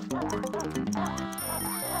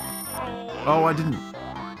 Oh, I didn't.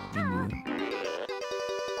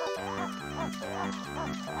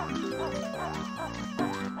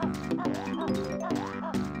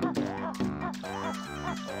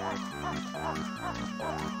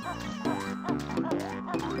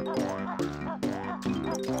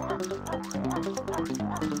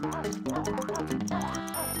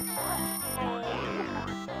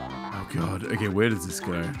 God. Okay, where does this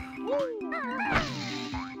go?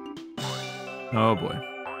 Oh boy.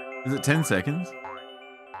 Is it 10 seconds?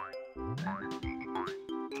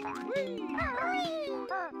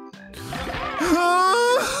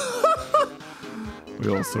 We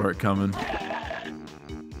all saw it coming.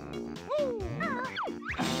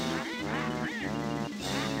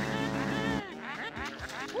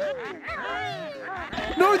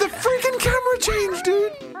 No, the freaking camera changed,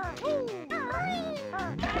 dude!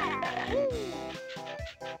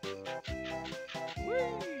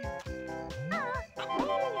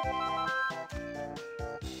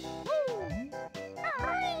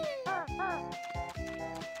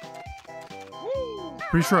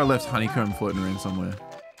 Pretty sure I left honeycomb floating around somewhere.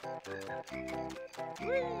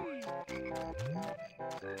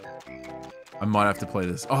 I might have to play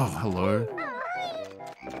this. Oh, hello.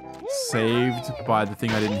 Saved by the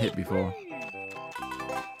thing I didn't hit before.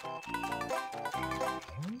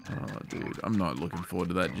 Oh, dude. I'm not looking forward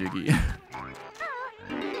to that jiggy.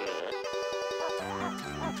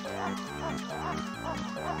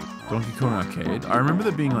 Donkey Kong Arcade. I remember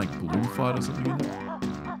there being like Blue Fight or something in it.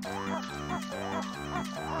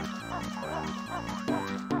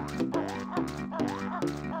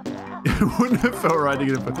 It wouldn't have felt right to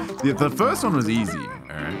get it. The first one was easy,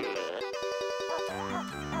 alright?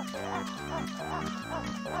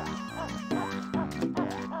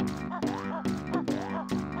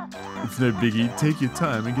 It's no biggie. Take your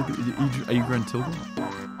time and get the. Are you Gruntilda?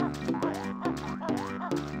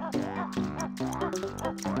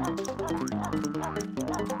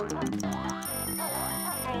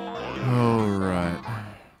 Alright.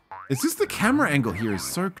 It's just the camera angle here is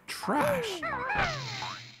so trash.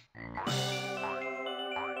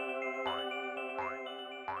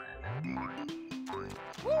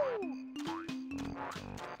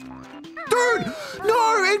 Dude!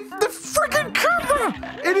 No! It's the freaking camera!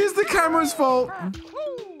 It is the camera's fault!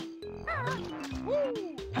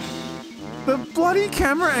 The bloody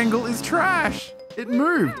camera angle is trash! It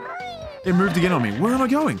moved. It moved again on me. Where am I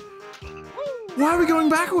going? Why are we going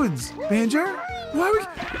backwards? Banjo? Why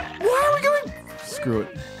are we going? Screw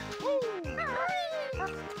it.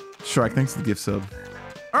 Shrike, thanks for the gift sub.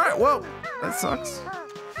 Alright, well, that sucks.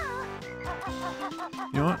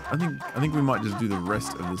 You know what? I think we might just do the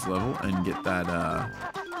rest of this level and get that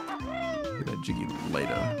jiggy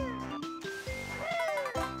later.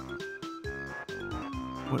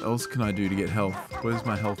 What else can I do to get health? Where's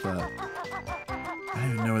my health at? I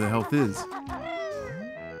don't even know where the health is.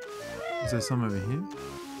 Is there some over here?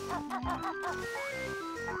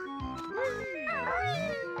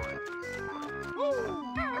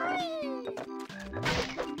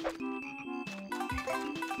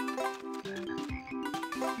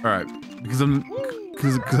 All right, because I'm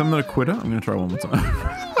not a quitter. I'm gonna try one more time.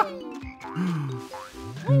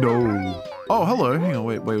 No. Oh, hello. Hang on.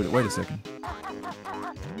 Wait a second.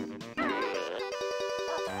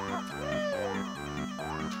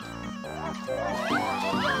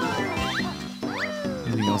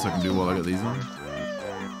 Anything else I can do while I got these on?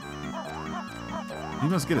 You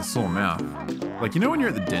must get a sore mouth. Like, you know when you're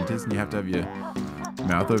at the dentist and you have to have your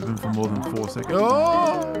mouth open for more than 4 seconds?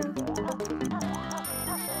 Oh!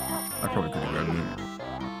 I probably could have grabbed it.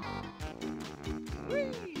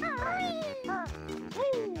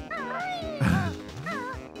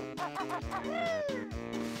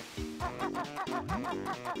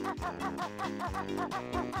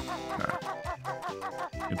 Alright.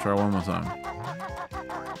 Gonna try one more time.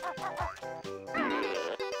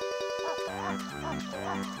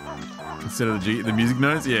 Instead of the music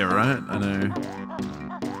notes? Yeah, right? I know.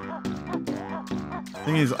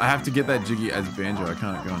 Thing is, I have to get that jiggy as Banjo. I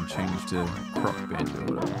can't go and change to Croc Banjo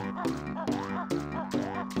or whatever.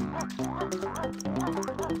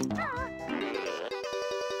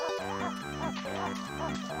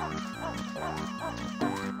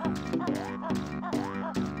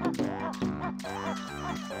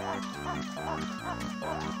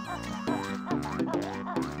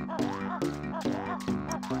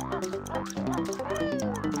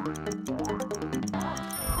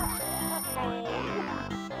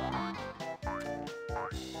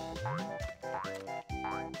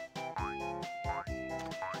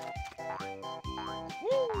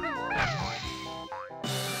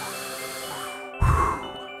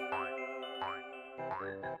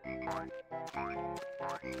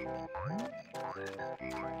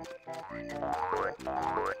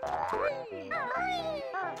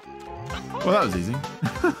 Well, that was easy.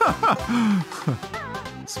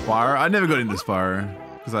 Spyro? I never got into Spyro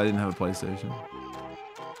because I didn't have a PlayStation.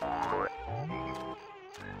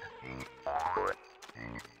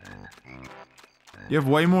 You have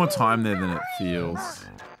way more time there than it feels.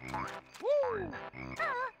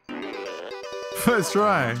 First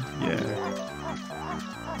try. Yeah.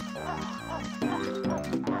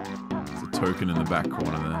 There's a token in the back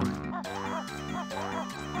corner there.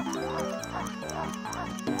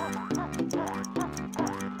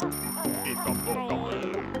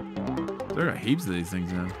 There are heaps of these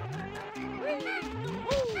things now.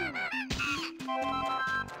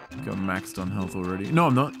 Got maxed on health already. No,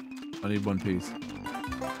 I'm not. I need one piece.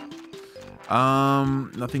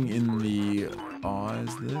 Nothing in the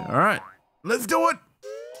eyes there. All right, let's do it.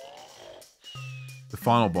 The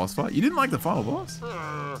final boss fight. You didn't like the final boss? Hang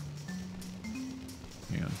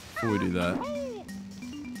on, before we do that.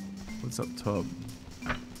 What's up top?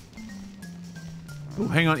 Oh,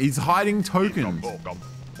 hang on, he's hiding tokens.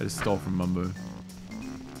 I just stole from Mumbo.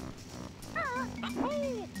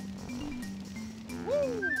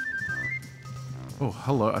 Oh,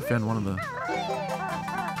 hello, I found one of the...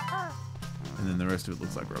 And then the rest of it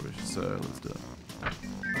looks like rubbish, so let's do it.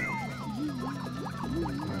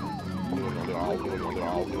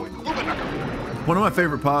 One of my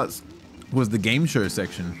favorite parts was the game show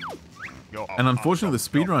section. And unfortunately the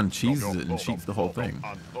speedrun cheeses it and cheats the whole thing.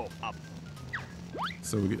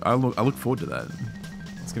 So I look forward to that.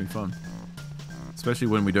 It's gonna be fun. Especially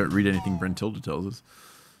when we don't read anything Brentilda tells us.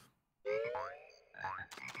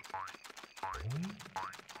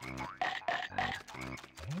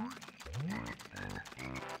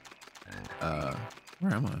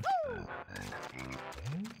 Where am I?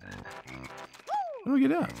 How do I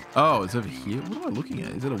get out? Oh, it's over here. What am I looking at?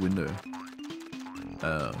 Is it a window?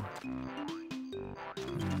 Oh.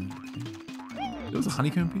 There was a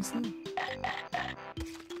honeycomb piece there?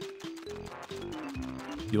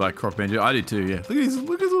 You like Croc Banjo? I do too, yeah. Look at his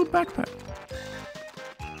little backpack.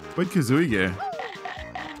 Where'd Kazooie go?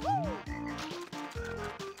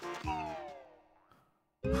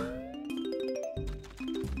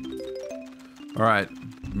 Alright,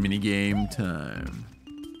 minigame time.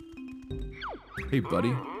 Hey,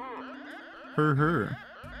 buddy. Her.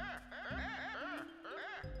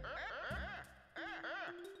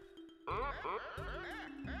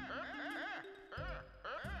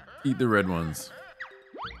 Eat the red ones.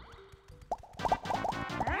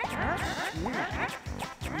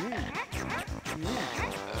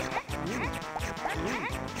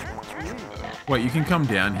 Wait, you can come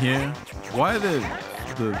down here? Why are the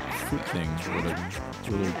foot things, or whatever,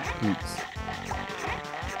 little boots?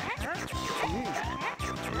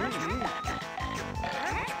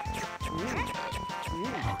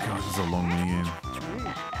 Oh god, this is a long minigame.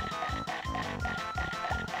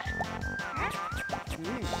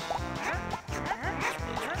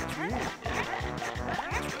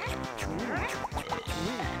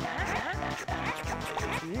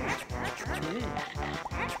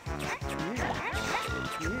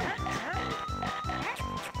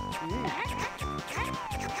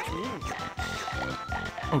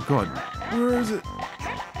 Oh god, where is it?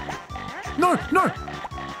 No!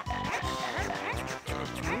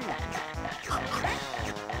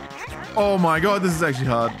 Oh my god, this is actually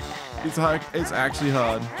hard. It's actually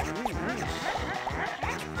hard.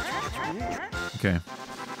 Okay.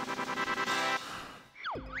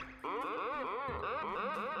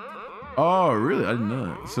 Oh, really? I didn't know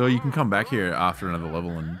that. So you can come back here after another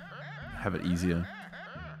level and have it easier.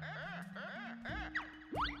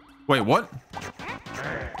 Wait, what?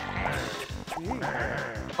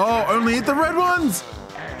 Oh, only eat the red ones!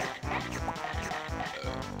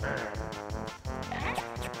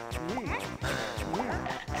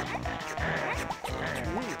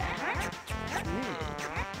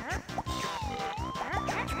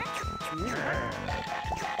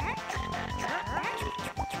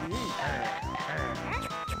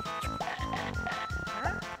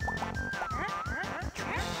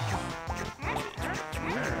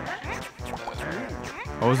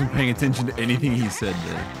 I wasn't paying attention to anything he said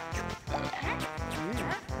there.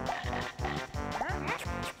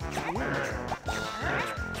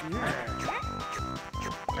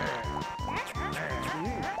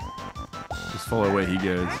 Just follow where he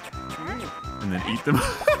goes. And then eat them.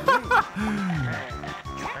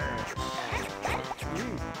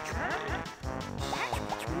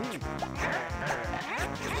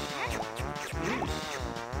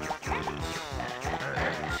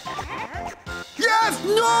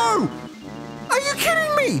 No! Are you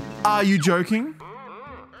kidding me? Are you joking?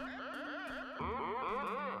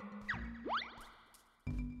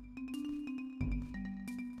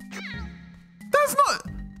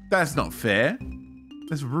 That's not fair.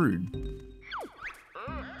 That's rude.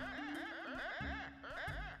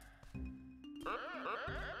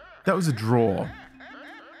 That was a draw.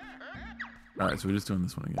 Alright, so we're just doing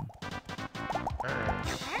this one again.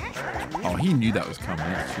 Oh, he knew that was coming.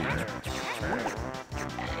 That's cheating.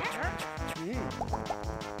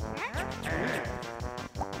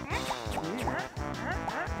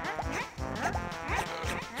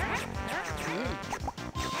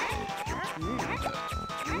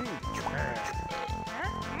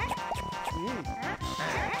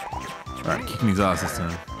 Alright, kicking his ass this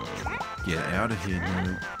time. Get out of here,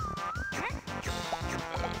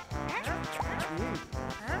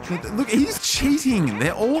 dude. Look, he's cheating.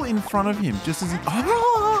 They're all in front of him, just as he.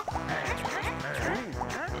 Oh!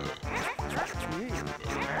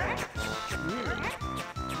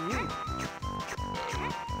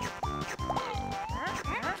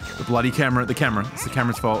 The bloody camera, the camera. It's the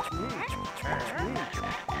camera's fault.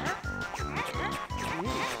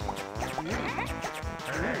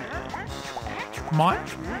 Mine?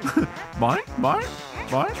 Mine? Mine?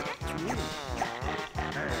 Mine?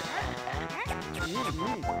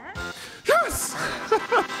 Yes!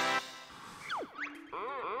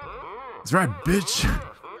 That's right, bitch.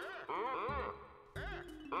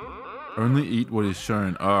 Only eat what is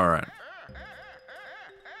shown. Alright.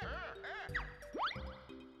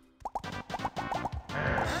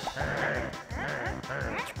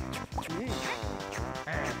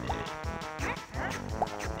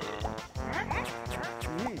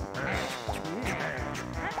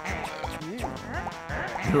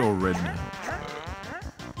 They're all red now.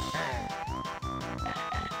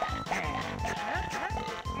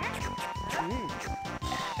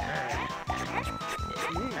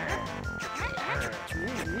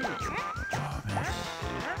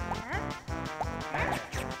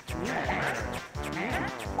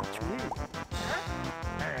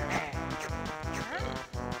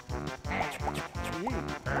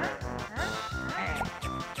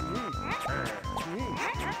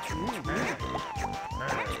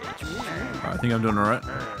 I think I'm doing alright.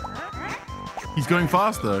 He's going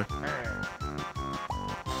fast though.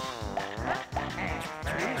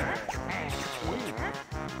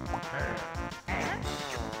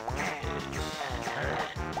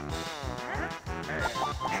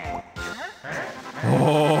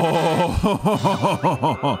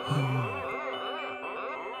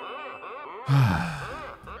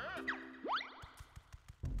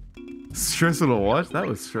 Stressful to watch? That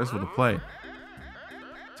was stressful to play.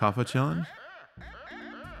 Tougher challenge?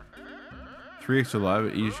 3 extra life,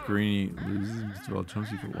 but each greenie loses well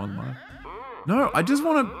chunks you for 1 life. No, I just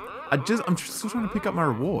want to. I'm still trying to pick up my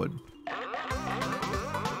reward.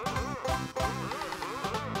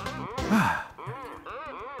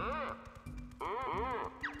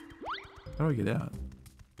 How do I get out?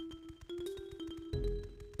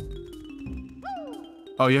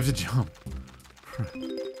 Oh, you have to jump.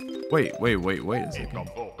 Wait a second.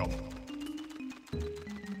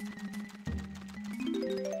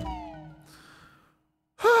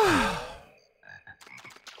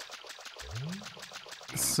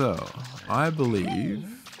 So, I believe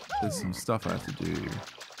there's some stuff I have to do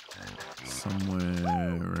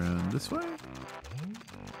somewhere around this way.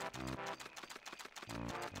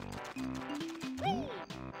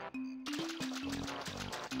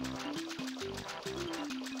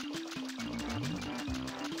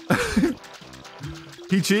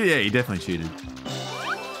 He cheated? Yeah, he definitely cheated.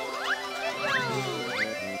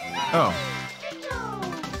 Oh.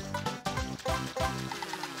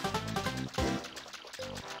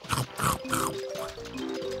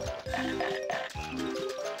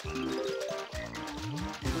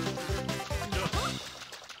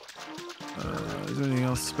 Is there anything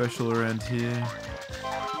else special around here?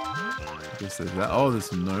 I guess there's that. Oh, there's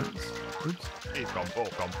some notes. Oops.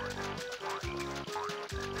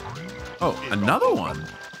 Oh, another one.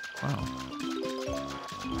 Wow.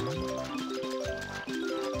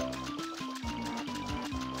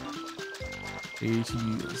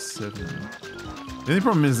 $87. The only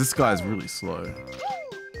problem is this guy's really slow.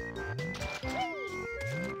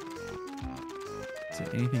 Is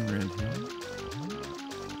there anything around here?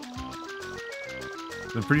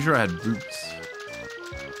 I'm pretty sure I had boots.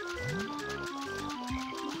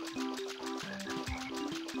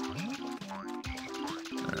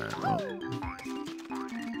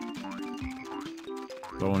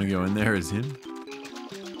 Do I want to go in there as him?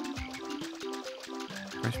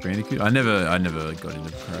 Crash Bandicoot? I never got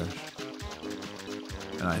into Crash.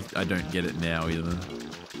 And I don't get it now either.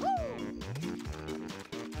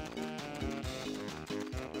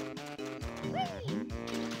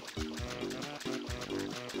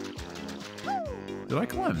 Did I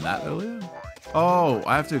climb that earlier? Oh,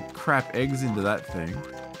 I have to crap eggs into that thing.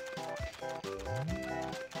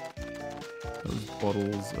 Those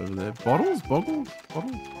bottles over there. Bottles? Boggles?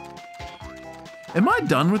 Bottles? Am I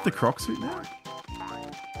done with the croc suit now?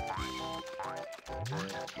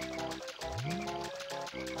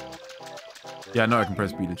 Yeah, I know I can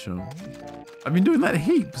press B to jump. I've been doing that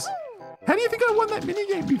heaps. How do you think I won that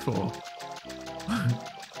minigame before?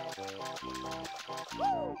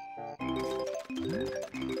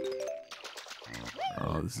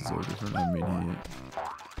 Oh, this is all different. I haven't been here yet.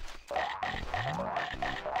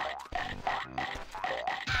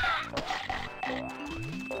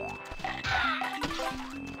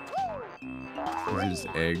 These are just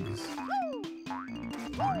eggs.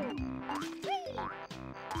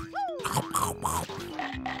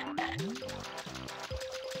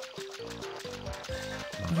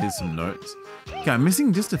 Oh, here's some notes. Okay, I'm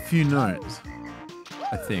missing just a few notes,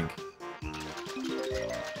 I think.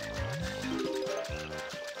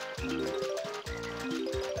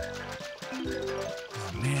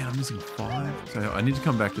 Man, I'm missing 5. So I need to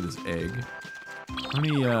come back to this egg. How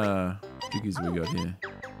many jiggies have we got here?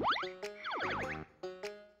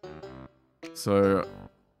 So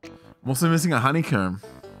I'm also missing a honeycomb.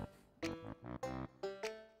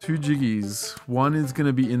 2 jiggies. One is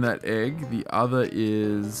gonna be in that egg. The other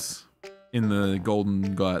is in the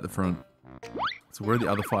golden guy at the front. So where are the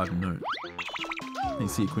other 5 notes? Can you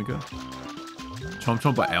see it quicker? Chomp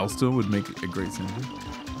Chomp by Elster would make a great sandwich.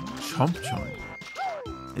 Chomp Chomp.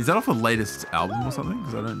 Is that off a latest album or something?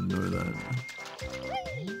 Because I don't know that.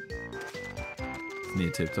 It's near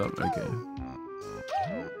Tip Top. Okay.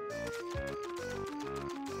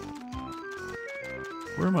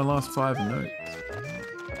 Where are my last 5 notes?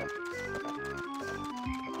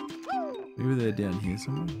 Maybe they're down here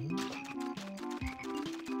somewhere.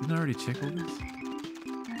 Didn't I already check all this?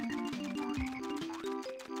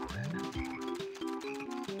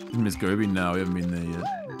 Miss Gobi? No, we haven't been there yet.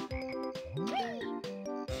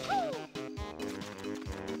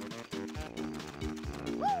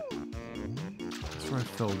 That's where I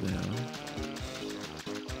fell down.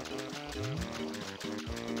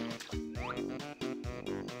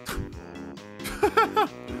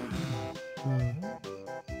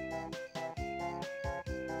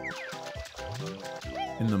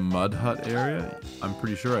 In the mud hut area? I'm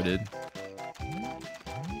pretty sure I did.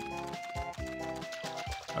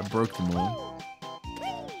 I broke them all.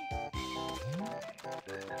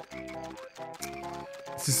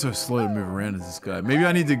 This is so slow to move around as this guy. Maybe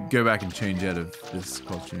I need to go back and change out of this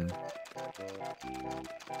costume.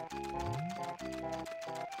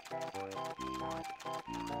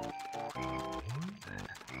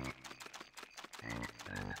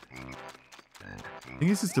 I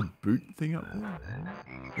think it's just a boot thing up there.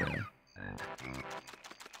 Yeah.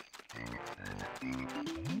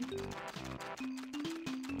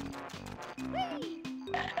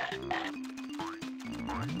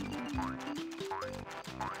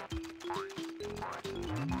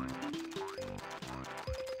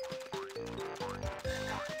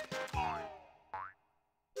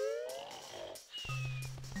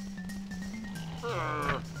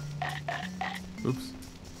 Oops.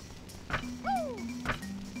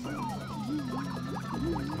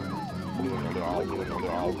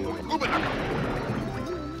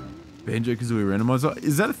 Banjo-Kazooie randomizer.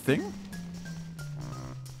 Is that a thing?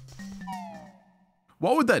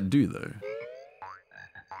 What would that do though?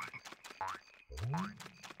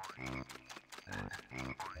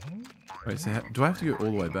 Wait, so do I have to go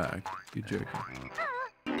all the way back? You're joking.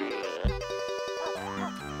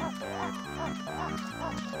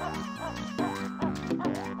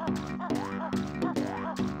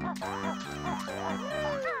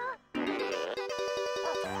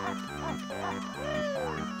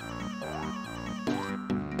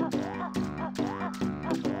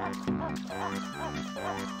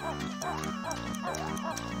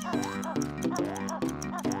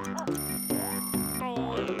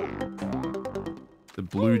 The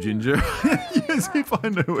blue ginger? Yes, if I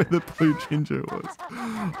know where the blue ginger was.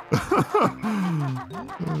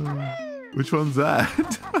 Which one's that?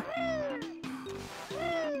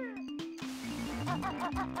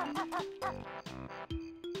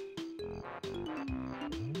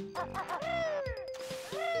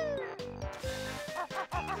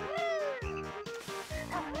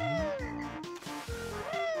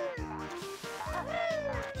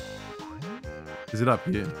 Is it up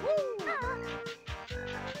here?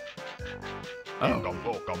 Oh.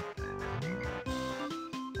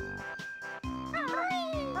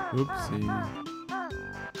 Oopsie.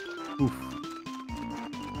 Oof.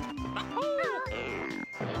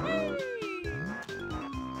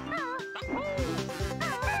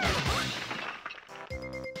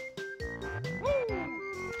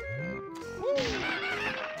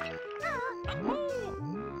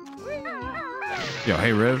 Yo,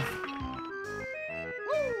 hey Rev.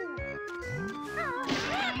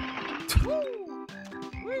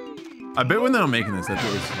 I bet when they were making this, I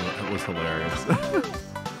thought it was hilarious.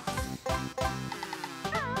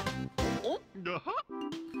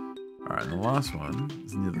 Alright, and the last one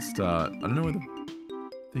is near the start. I don't know where the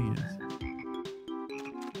thing is.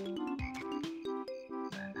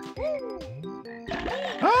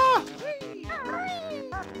 Ah!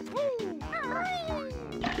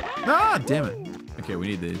 Ah, damn it. Okay, we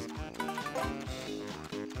need these.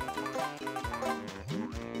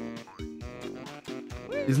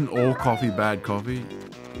 Isn't all coffee bad coffee?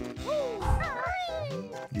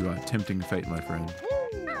 You are tempting fate, my friend.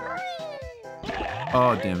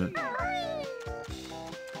 Oh, damn it.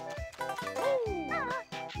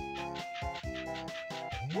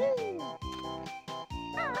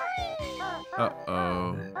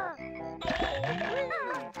 Uh-oh.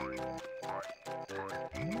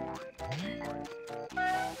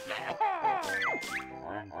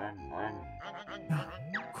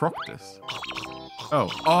 Croctus. Oh.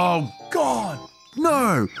 Oh, God!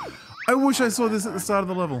 No! I wish I saw this at the start of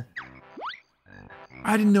the level.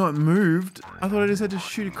 I didn't know it moved. I thought I just had to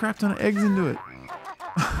shoot a crap ton of eggs into it.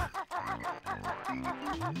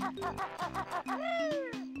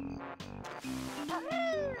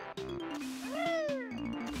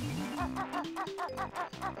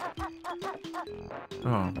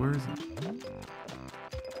 Oh, where is it?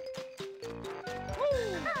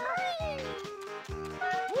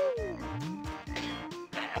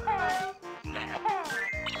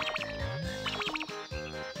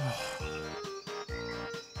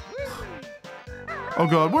 Oh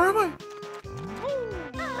God, where am I?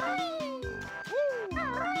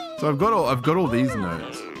 So I've got all these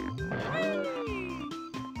notes.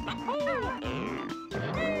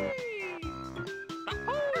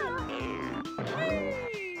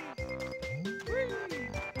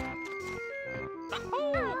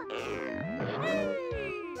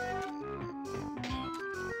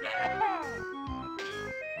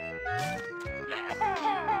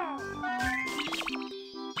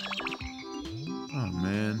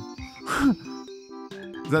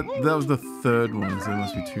 That was the third one, so there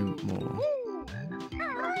must be two more.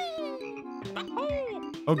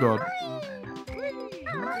 Oh God.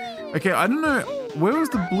 Okay, I don't know. Where was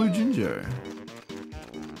the blue ginger?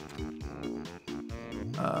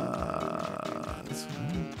 This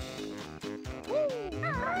one.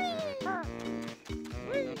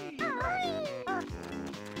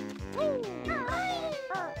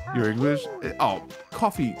 Your English? Oh,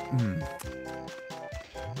 coffee.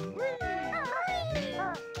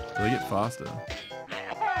 They get faster.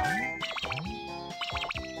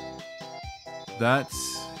 That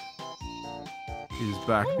is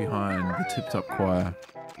back behind the Tip Top Choir.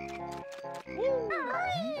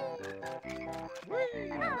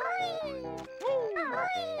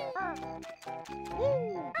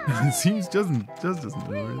 It seems doesn't know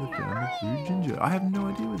where they found the blue ginger. I have no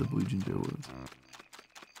idea where the blue ginger was.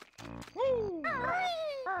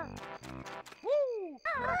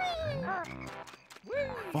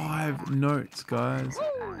 5 notes, guys.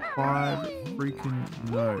 5 freaking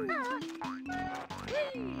notes.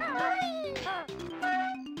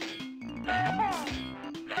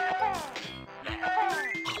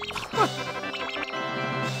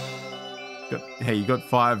 Hey, you got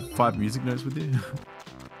five music notes with you?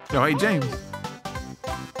 Oh, hey, James.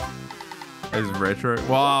 As retro.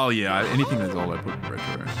 Well, yeah, anything that's old, I put in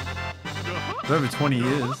retro. It's over 20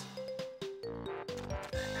 years.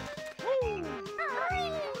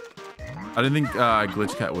 I don't think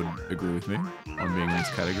Glitch Cat would agree with me on being in this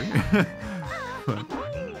category.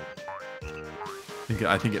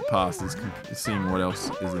 I think it passes seeing what else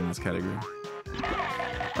is in this category.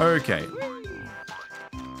 Okay.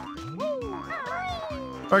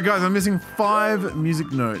 Alright guys, I'm missing 5 music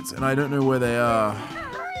notes and I don't know where they are.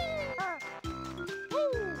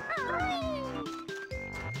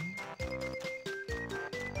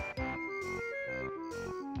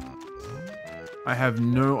 I have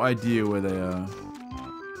no idea where they are.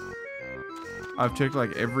 I've checked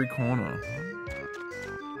like every corner.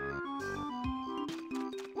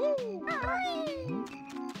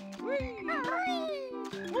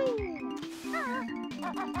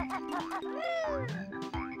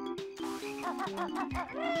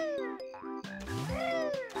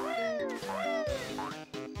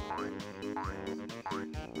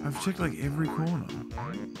 I've checked like every corner.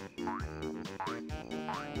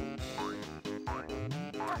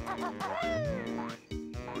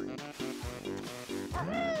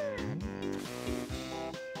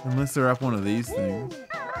 Unless they're up one of these things.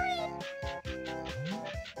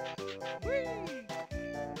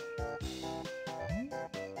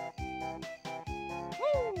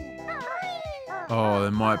 Oh,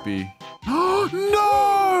 there might be.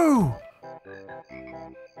 No!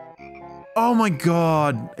 Oh my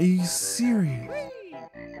god, are you serious?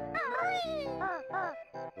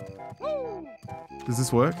 Does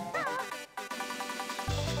this work?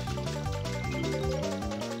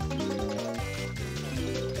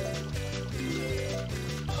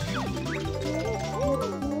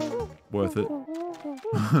 Worth it.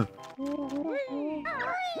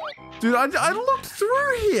 Dude, I looked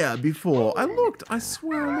through here before. I looked. I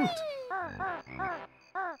swear I looked.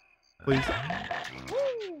 Please.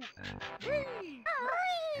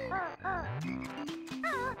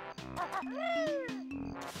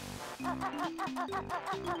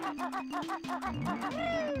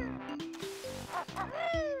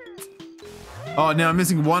 Oh, now I'm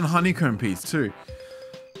missing one honeycomb piece too.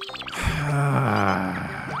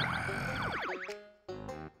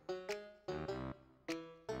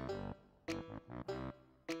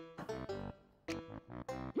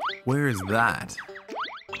 Where is that?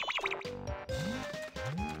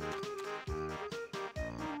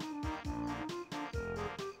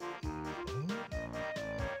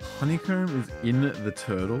 Honeycomb is in the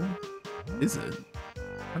turtle? Is it?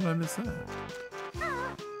 How did I miss that?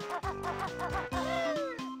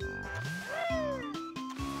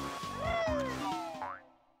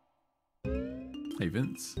 Hey,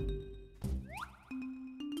 Vince.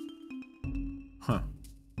 Huh.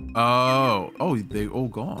 Oh, they're all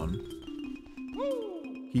gone.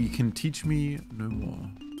 He can teach me no more.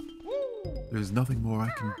 There's nothing more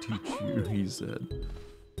I can teach you, he said.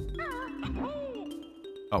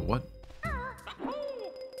 Oh, what?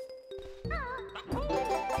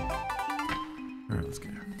 Alright, let's go.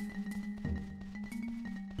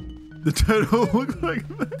 The turtle looked like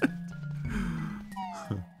that.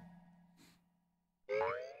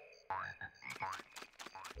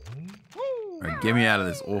 Alright, get me out of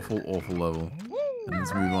this awful, awful level. And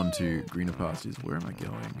let's move on to greener pastures. Where am I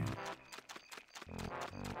going?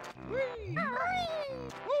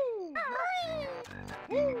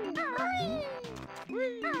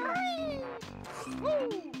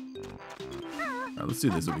 Alright, let's do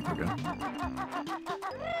this, it'll be quicker.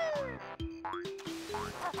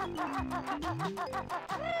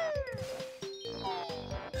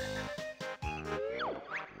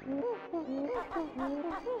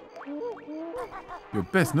 Your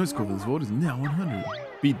best note score for this world is now 100.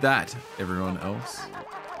 Beat that, everyone else.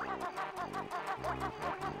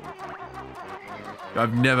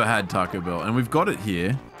 I've never had Taco Bell, and we've got it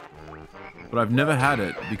here. But I've never had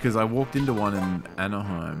it because I walked into one in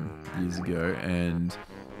Anaheim years ago and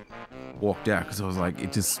walked out because I was like,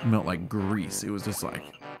 it just smelled like grease. It was just like,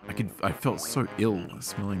 I felt so ill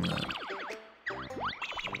smelling that.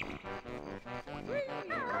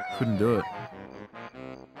 Couldn't do it.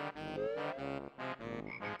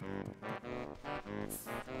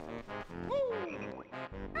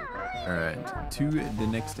 Alright, to the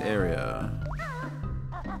next area.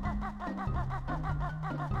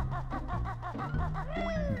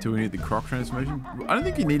 Until we need the croc transformation? I don't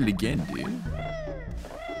think you need it again, dude.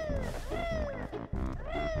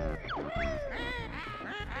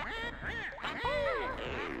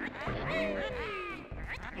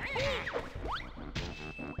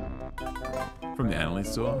 From the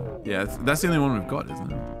analyst store? Yeah, that's the only one we've got,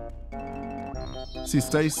 isn't it? See,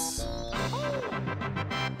 Stace.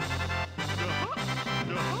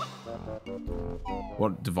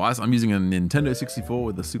 What device? I'm using a Nintendo 64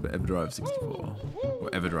 with a Super EverDrive 64. Or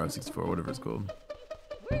EverDrive 64, whatever it's called.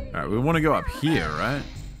 Alright, we want to go up here, right?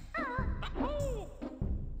 How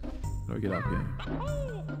do I get up here?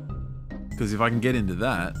 Because if I can get into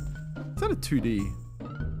that... Is that a 2D?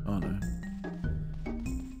 Oh no.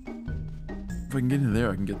 If I can get in there,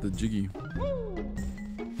 I can get the jiggy.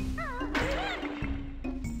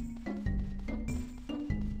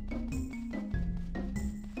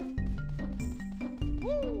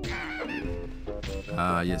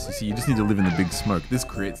 Yes, you see, you just need to live in the big smoke. This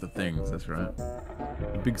creates the things, that's right.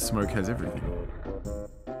 The big smoke has everything.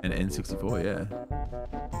 And N64, yeah.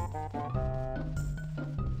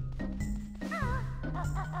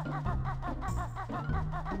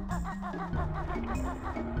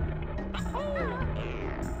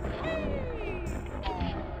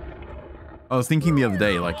 I was thinking the other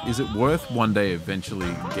day, like, is it worth one day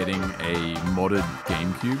eventually getting a modded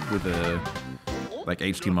GameCube with a, like,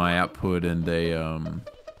 HDMI output and a,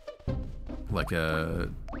 like a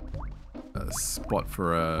spot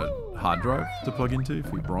for a hard drive to plug into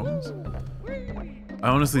for your ROMs? I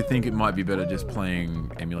honestly think it might be better just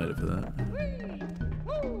playing emulator for that.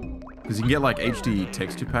 Because you can get, like, HD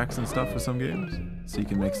texture packs and stuff for some games, so you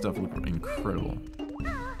can make stuff look incredible.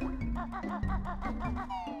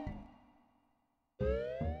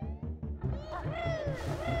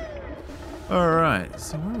 Alright,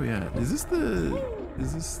 so where are we at? Is this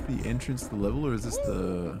the entrance to the level, or is this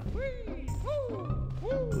the...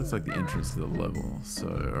 It looks like the entrance to the level. So,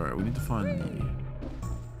 alright, we need to find the...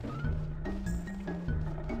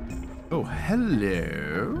 Oh,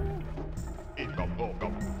 hello!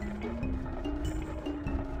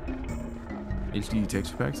 HD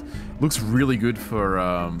texture packs. Looks really good for,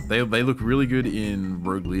 they look really good in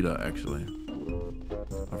Rogue Leader, actually.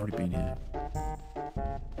 I've already been here.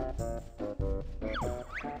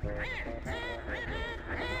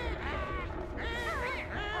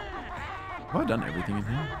 Have I done everything in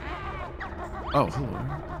here? Oh, hello.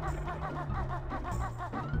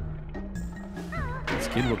 This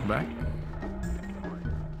kid, welcome back.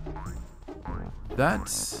 That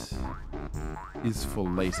is for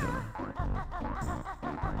later.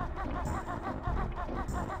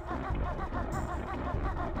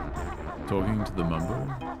 Talking to the Mumbo.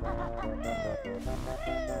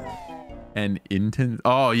 An intense.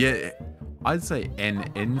 Oh yeah, I'd say an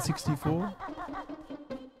N64.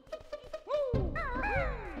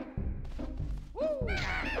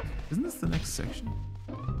 Isn't this the next section?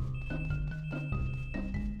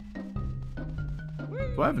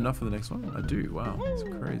 Do I have enough for the next one? I do. Wow, that's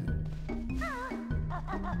crazy.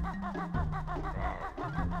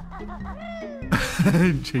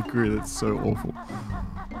 Jiggery, that's so awful.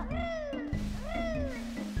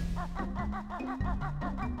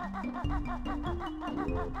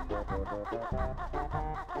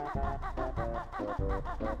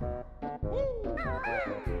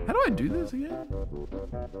 How do I do this again?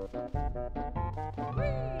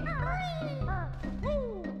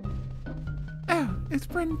 Oh, it's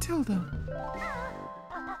Brentilda.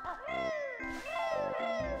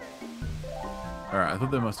 Alright, I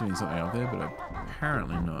thought there must have been something out there, but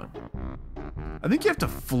apparently not. I think you have to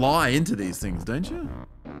fly into these things, don't you?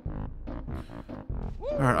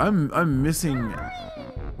 Alright, I'm missing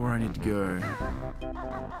where I need to go.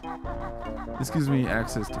 This gives me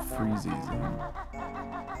access to Freezeezy.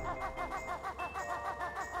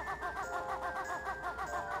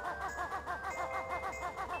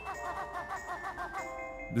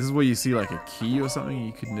 This is where you see like a key or something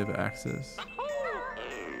you could never access.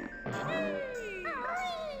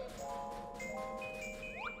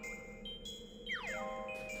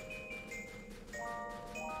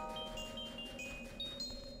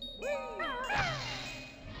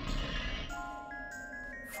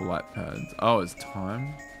 Flight pads. Oh, it's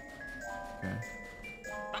time. Okay.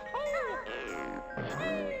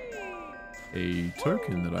 A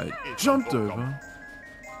token that I jumped over.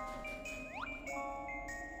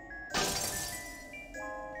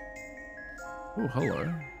 Oh,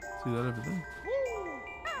 hello. See that over there?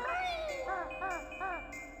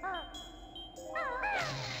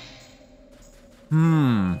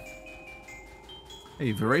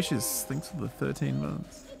 Hey, Voracious, thanks for the 13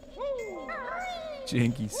 months.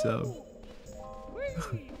 Janky sub.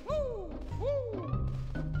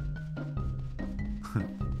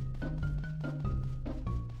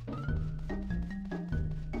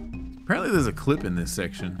 Apparently there's a clip in this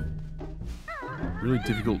section. Really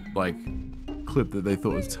difficult, like, clip that they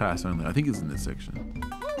thought was task only. I think it's in this section.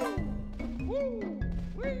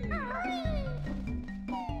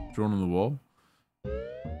 Drawn on the wall.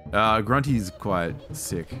 Grunty's quite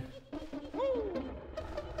sick.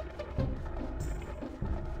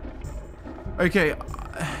 Okay.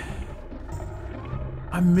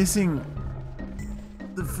 I'm missing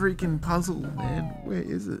the freaking puzzle, man. Where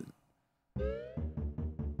is it?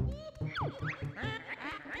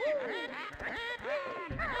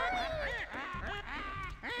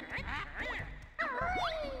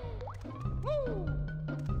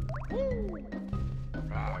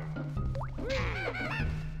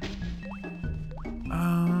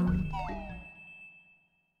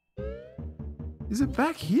 Is it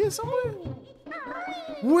back here somewhere?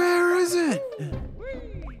 Where is it?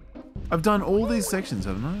 I've done all these sections,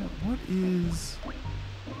 haven't I? What is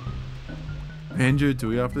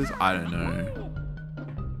Banjo-Kazooie after this? I don't know.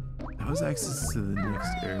 How is access to the next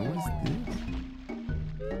area? What is this?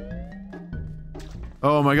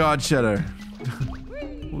 Oh my god, Shadow.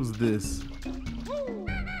 What was this?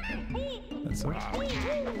 That's okay.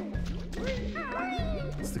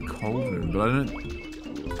 It's the Cavern, but I don't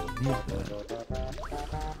need that.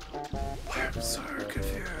 I'm so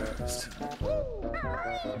confused.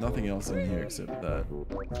 Nothing else in here except that.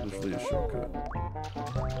 It's literally a shortcut.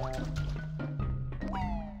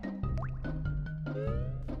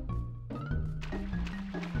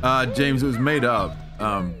 James, it was made up.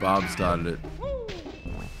 Bob started it.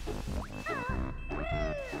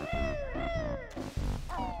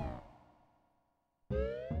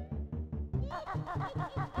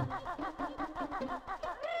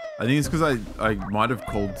 I think it's because I might have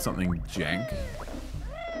called something jank.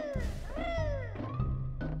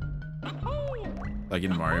 Like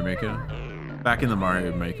in Mario Maker. Back in the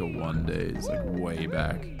Mario Maker 1 days, like way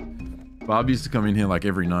back. Bob used to come in here like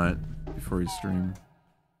every night before he streamed.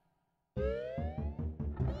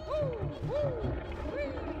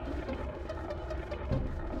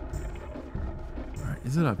 Alright,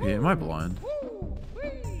 is it up here? Am I blind?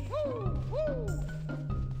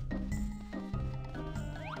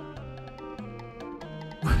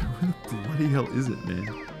 Where the bloody hell is it, man?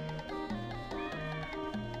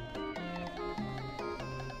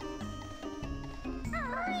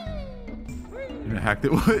 You hacked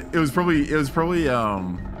it. It was probably a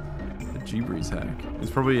G-Breeze hack. It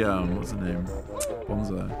was probably what's the name?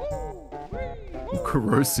 Bonsai.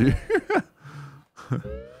 Kurosu.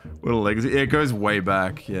 What a legacy. Yeah, it goes way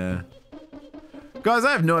back, yeah. Guys,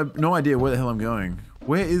 I have no idea where the hell I'm going.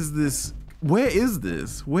 Where is this? Where is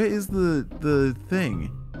this? Where is the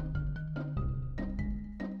thing?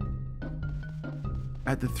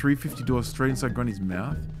 At the 350 door straight inside Granny's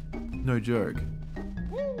mouth? No joke.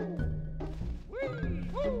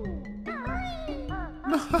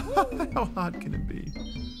 How hard can it be?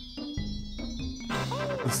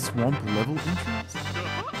 The swamp level entrance?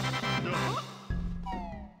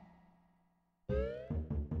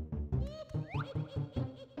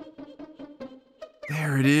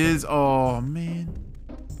 There it is. Oh, man.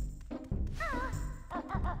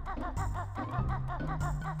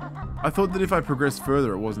 I thought that if I progressed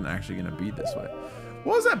further, it wasn't actually going to be this way.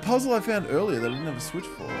 What was that puzzle I found earlier that I didn't have a switch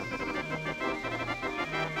for?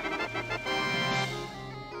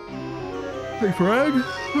 Hey, Frag.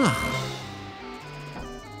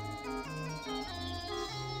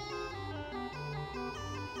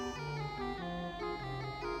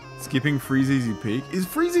 Skipping Freezeezy Peak. Is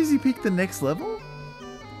Freezeezy Peak the next level?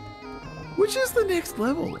 Which is the next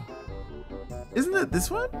level? Isn't it this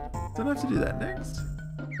one? Don't I have to do that next?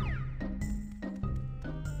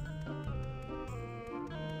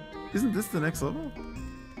 Isn't this the next level?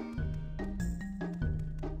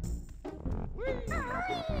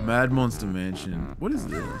 Mad Monster Mansion. What is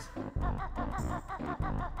this?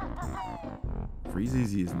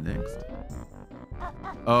 Freezeezy is next.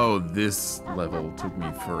 Oh, this level took me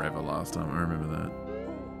forever last time. I remember that.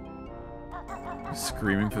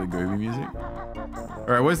 Screaming for the Gobi music.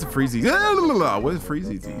 Alright, where's the Freezeezy? Where's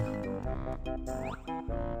Freezeezy?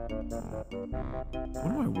 What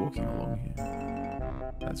am I walking along here?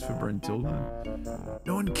 That's for Brentilda.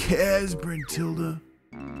 No one cares, Brentilda.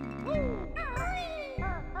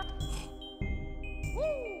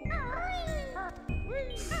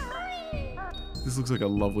 This looks like a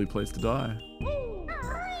lovely place to die.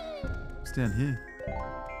 What's down here?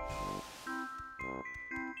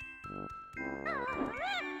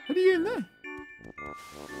 How do you get in there?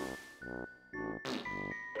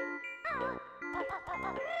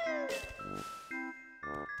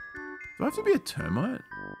 Do I have to be a termite?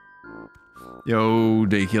 Yo,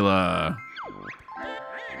 Decula.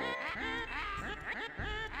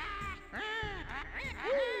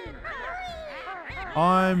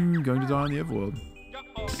 I'm going to die in the overworld.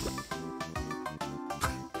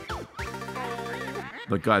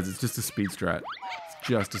 Look, guys, it's just a speed strat. It's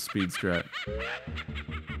just a speed strat.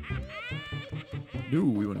 No,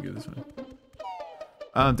 we want to go this way.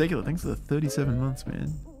 Decula, thanks for the 37 months, man.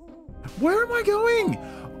 Where am I going?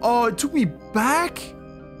 Oh, it took me back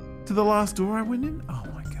to the last door I went in? Oh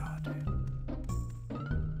my god, dude.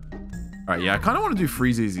 Alright, yeah, I kind of want to do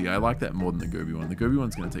Freezeezy. I like that more than the Gobi one. The Gobi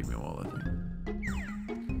one's going to take me a while, I think.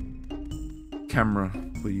 Camera,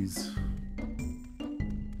 please.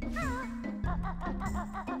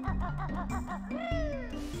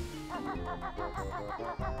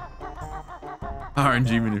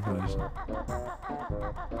 RNG manipulation.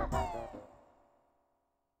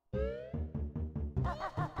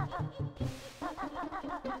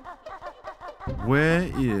 Where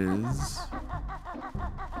is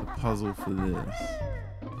the puzzle for this?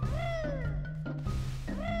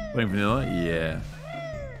 Plain vanilla? Yeah.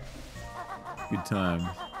 Good times.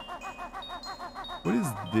 What is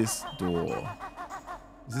this door?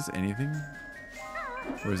 Is this anything?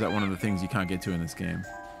 Or is that one of the things you can't get to in this game?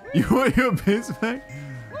 You want your piss back?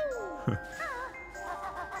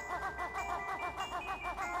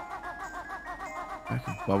 Back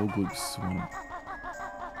of Bubblegloop Swamp.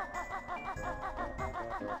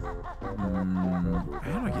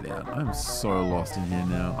 How do I get out? I'm so lost in here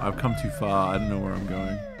now. I've come too far. I don't know where I'm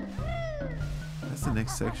going. That's the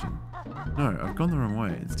next section. No, I've gone the wrong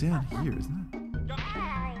way. It's down here, isn't it?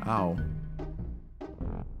 Ow.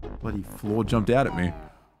 Bloody floor jumped out at me.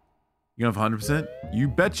 You gonna have 100%? You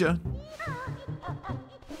betcha.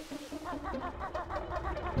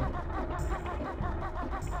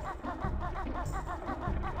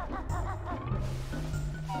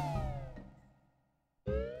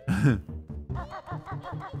 I'm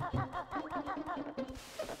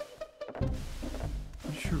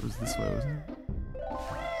sure it was this way, wasn't it?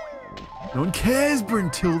 No one cares,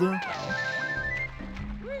 Brentilda.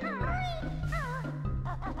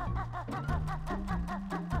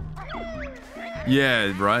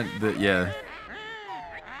 Yeah, right. Yeah.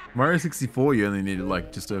 Mario 64, you only needed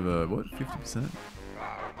like just over what, 50%?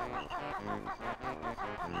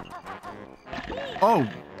 Oh,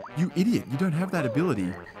 you idiot! You don't have that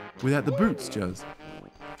ability without the boots, Juz.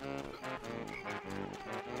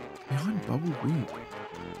 Behind Bubblegloop.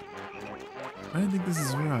 I don't think this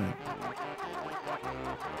is right.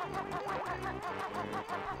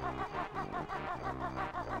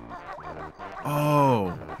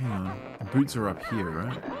 Oh, hang on. The boots are up here,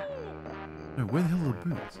 right? No, where the hell are the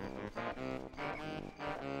boots?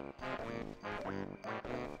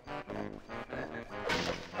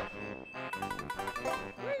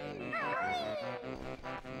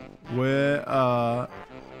 Where, oh,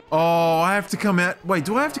 I have to come out. Wait,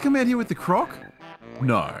 do I have to come out here with the croc?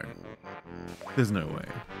 No. There's no way.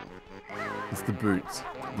 It's the boots.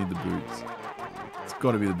 I need the boots. It's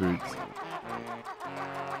gotta be the boots.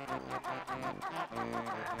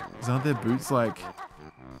 Aren't there boots, like,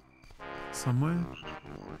 somewhere?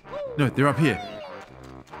 No, they're up here.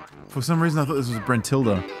 For some reason, I thought this was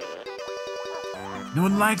Brentilda. No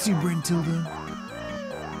one likes you, Brentilda.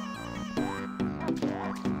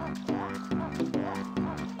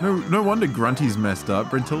 No wonder Grunty's messed up.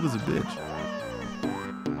 Brentilda's a bitch.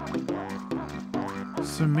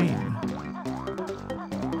 So mean.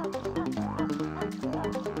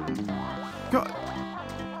 God.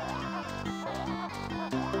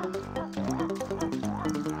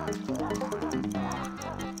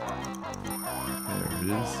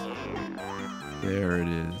 There it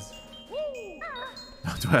is.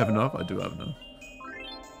 Do I have enough? I do have enough.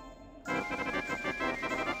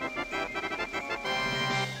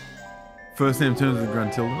 First name turns to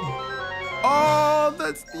Gruntilda. Oh,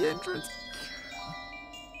 that's the entrance.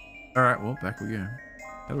 Alright, well, back we go.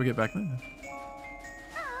 How do we get back there?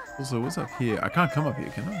 Also, what's up here? I can't come up here,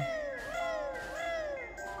 can I?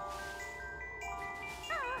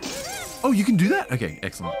 Oh, you can do that? Okay,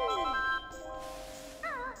 excellent.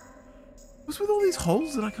 What's with all these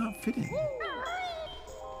holes that I can't fit in?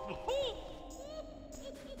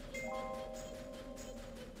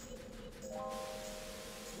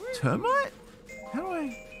 Termite? How do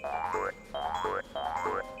I...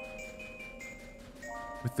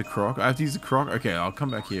 With the croc? I have to use the croc? Okay, I'll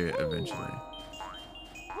come back here eventually.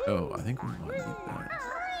 Oh, I think we might need that.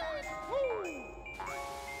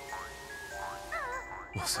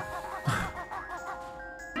 Awesome.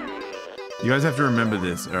 You guys have to remember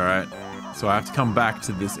this, alright? So I have to come back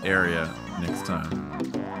to this area next time.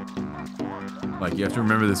 Like, you have to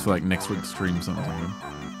remember this for like next week's stream sometime.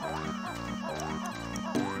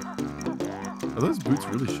 Are those boots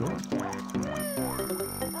really short?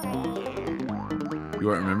 You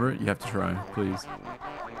won't remember it? You have to try, please.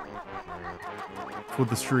 For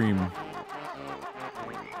the stream.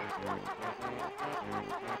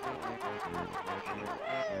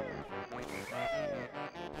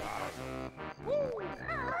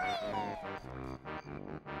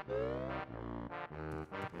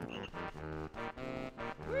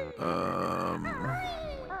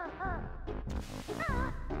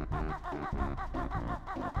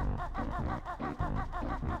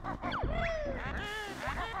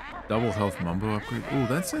 Double health Mumbo upgrade. Oh,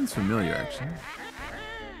 that sounds familiar, actually.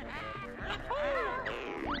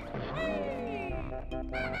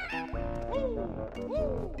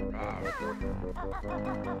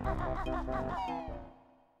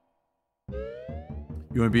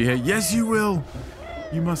 You won't be here? Yes, you will!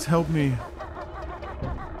 You must help me.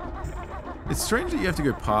 It's strange that you have to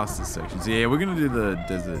go past this section. So yeah, we're gonna do the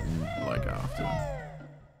desert and like after.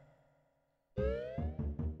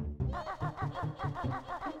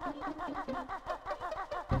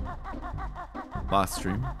 Last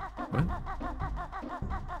stream. What?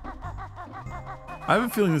 I have a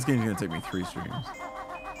feeling this game's gonna take me 3 streams.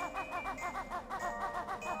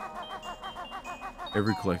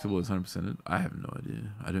 Every collectible is 100%ed? I have no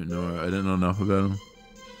idea. I don't know. I don't know enough about them.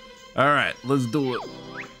 Alright, let's do it.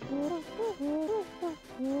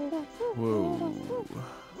 Whoa.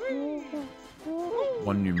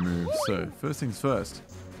 One new move. So, first things first.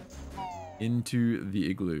 Into the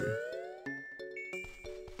igloo.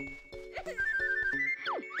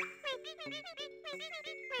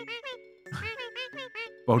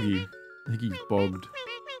 Boggy. I think he's bogged.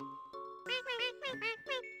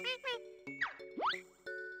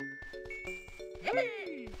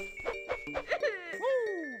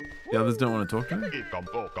 The others don't want to talk to him?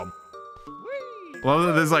 Love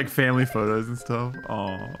that there's like family photos and stuff.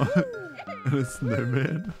 Oh, and a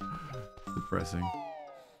snowman. Depressing.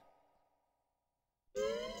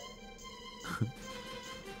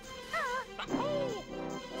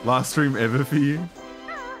 Last stream ever for you.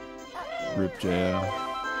 Rip JR.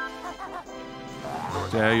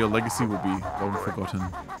 JR, your legacy will be long forgotten.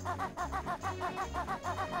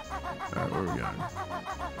 Alright, where are we going?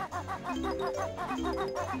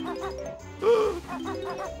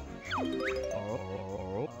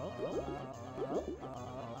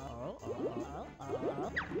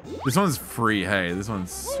 This one's free, hey. This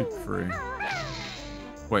one's super free.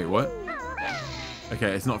 Wait, what?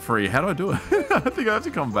 Okay, it's not free. How do I do it? I think I have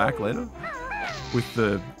to come back later with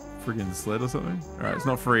the friggin' sled or something. Alright, it's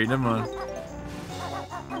not free. Never mind.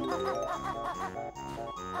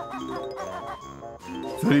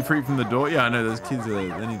 $30 free from the door? Yeah, I know. Those kids are...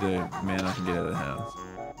 They need to man up and get out of the house.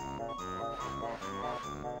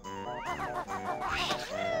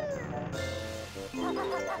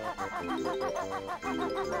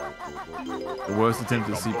 The worst attempt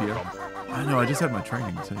at CPR. I know, I just had my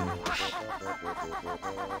training too.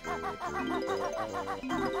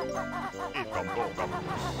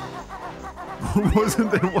 Wasn't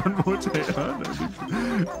there one more JR?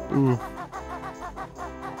 Ooh.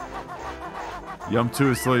 Yum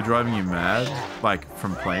 2 is slowly driving you mad, like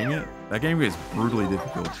from playing it. That game gets brutally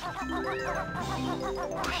difficult.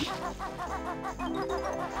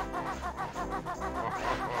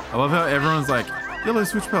 I love how everyone's like, yellow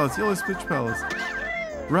switch pellets, yellow switch pellets.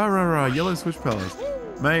 Rah rah rah, yellow switch pellets.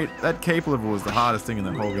 Mate, that cape level was the hardest thing in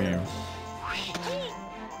the whole game.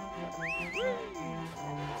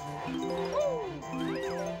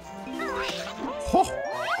 Ho!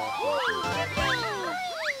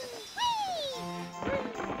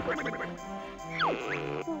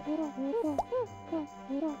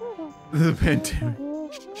 This is a pandemic.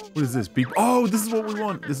 What is this? Big. Oh, this is what we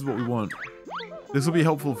want. This is what we want. This will be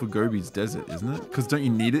helpful for Gobi's Desert, isn't it? Because don't you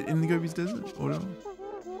need it in the Gobi's Desert? Or whatever?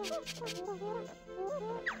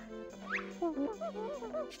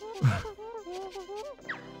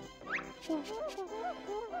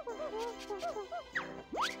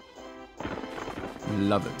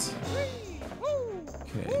 Love it.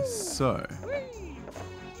 Okay, so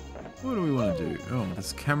what do we want to do? Oh,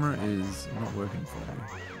 this camera is not working for me.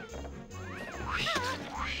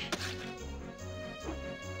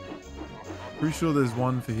 Pretty sure there's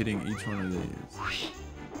one for hitting each one of these.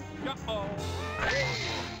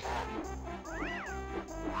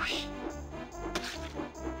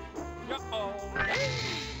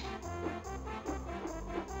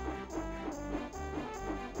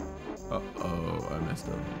 Uh-oh, I messed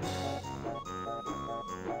up.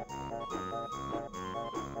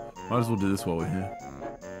 Might as well do this while we're here.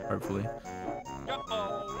 Hopefully.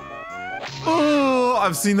 Oh,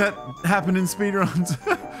 I've seen that happen in speedruns.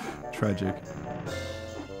 Tragic.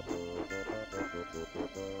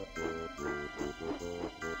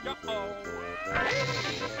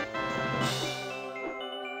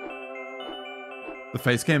 The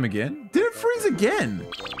face cam again? Did it freeze again?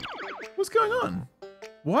 What's going on?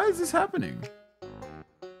 Why is this happening?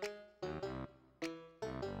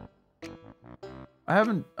 I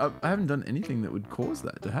haven't done anything that would cause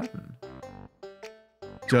that to happen.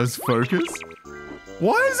 Just focus?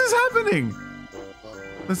 Why is this happening?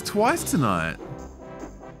 That's twice tonight.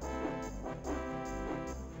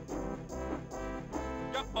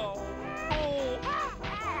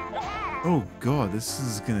 Oh god, this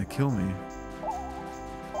is gonna kill me.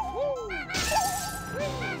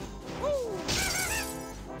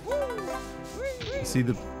 I see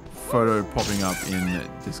the photo popping up in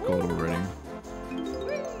Discord already.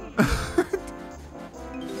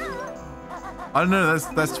 I don't know,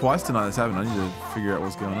 that's twice tonight that's happened. I need to figure out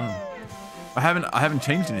what's going on. I haven't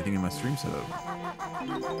changed anything in my stream setup.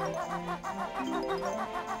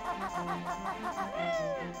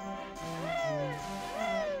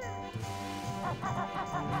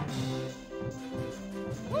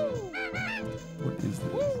 What is this?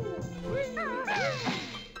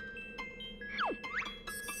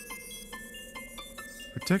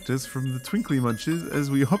 Protect us from the twinkly munches as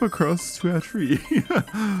we hop across to our tree.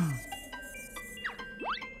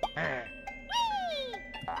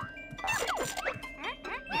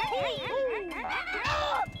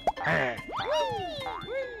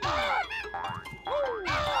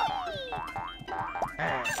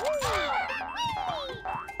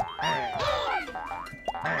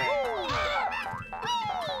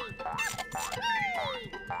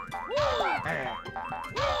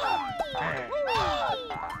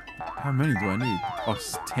 How many do I need? Oh,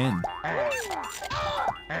 it's 10.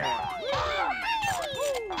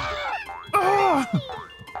 Oh!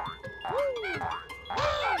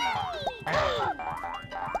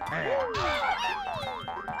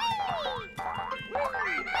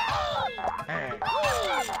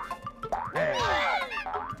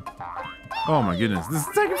 Oh my goodness, this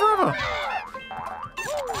is taking forever.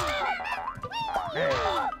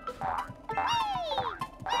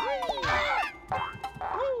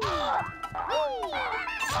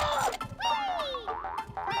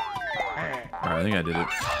 Alright, I think I did it.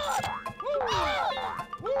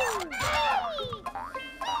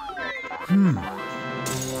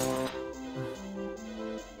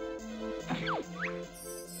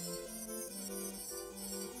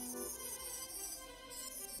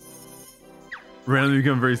 Randomly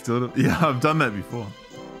become very still. Yeah, I've done that before.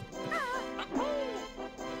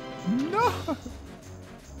 No.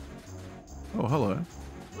 Oh, hello.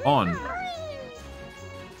 On.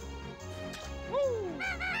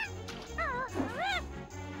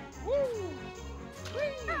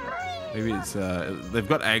 Maybe it's they've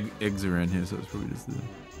got eggs around here, so it's probably just the.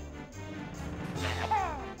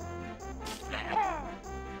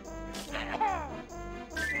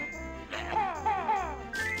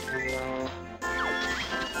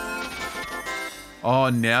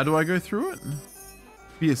 Oh, now do I go through it?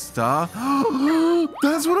 Be a star?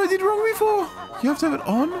 That's what I did wrong before! You have to have it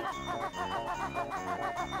on?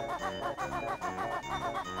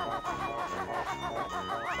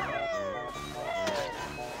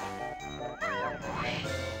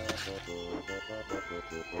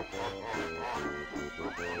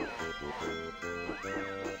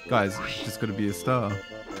 Guys, just gotta be a star.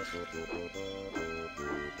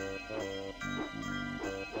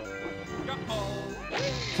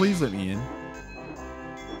 Please let me in.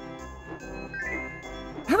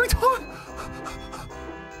 How many times?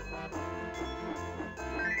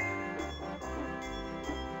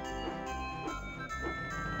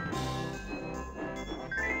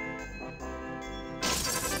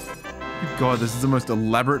 God, this is the most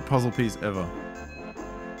elaborate puzzle piece ever.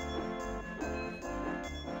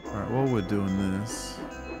 Alright, while we're doing this.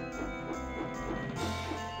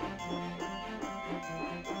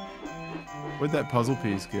 Where'd that puzzle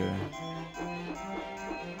piece go?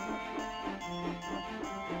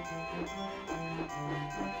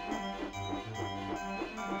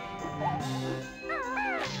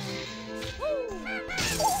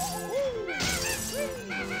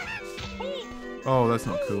 Oh, that's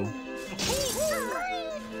not cool.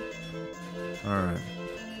 Alright.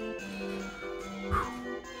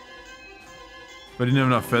 But I didn't have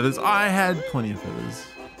enough feathers. I had plenty of feathers.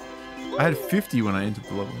 I had 50 when I entered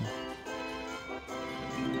the level.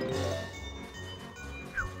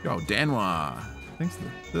 Yo, Danwa. Thanks for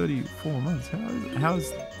 34 months.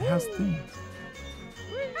 How's things?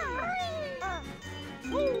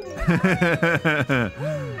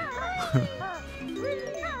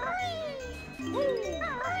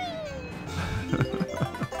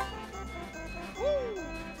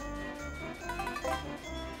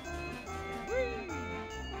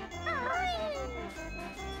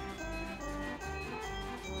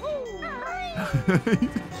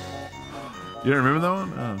 You don't remember that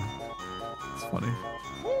one? Oh, it's funny.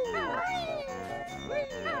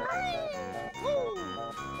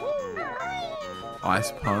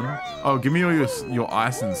 Ice pun? Oh, give me all your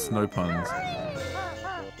ice and snow puns.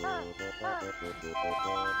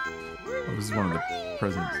 Oh, this is one of the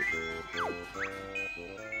presents.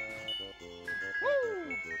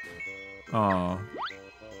 Oh.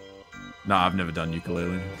 Nah, I've never done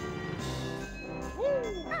ukulele.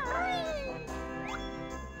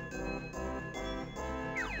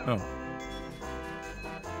 Oh.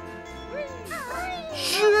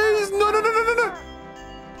 Jeez! No, no, no, no, no, no!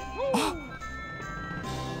 Oh.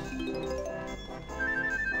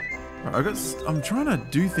 Right, I'm trying to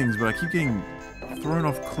do things, but I keep getting thrown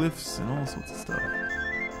off cliffs and all sorts of stuff.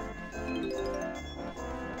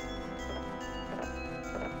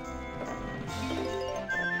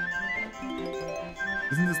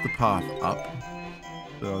 Isn't this the path up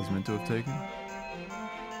that I was meant to have taken?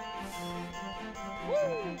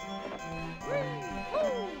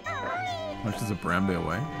 How much does a brown bear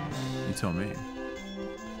weigh? You tell me.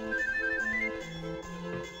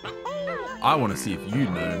 I want to see if you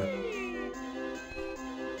know.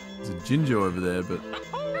 There's a ginger over there, but...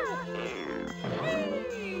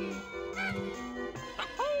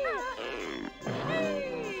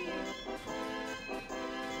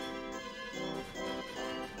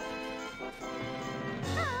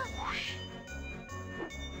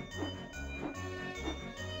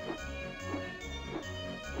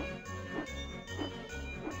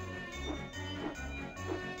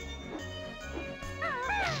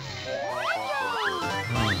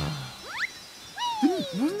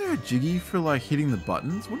 Wasn't there a jiggy for like hitting the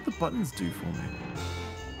buttons? What did the buttons do for me?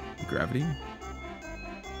 The gravity?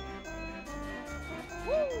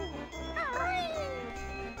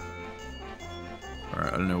 Alright,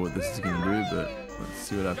 Alright, I don't know what this is gonna do, but let's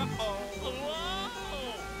see what happens.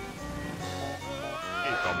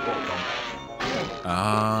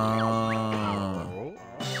 Ah.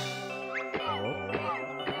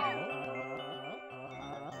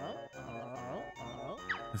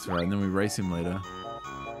 That's right, and then we race him later.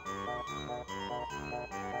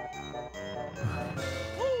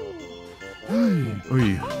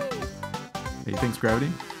 Oy. Hey, thanks,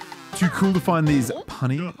 Gravity. Too cool to find these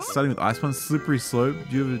punny, starting with Ice Punch, Slippery Slope.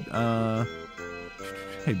 Do you ever,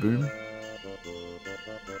 hey, Boom.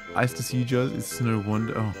 Ice to see you, Juzz. It's no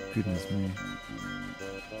wonder. Oh, goodness me.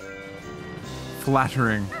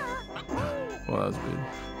 Flattering. Well, that was good.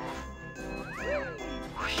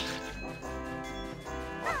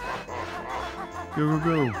 Go, go,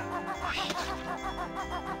 go.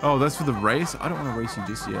 Oh, that's for the race? I don't want to race you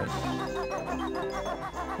just yet.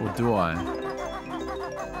 Or do I?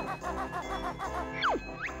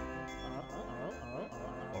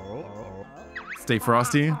 Stay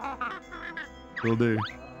frosty. Will do.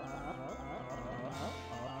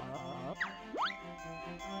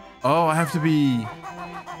 Oh, I have to be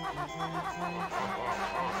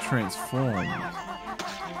transformed.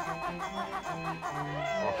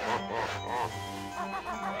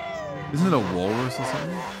 Isn't it a walrus or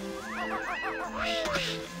something?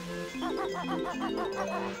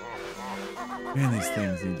 Man, these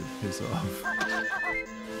things need to piss off.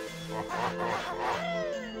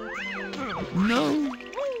 No!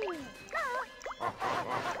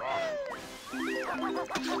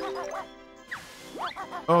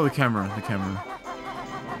 Oh, the camera, the camera.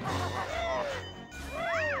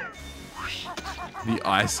 The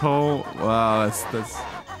ice hole? Wow, that's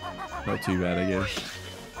not too bad, I guess.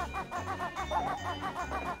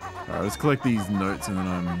 Alright, let's collect these notes and then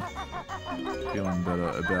I'm feeling better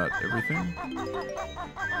about everything.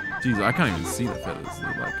 Jeez, I can't even see the feathers.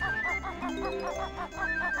 They're like...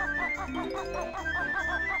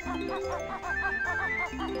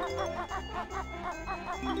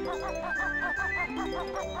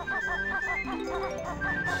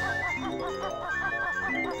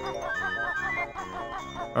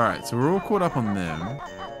 Alright, so we're all caught up on them.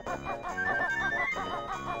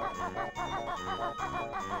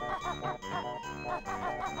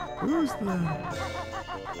 Where's the...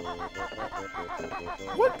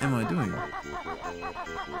 What am I doing?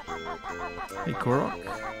 Hey, Korok.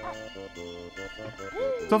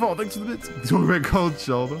 Tough, thanks for the bits. Talking about cold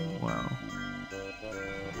shoulder. Wow.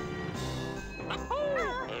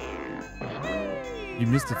 You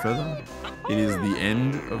missed a feather? It is the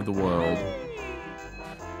end of the world.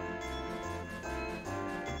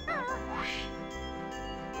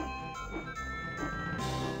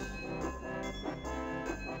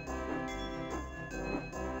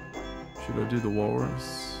 Should I do the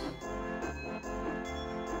walrus?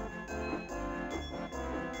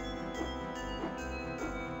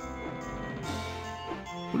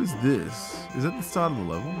 What is this? Is that the start of the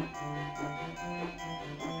level?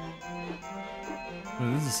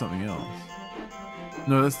 No, this is something else.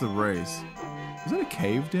 No, that's the race. Is that a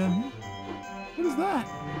cave down here? What is that?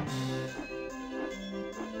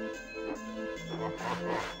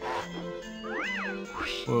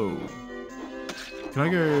 Whoa. Can I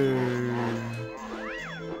go...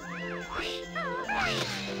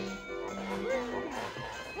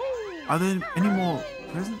 Are there any more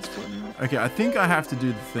presents floating around? Okay, I think I have to do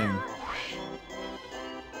the thing.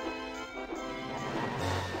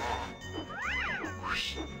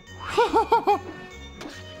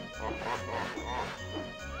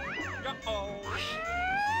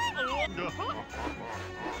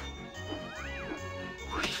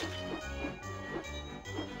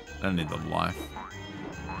 I don't need the life.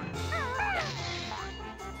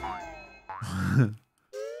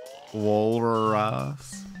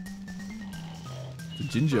 Walrus. The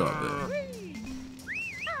ginger up there.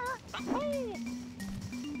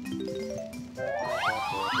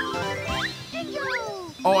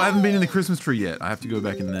 Oh, I haven't been in the Christmas tree yet. I have to go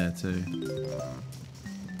back in there too.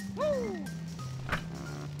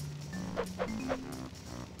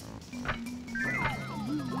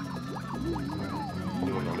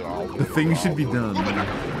 The thing should be done.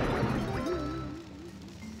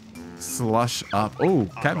 Slush up. Oh,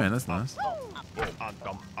 Catman, that's nice.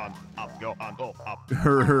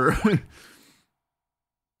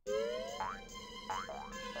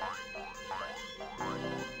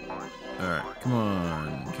 Alright, come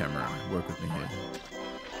on, camera. Work with me here.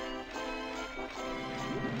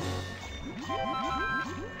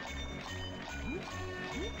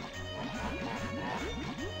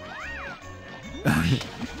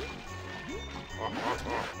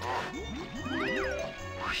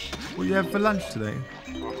 What do you have for lunch today?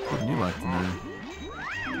 What would you like to know?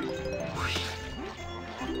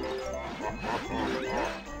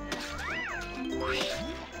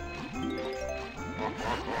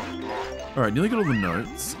 Alright, nearly got all the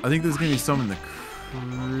notes. I think there's gonna be some in the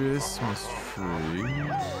Christmas tree.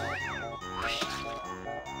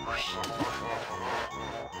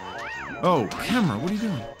 Oh, camera, what are you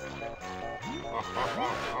doing?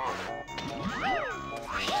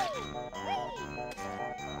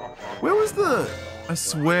 Where was the... I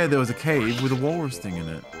swear there was a cave with a walrus thing in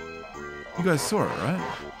it. You guys saw it, right?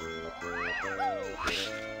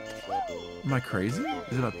 Am I crazy?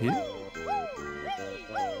 Is it up here?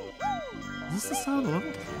 Is this the start of the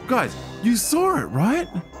level? Guys, you saw it, right?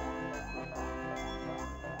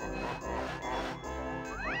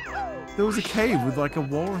 There was a cave with like a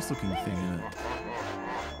walrus looking thing in it.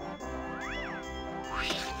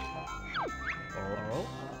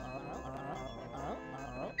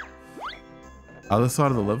 Other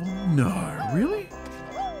side of the level? No, really?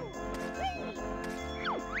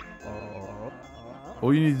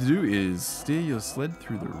 All you need to do is steer your sled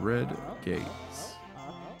through the red gates.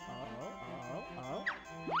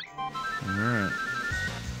 Alright.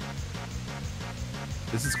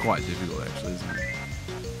 This is quite difficult actually, isn't it?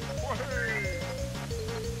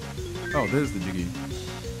 Oh, there's the jiggy.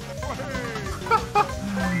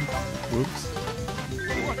 Whoops.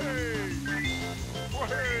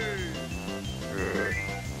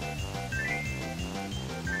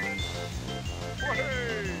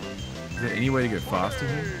 Is there any way to go faster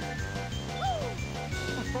here?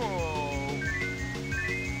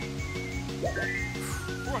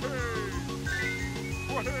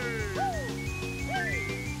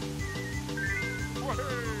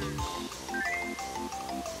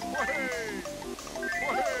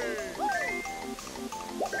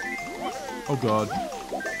 Oh god.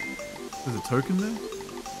 There's a token there?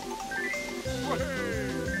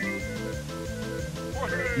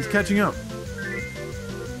 He's catching up.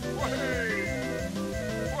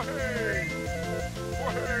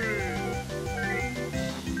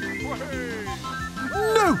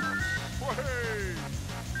 No!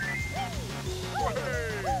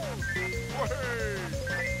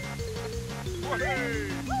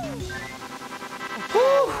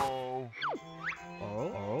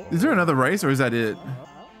 Is there another race or is that it?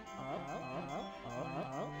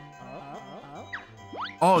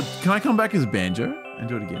 Oh, can I come back as Banjo and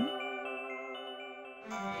do it again?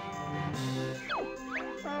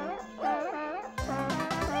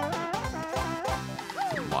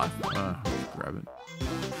 Life. Grab it.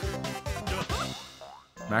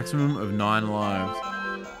 Maximum of 9 lives.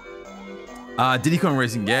 Diddy Kong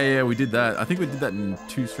Racing. Yeah, we did that. I think we did that in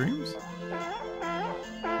 2 streams.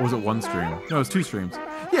 Or was it 1 stream? No, it was 2 streams.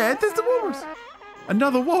 Yeah, there's the walrus.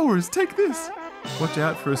 Another walrus. Take this. Watch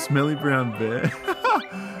out for a smelly brown bear.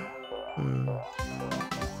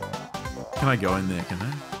 Can I go in there? Can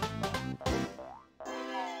I?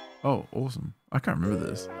 Oh, awesome. I can't remember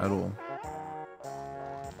this at all.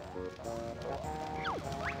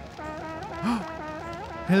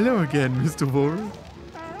 Hello again, Mr. Walrus.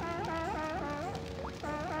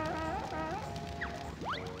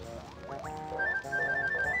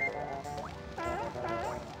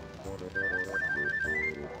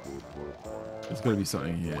 There's got to be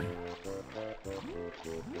something here.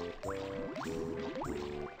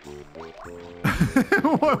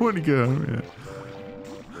 I want to go home, yeah.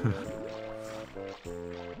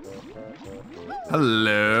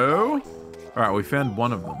 Hello? Alright, we found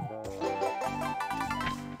one of them.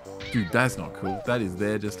 Dude, that's not cool. That is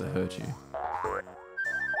there just to hurt you.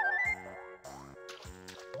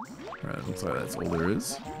 Alright, looks like that's all there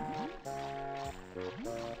is.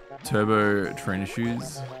 Turbo trainer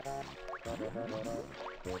shoes.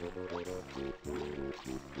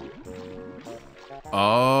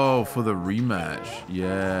 Oh, for the rematch.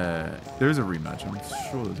 Yeah. There's a rematch. I'm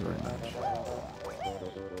sure there's a rematch.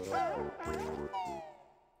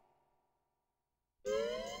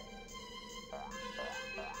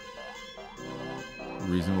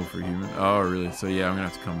 Reasonable for human. Oh, really? So yeah, I'm gonna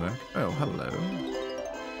have to come back. Oh, hello.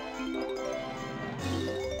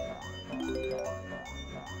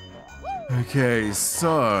 Okay,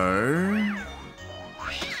 so...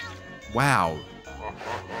 Wow.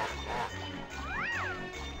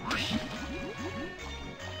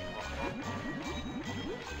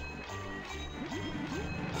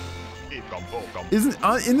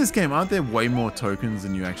 In this game, aren't there way more tokens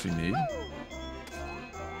than you actually need?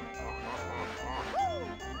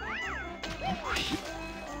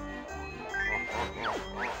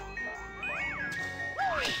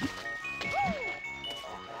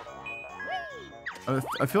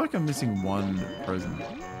 I feel like I'm missing one present.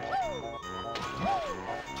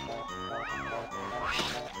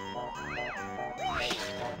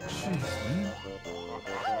 Jeez, man.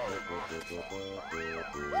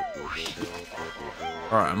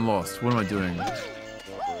 Alright, I'm lost. What am I doing?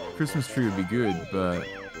 Christmas tree would be good, but I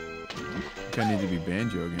think I need to be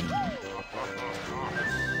Banjo again.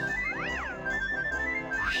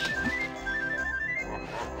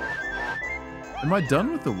 Am I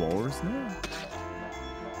done with the walrus now?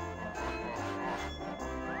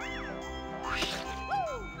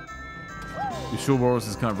 You sure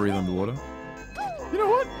walruses can't breathe underwater? You know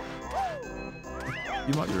what?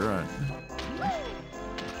 You might be right.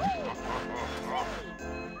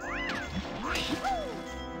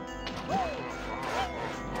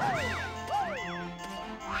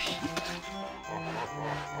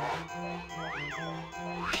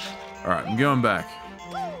 Alright, I'm going back.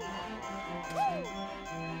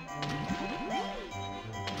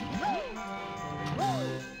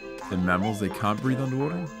 The mammals, they can't breathe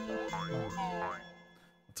underwater? I'll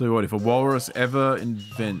tell you what, if a walrus ever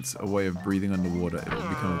invents a way of breathing underwater, it will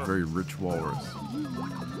become a very rich walrus.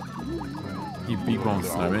 You big bomb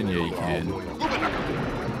snowman? Yeah, you can.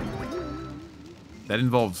 That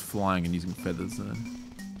involves flying and using feathers, though.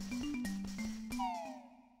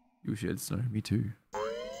 You wish you had snow. Me too.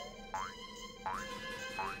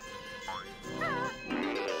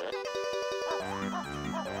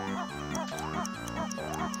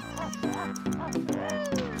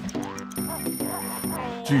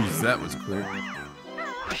 Jeez, that was quick.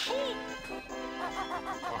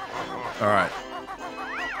 Alright.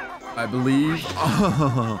 I believe...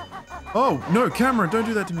 Oh, no, Cameron, don't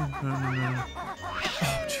do that to me. No, no, no.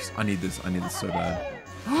 Oh, jeez, I need this. I need this so bad.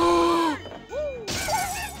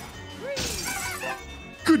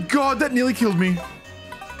 Good God, that nearly killed me.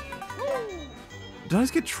 Did I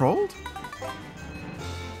just get trolled?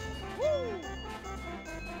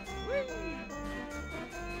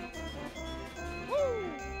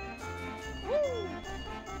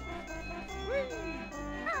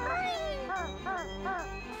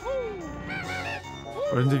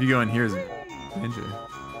 What happens if you go in here as Banjo?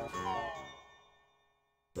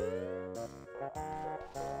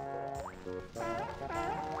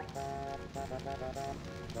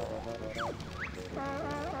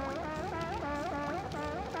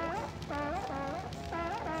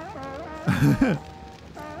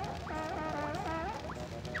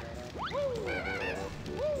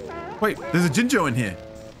 Wait, there's a Jinjo in here.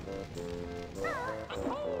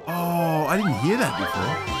 Oh, I didn't hear that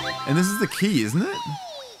before. And this is the key, isn't it?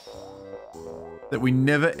 That we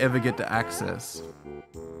never ever get to access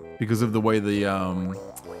because of the way the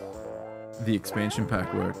expansion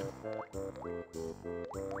pack worked.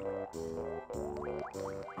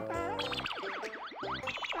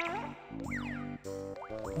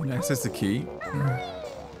 You can access the key.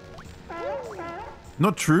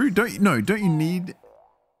 Not true. Don't you need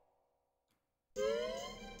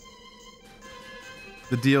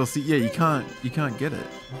the DLC? Yeah, you can't get it.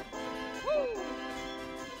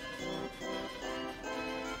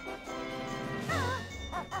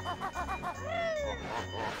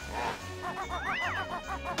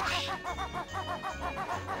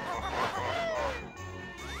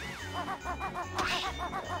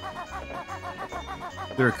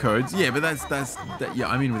 There are codes. Yeah, but that's that. Yeah,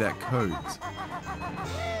 I mean without codes.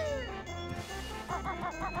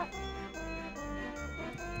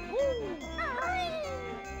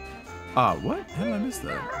 Ah, what? How did I miss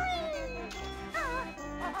that?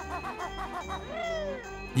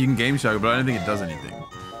 You can game shark, but I don't think it does anything.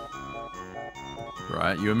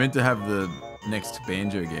 Right? You were meant to have the next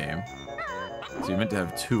Banjo game. So you're meant to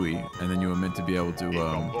have Tooie, and then you were meant to be able to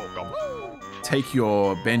take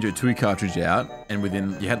your Banjo-Tooie cartridge out, and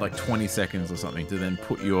you had like 20 seconds or something to then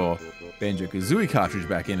put your Banjo-Kazooie cartridge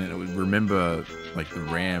back in, and it would remember like the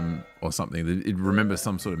RAM or something. It'd remember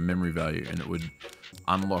some sort of memory value, and it would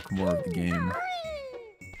unlock more of the game.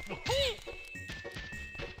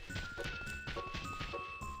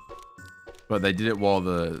 But they did it while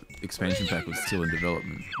the expansion pack was still in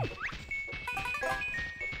development.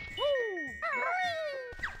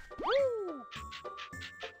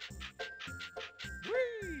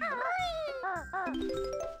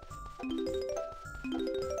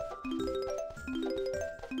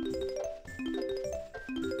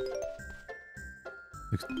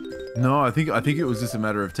 No, I think it was just a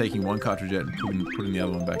matter of taking one cartridge out and putting the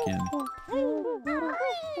other one back in.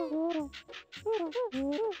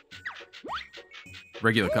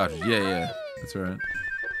 Regular cartridge, yeah, that's right.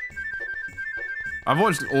 I've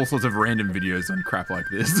watched all sorts of random videos on crap like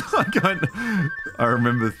this. I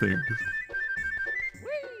remember things.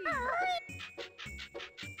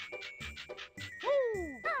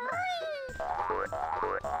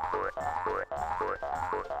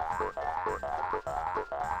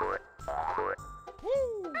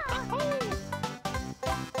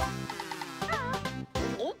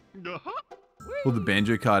 Pull the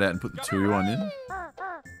banjo card out and put the Tui one in.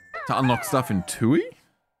 To unlock stuff in Tui?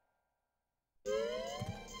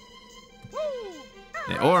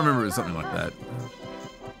 Yeah, all I remember is something like that.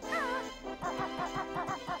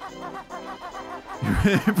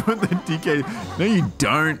 Put the DK. No, you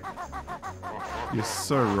don't. You're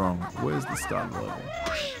so wrong. Where's the start level?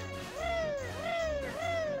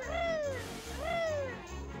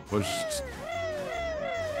 Pushed.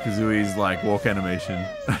 Kazooie's like walk animation.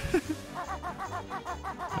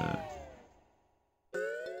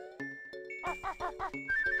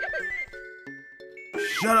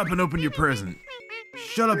 Shut up and open your present.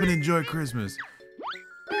 Shut up and enjoy Christmas.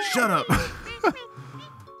 Shut up.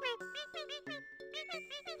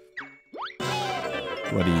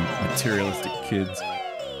 Bloody materialistic kids.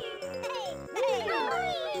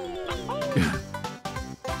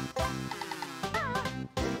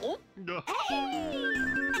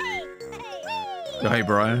 Hey,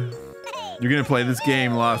 Brian. You're gonna play this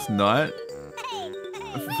game last night?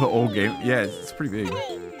 For all game? Yeah, it's pretty big.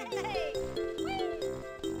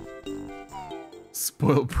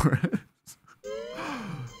 Spoiled breath.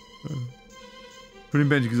 Put in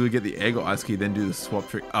Banjo-Kazooie, get the egg or ice key, then do the swap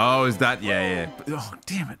trick. Oh, is that? Yeah. Oh,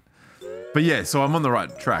 damn it. But yeah, so I'm on the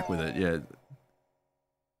right track with it, yeah.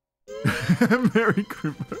 Merry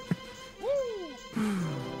Christmas.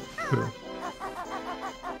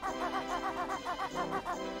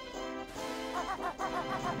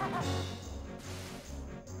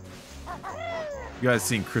 You guys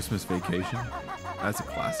seen Christmas Vacation? That's a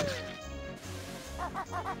classic.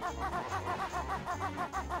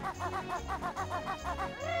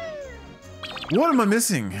 What am I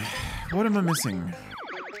missing? What am I missing?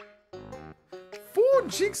 4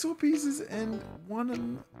 jigsaw pieces and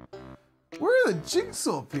 1. Where are the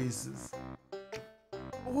jigsaw pieces?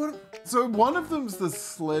 What? So one of them's the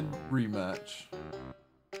sled rematch.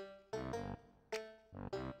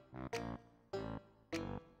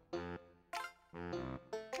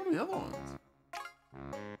 What are the other ones?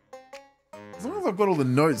 As long as I've got all the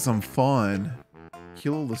notes, I'm fine.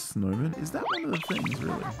 Kill all the snowmen? Is that one of the things,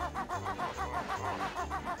 really?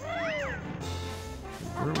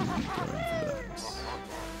 Where are we going for that?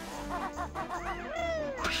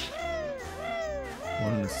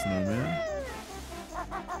 One in the snowman.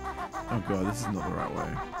 Oh god, this is not the right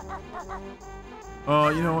way. Oh,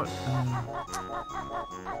 you know what?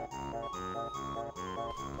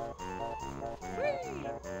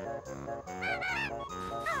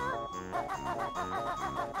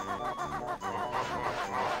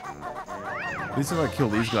 At least if I kill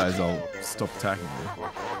these guys, I'll stop attacking them.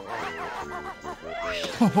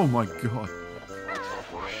 Oh my god.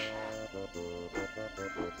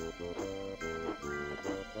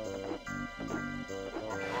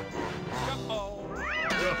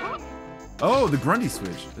 Oh, the Grundy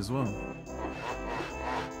switch as well.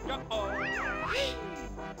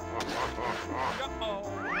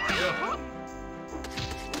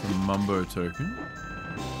 The Mumbo token. I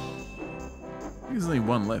think there's only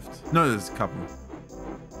one left. No, there's a couple.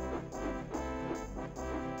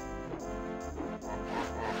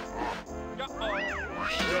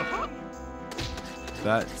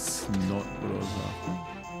 That's not what I was after.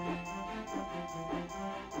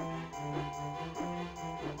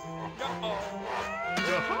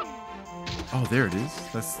 Oh, there it is.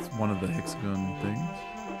 That's one of the hexagon things.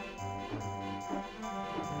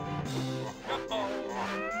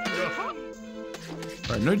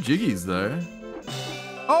 Alright, no jiggies though.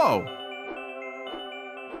 Oh!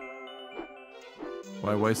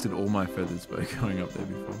 Well, I wasted all my feathers by going up there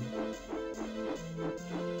before.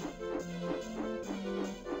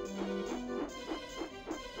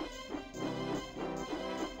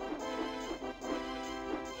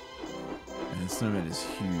 And the snowman is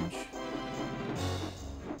huge.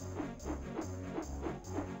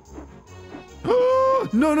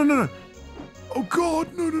 No, no, no, no! Oh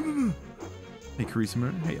god, no, no, no, no! Hey,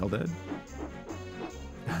 Charisma. Hey, Eldad.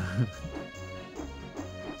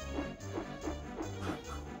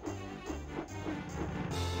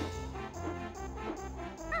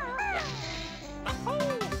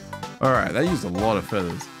 Alright, that used a lot of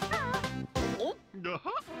feathers.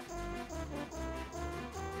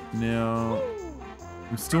 Now,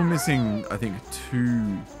 I'm still missing, I think,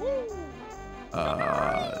 two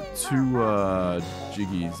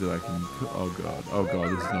jiggies that I can put. Oh god,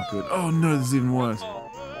 this is not good. Oh no, this is even worse.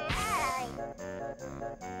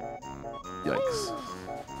 Yikes.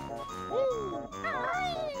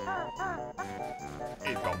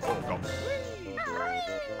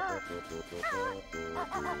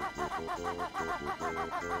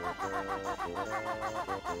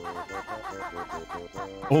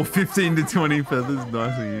 All 15 to 20 feathers,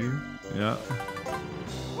 nice of you. Yeah.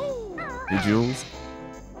 Hey, Jules.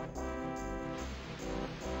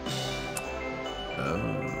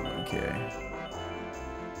 Okay.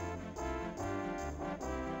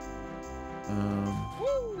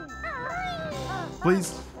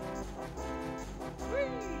 Please.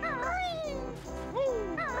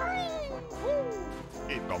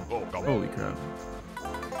 Holy crap.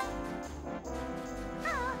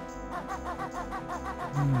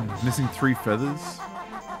 Missing 3 feathers?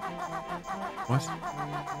 What?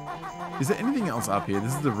 Is there anything else up here?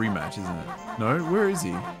 This is the rematch, isn't it? No? Where is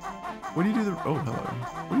he? Where do you do the... Oh, hello.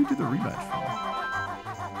 Where do you do the rematch from?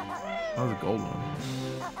 Oh, the gold one.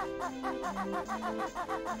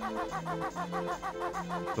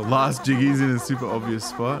 The last Jiggy's in a super obvious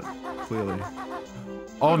spot. Clearly.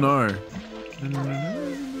 Oh, no.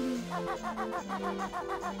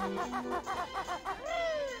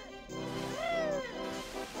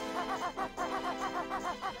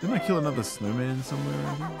 Didn't I kill another snowman somewhere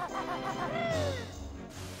around here?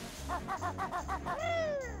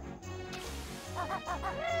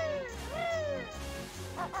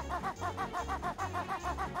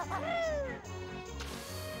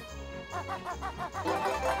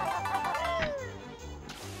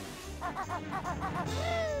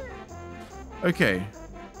 Okay.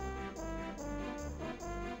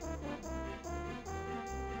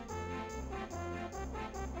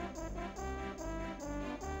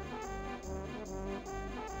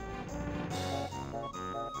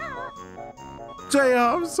 JR,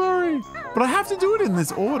 I'm sorry, but I have to do it in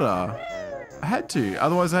this order. I had to,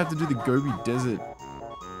 otherwise I have to do the Gobi Desert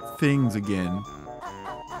things again.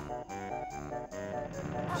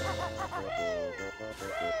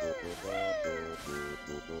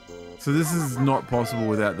 So this is not possible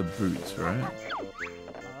without the boots, right?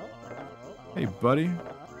 Hey, buddy.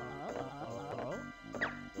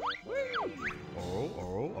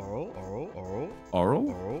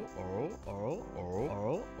 Oral?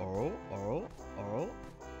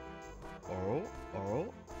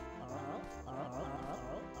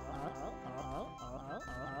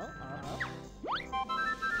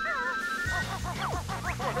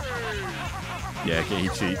 Yeah, okay, he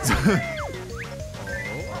cheats.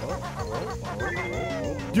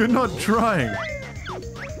 You're not trying.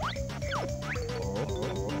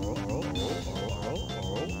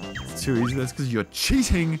 It's too easy. That's because you're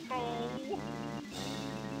cheating.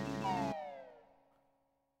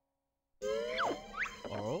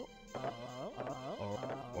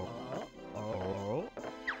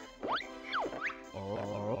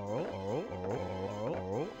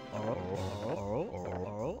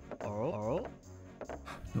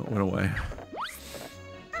 No, it went away.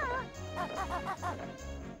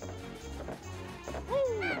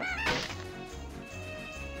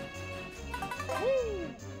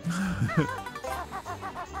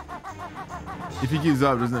 If he gives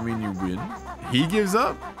up, doesn't that mean you win? He gives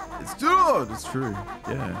up? It's true. It's true.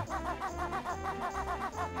 Yeah.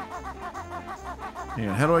 Hang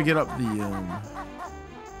on, how do I get up the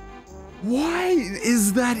Why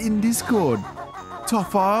is that in Discord?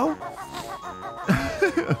 Top file?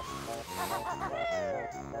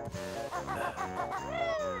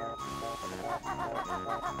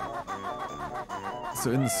 So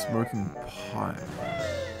in the smoking pipe.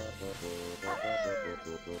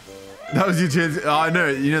 That was your chance. Oh, I know.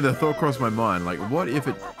 You know, the thought crossed my mind. Like, what if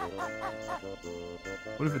it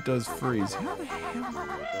does freeze? How the hell?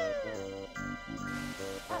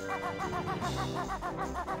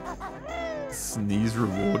 Sneeze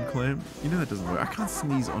reward claim? You know that doesn't work. I can't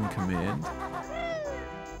sneeze on command.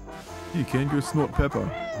 You can go snort pepper.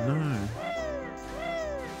 No.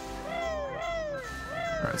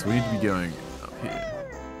 Alright, so we need to be going up here.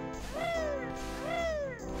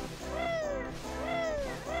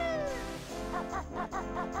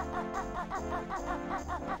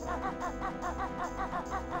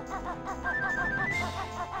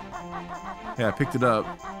 Yeah, I picked it up,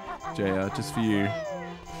 JR, just for you.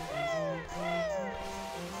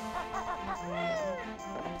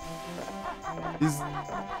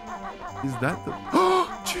 Is that the... Oh,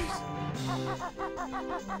 jeez!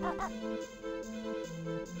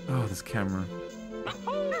 Oh, this camera.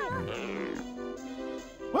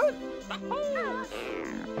 What?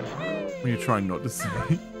 When you're trying not to see.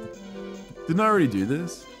 Didn't I already do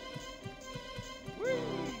this?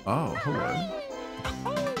 Oh, hello.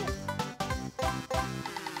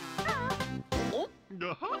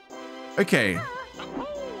 Okay.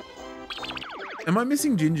 Am I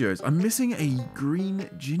missing gingers? I'm missing a green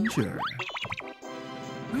ginger.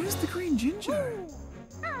 Where's the green ginger?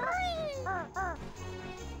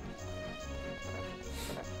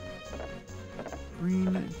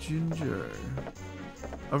 Green ginger.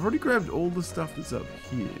 I've already grabbed all the stuff that's up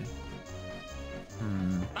here.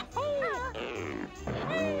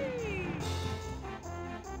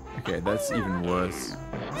 Okay, that's even worse.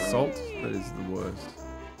 Salt? That is the worst.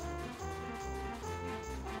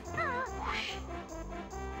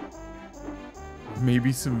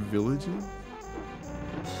 Maybe some villages?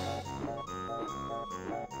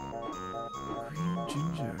 Green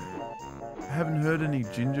ginger. I haven't heard any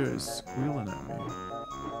gingers squealing at me.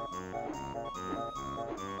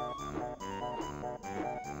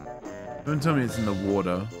 Don't tell me it's in the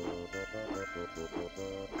water.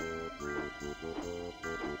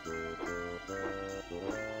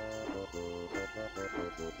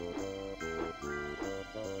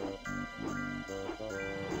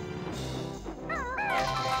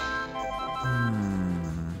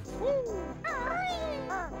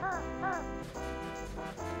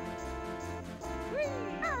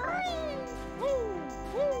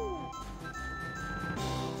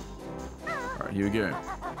 Alright, here we go.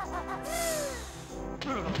 It's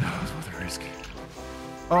worth the risk.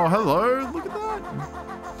 Oh, hello! Look at that!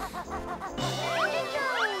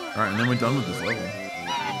 Alright, and then we're done with this level.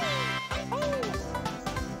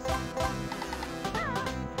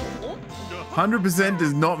 "100%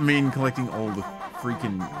 does not mean collecting all the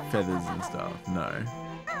freaking feathers and stuff. No.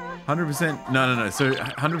 100%... No. So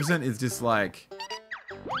 100% is just like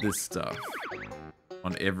this stuff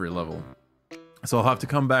on every level. So I'll have to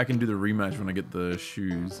come back and do the rematch when I get the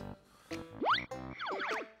shoes.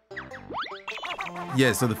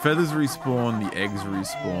 Yeah, so the feathers respawn, the eggs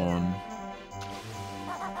respawn.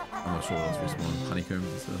 I'm not sure what else respawn. Honeycombs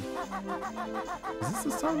and stuff. Is this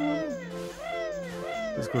the salt one?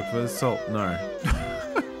 Let's go for the salt. No.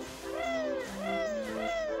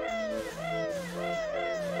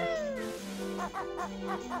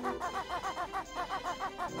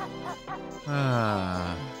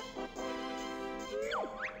 Ah.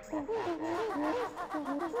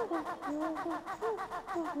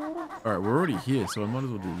 Alright, we're already here, so I might as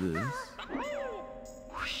well do this.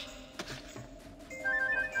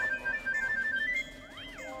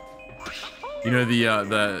 You know,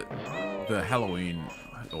 the Halloween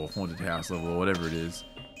or haunted house level or whatever it is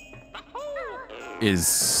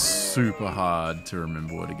super hard to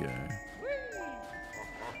remember where to go.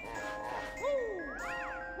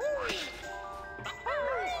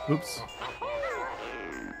 Oops.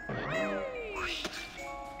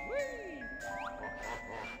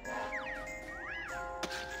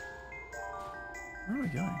 Where are we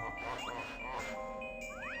going?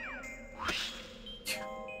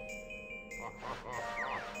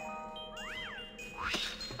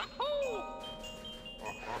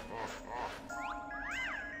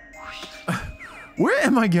 Where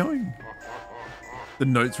am I going? The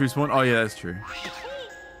notes respawn? Oh yeah, that's true.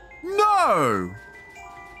 No!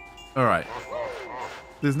 Alright.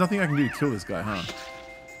 There's nothing I can do to kill this guy, huh?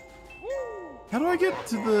 How do I get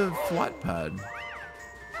to the flight pad?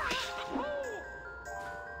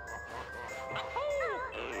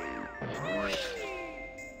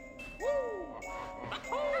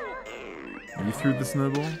 Are you through the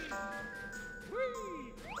snowball?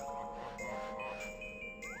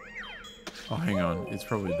 Oh, hang on. It's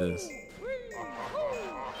probably this.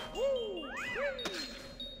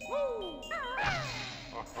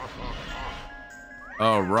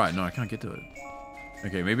 Oh, right. No, I can't get to it.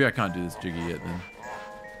 Okay, maybe I can't do this jiggy yet then.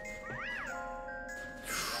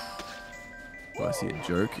 Do I see a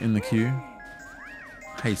joke in the queue?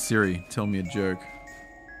 Hey Siri, tell me a joke.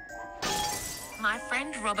 My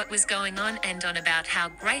friend Robert was going on and on about how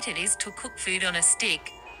great it is to cook food on a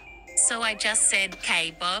stick. So I just said,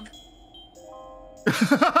 "K Bob."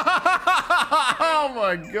 Oh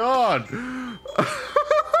my god!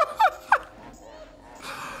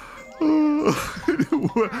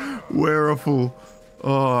 Weariful.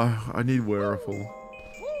 Oh, I need weariful.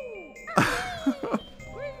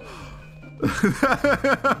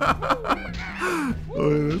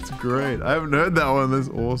 Oh, that's great. I haven't heard that one. That's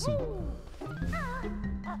awesome.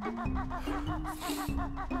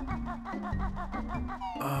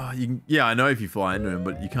 You can, yeah, I know if you fly into him,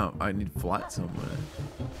 but you can't. I need flight somewhere.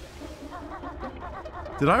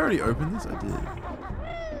 Did I already open this? I did.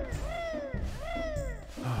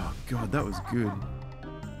 Oh god, that was good.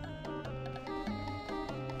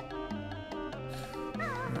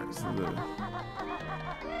 Alright, so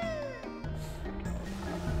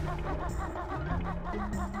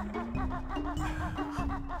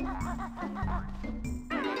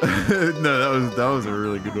no, that was a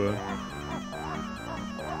really good one.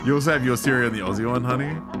 You also have your Siri on the Aussie one,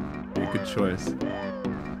 honey? Yeah, good choice.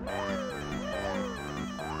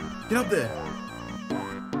 Get up there!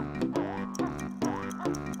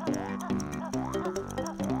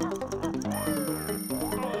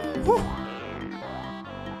 Whew.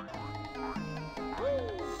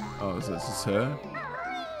 Oh, is this her?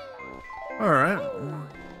 Alright.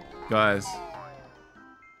 Guys.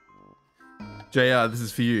 JR, this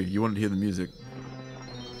is for you. You wanted to hear the music.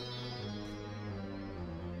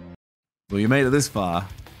 Well, you made it this far.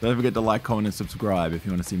 Don't forget to like, comment, and subscribe if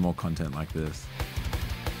you want to see more content like this.